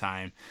point in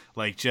time,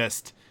 like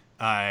just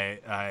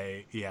Ezra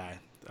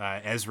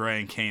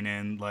and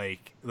Kanan,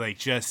 like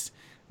just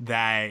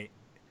that.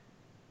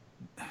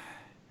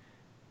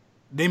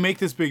 They make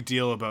this big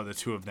deal about the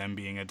 2 of them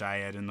being a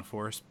dyad in the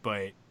Force,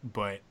 but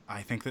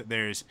I think that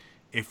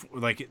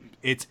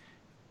it's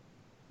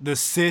the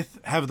Sith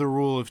have the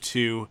rule of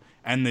 2,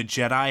 and the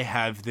Jedi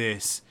have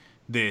this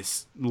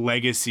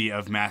legacy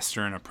of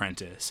master and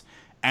apprentice.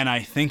 And I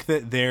think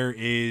that there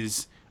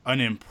is an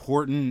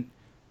important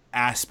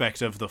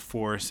aspect of the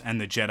Force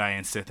and the Jedi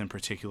and Sith in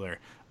particular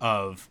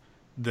of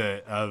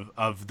the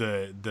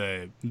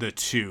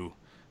 2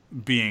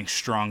 being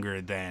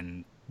stronger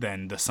than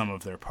the sum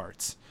of their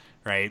parts,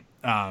 right?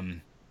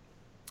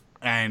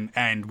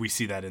 And we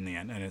see that in the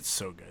end, and it's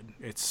so good.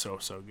 It's so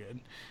good.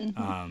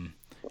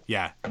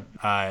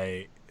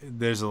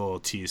 There's a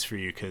little tease for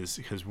you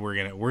because we're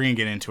gonna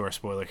get into our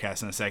spoiler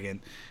cast in a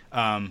second.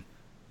 There's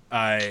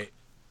gonna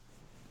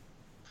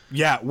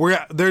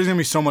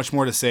be so much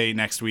more to say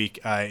next week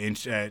in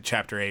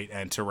chapter 8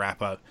 and to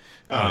wrap up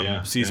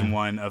season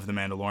 1 of The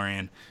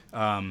Mandalorian.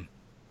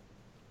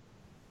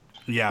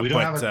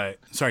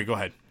 Sorry, go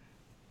ahead.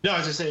 No, I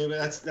was just saying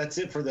that's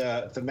it for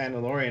the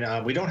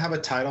Mandalorian. We don't have a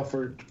title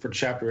for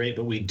chapter 8,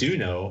 but we do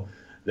know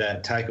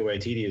that Taika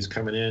Waititi is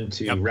coming in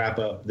to wrap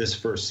up this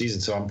first season,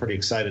 so I'm pretty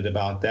excited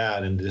about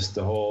that, and just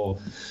the whole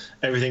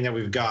everything that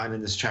we've gotten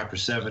in this chapter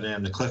 7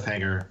 and the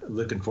cliffhanger.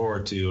 Looking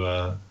forward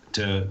to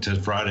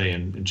Friday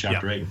and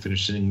chapter 8 and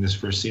finishing this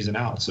first season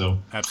out. So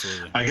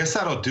absolutely, I guess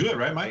that'll do it,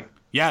 right, Mike?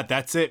 Yeah,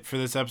 that's it for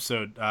this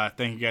episode.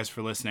 Thank you guys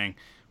for listening.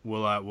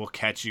 We'll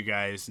catch you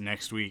guys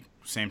next week,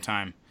 same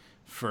time,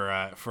 for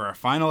our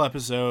final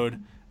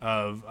episode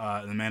of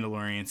The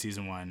Mandalorian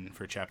season 1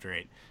 for chapter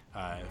 8.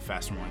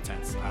 Faster, more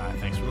intense.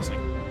 Thanks for listening.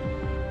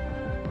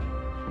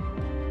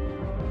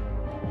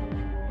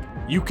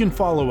 You can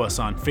follow us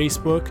on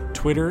Facebook,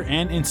 Twitter,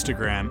 and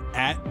Instagram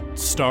at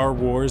Star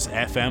Wars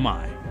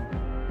FMI.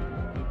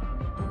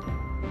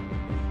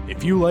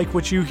 If you like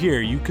what you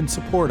hear, you can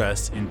support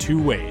us in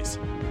 2 ways.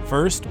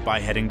 First, by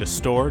heading to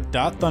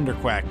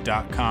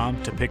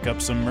store.thunderquack.com to pick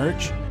up some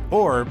merch,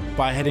 or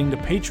by heading to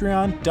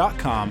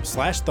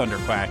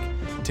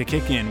patreon.com/thunderquack to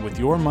kick in with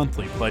your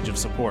monthly pledge of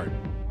support.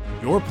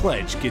 Your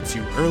pledge gets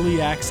you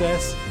early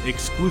access,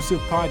 exclusive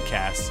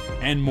podcasts,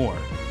 and more.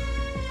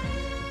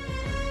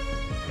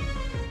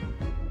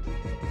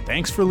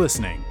 Thanks for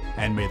listening,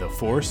 and may the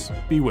Force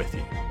be with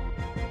you.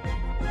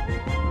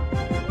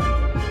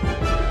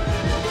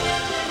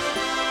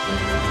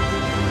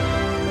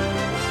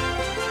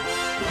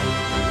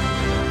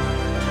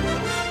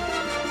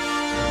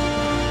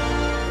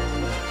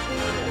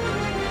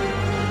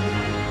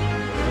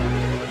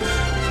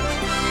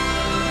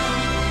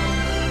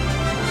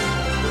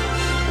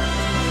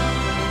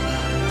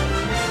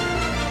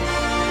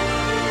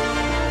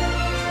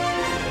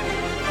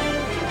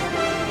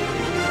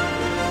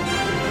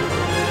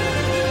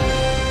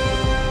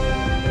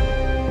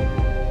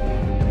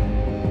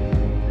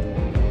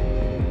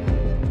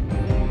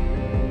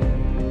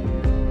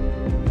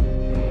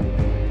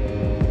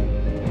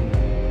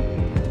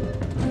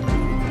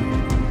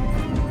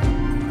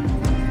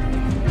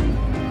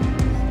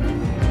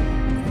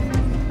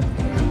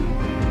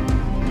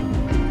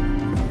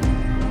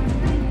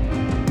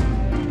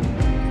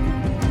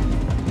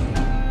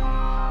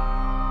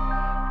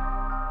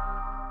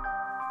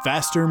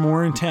 Faster,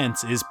 More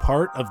Intense is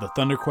part of the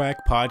Thunderquack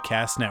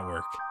Podcast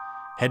Network.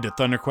 Head to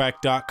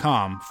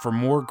thunderquack.com for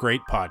more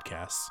great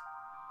podcasts.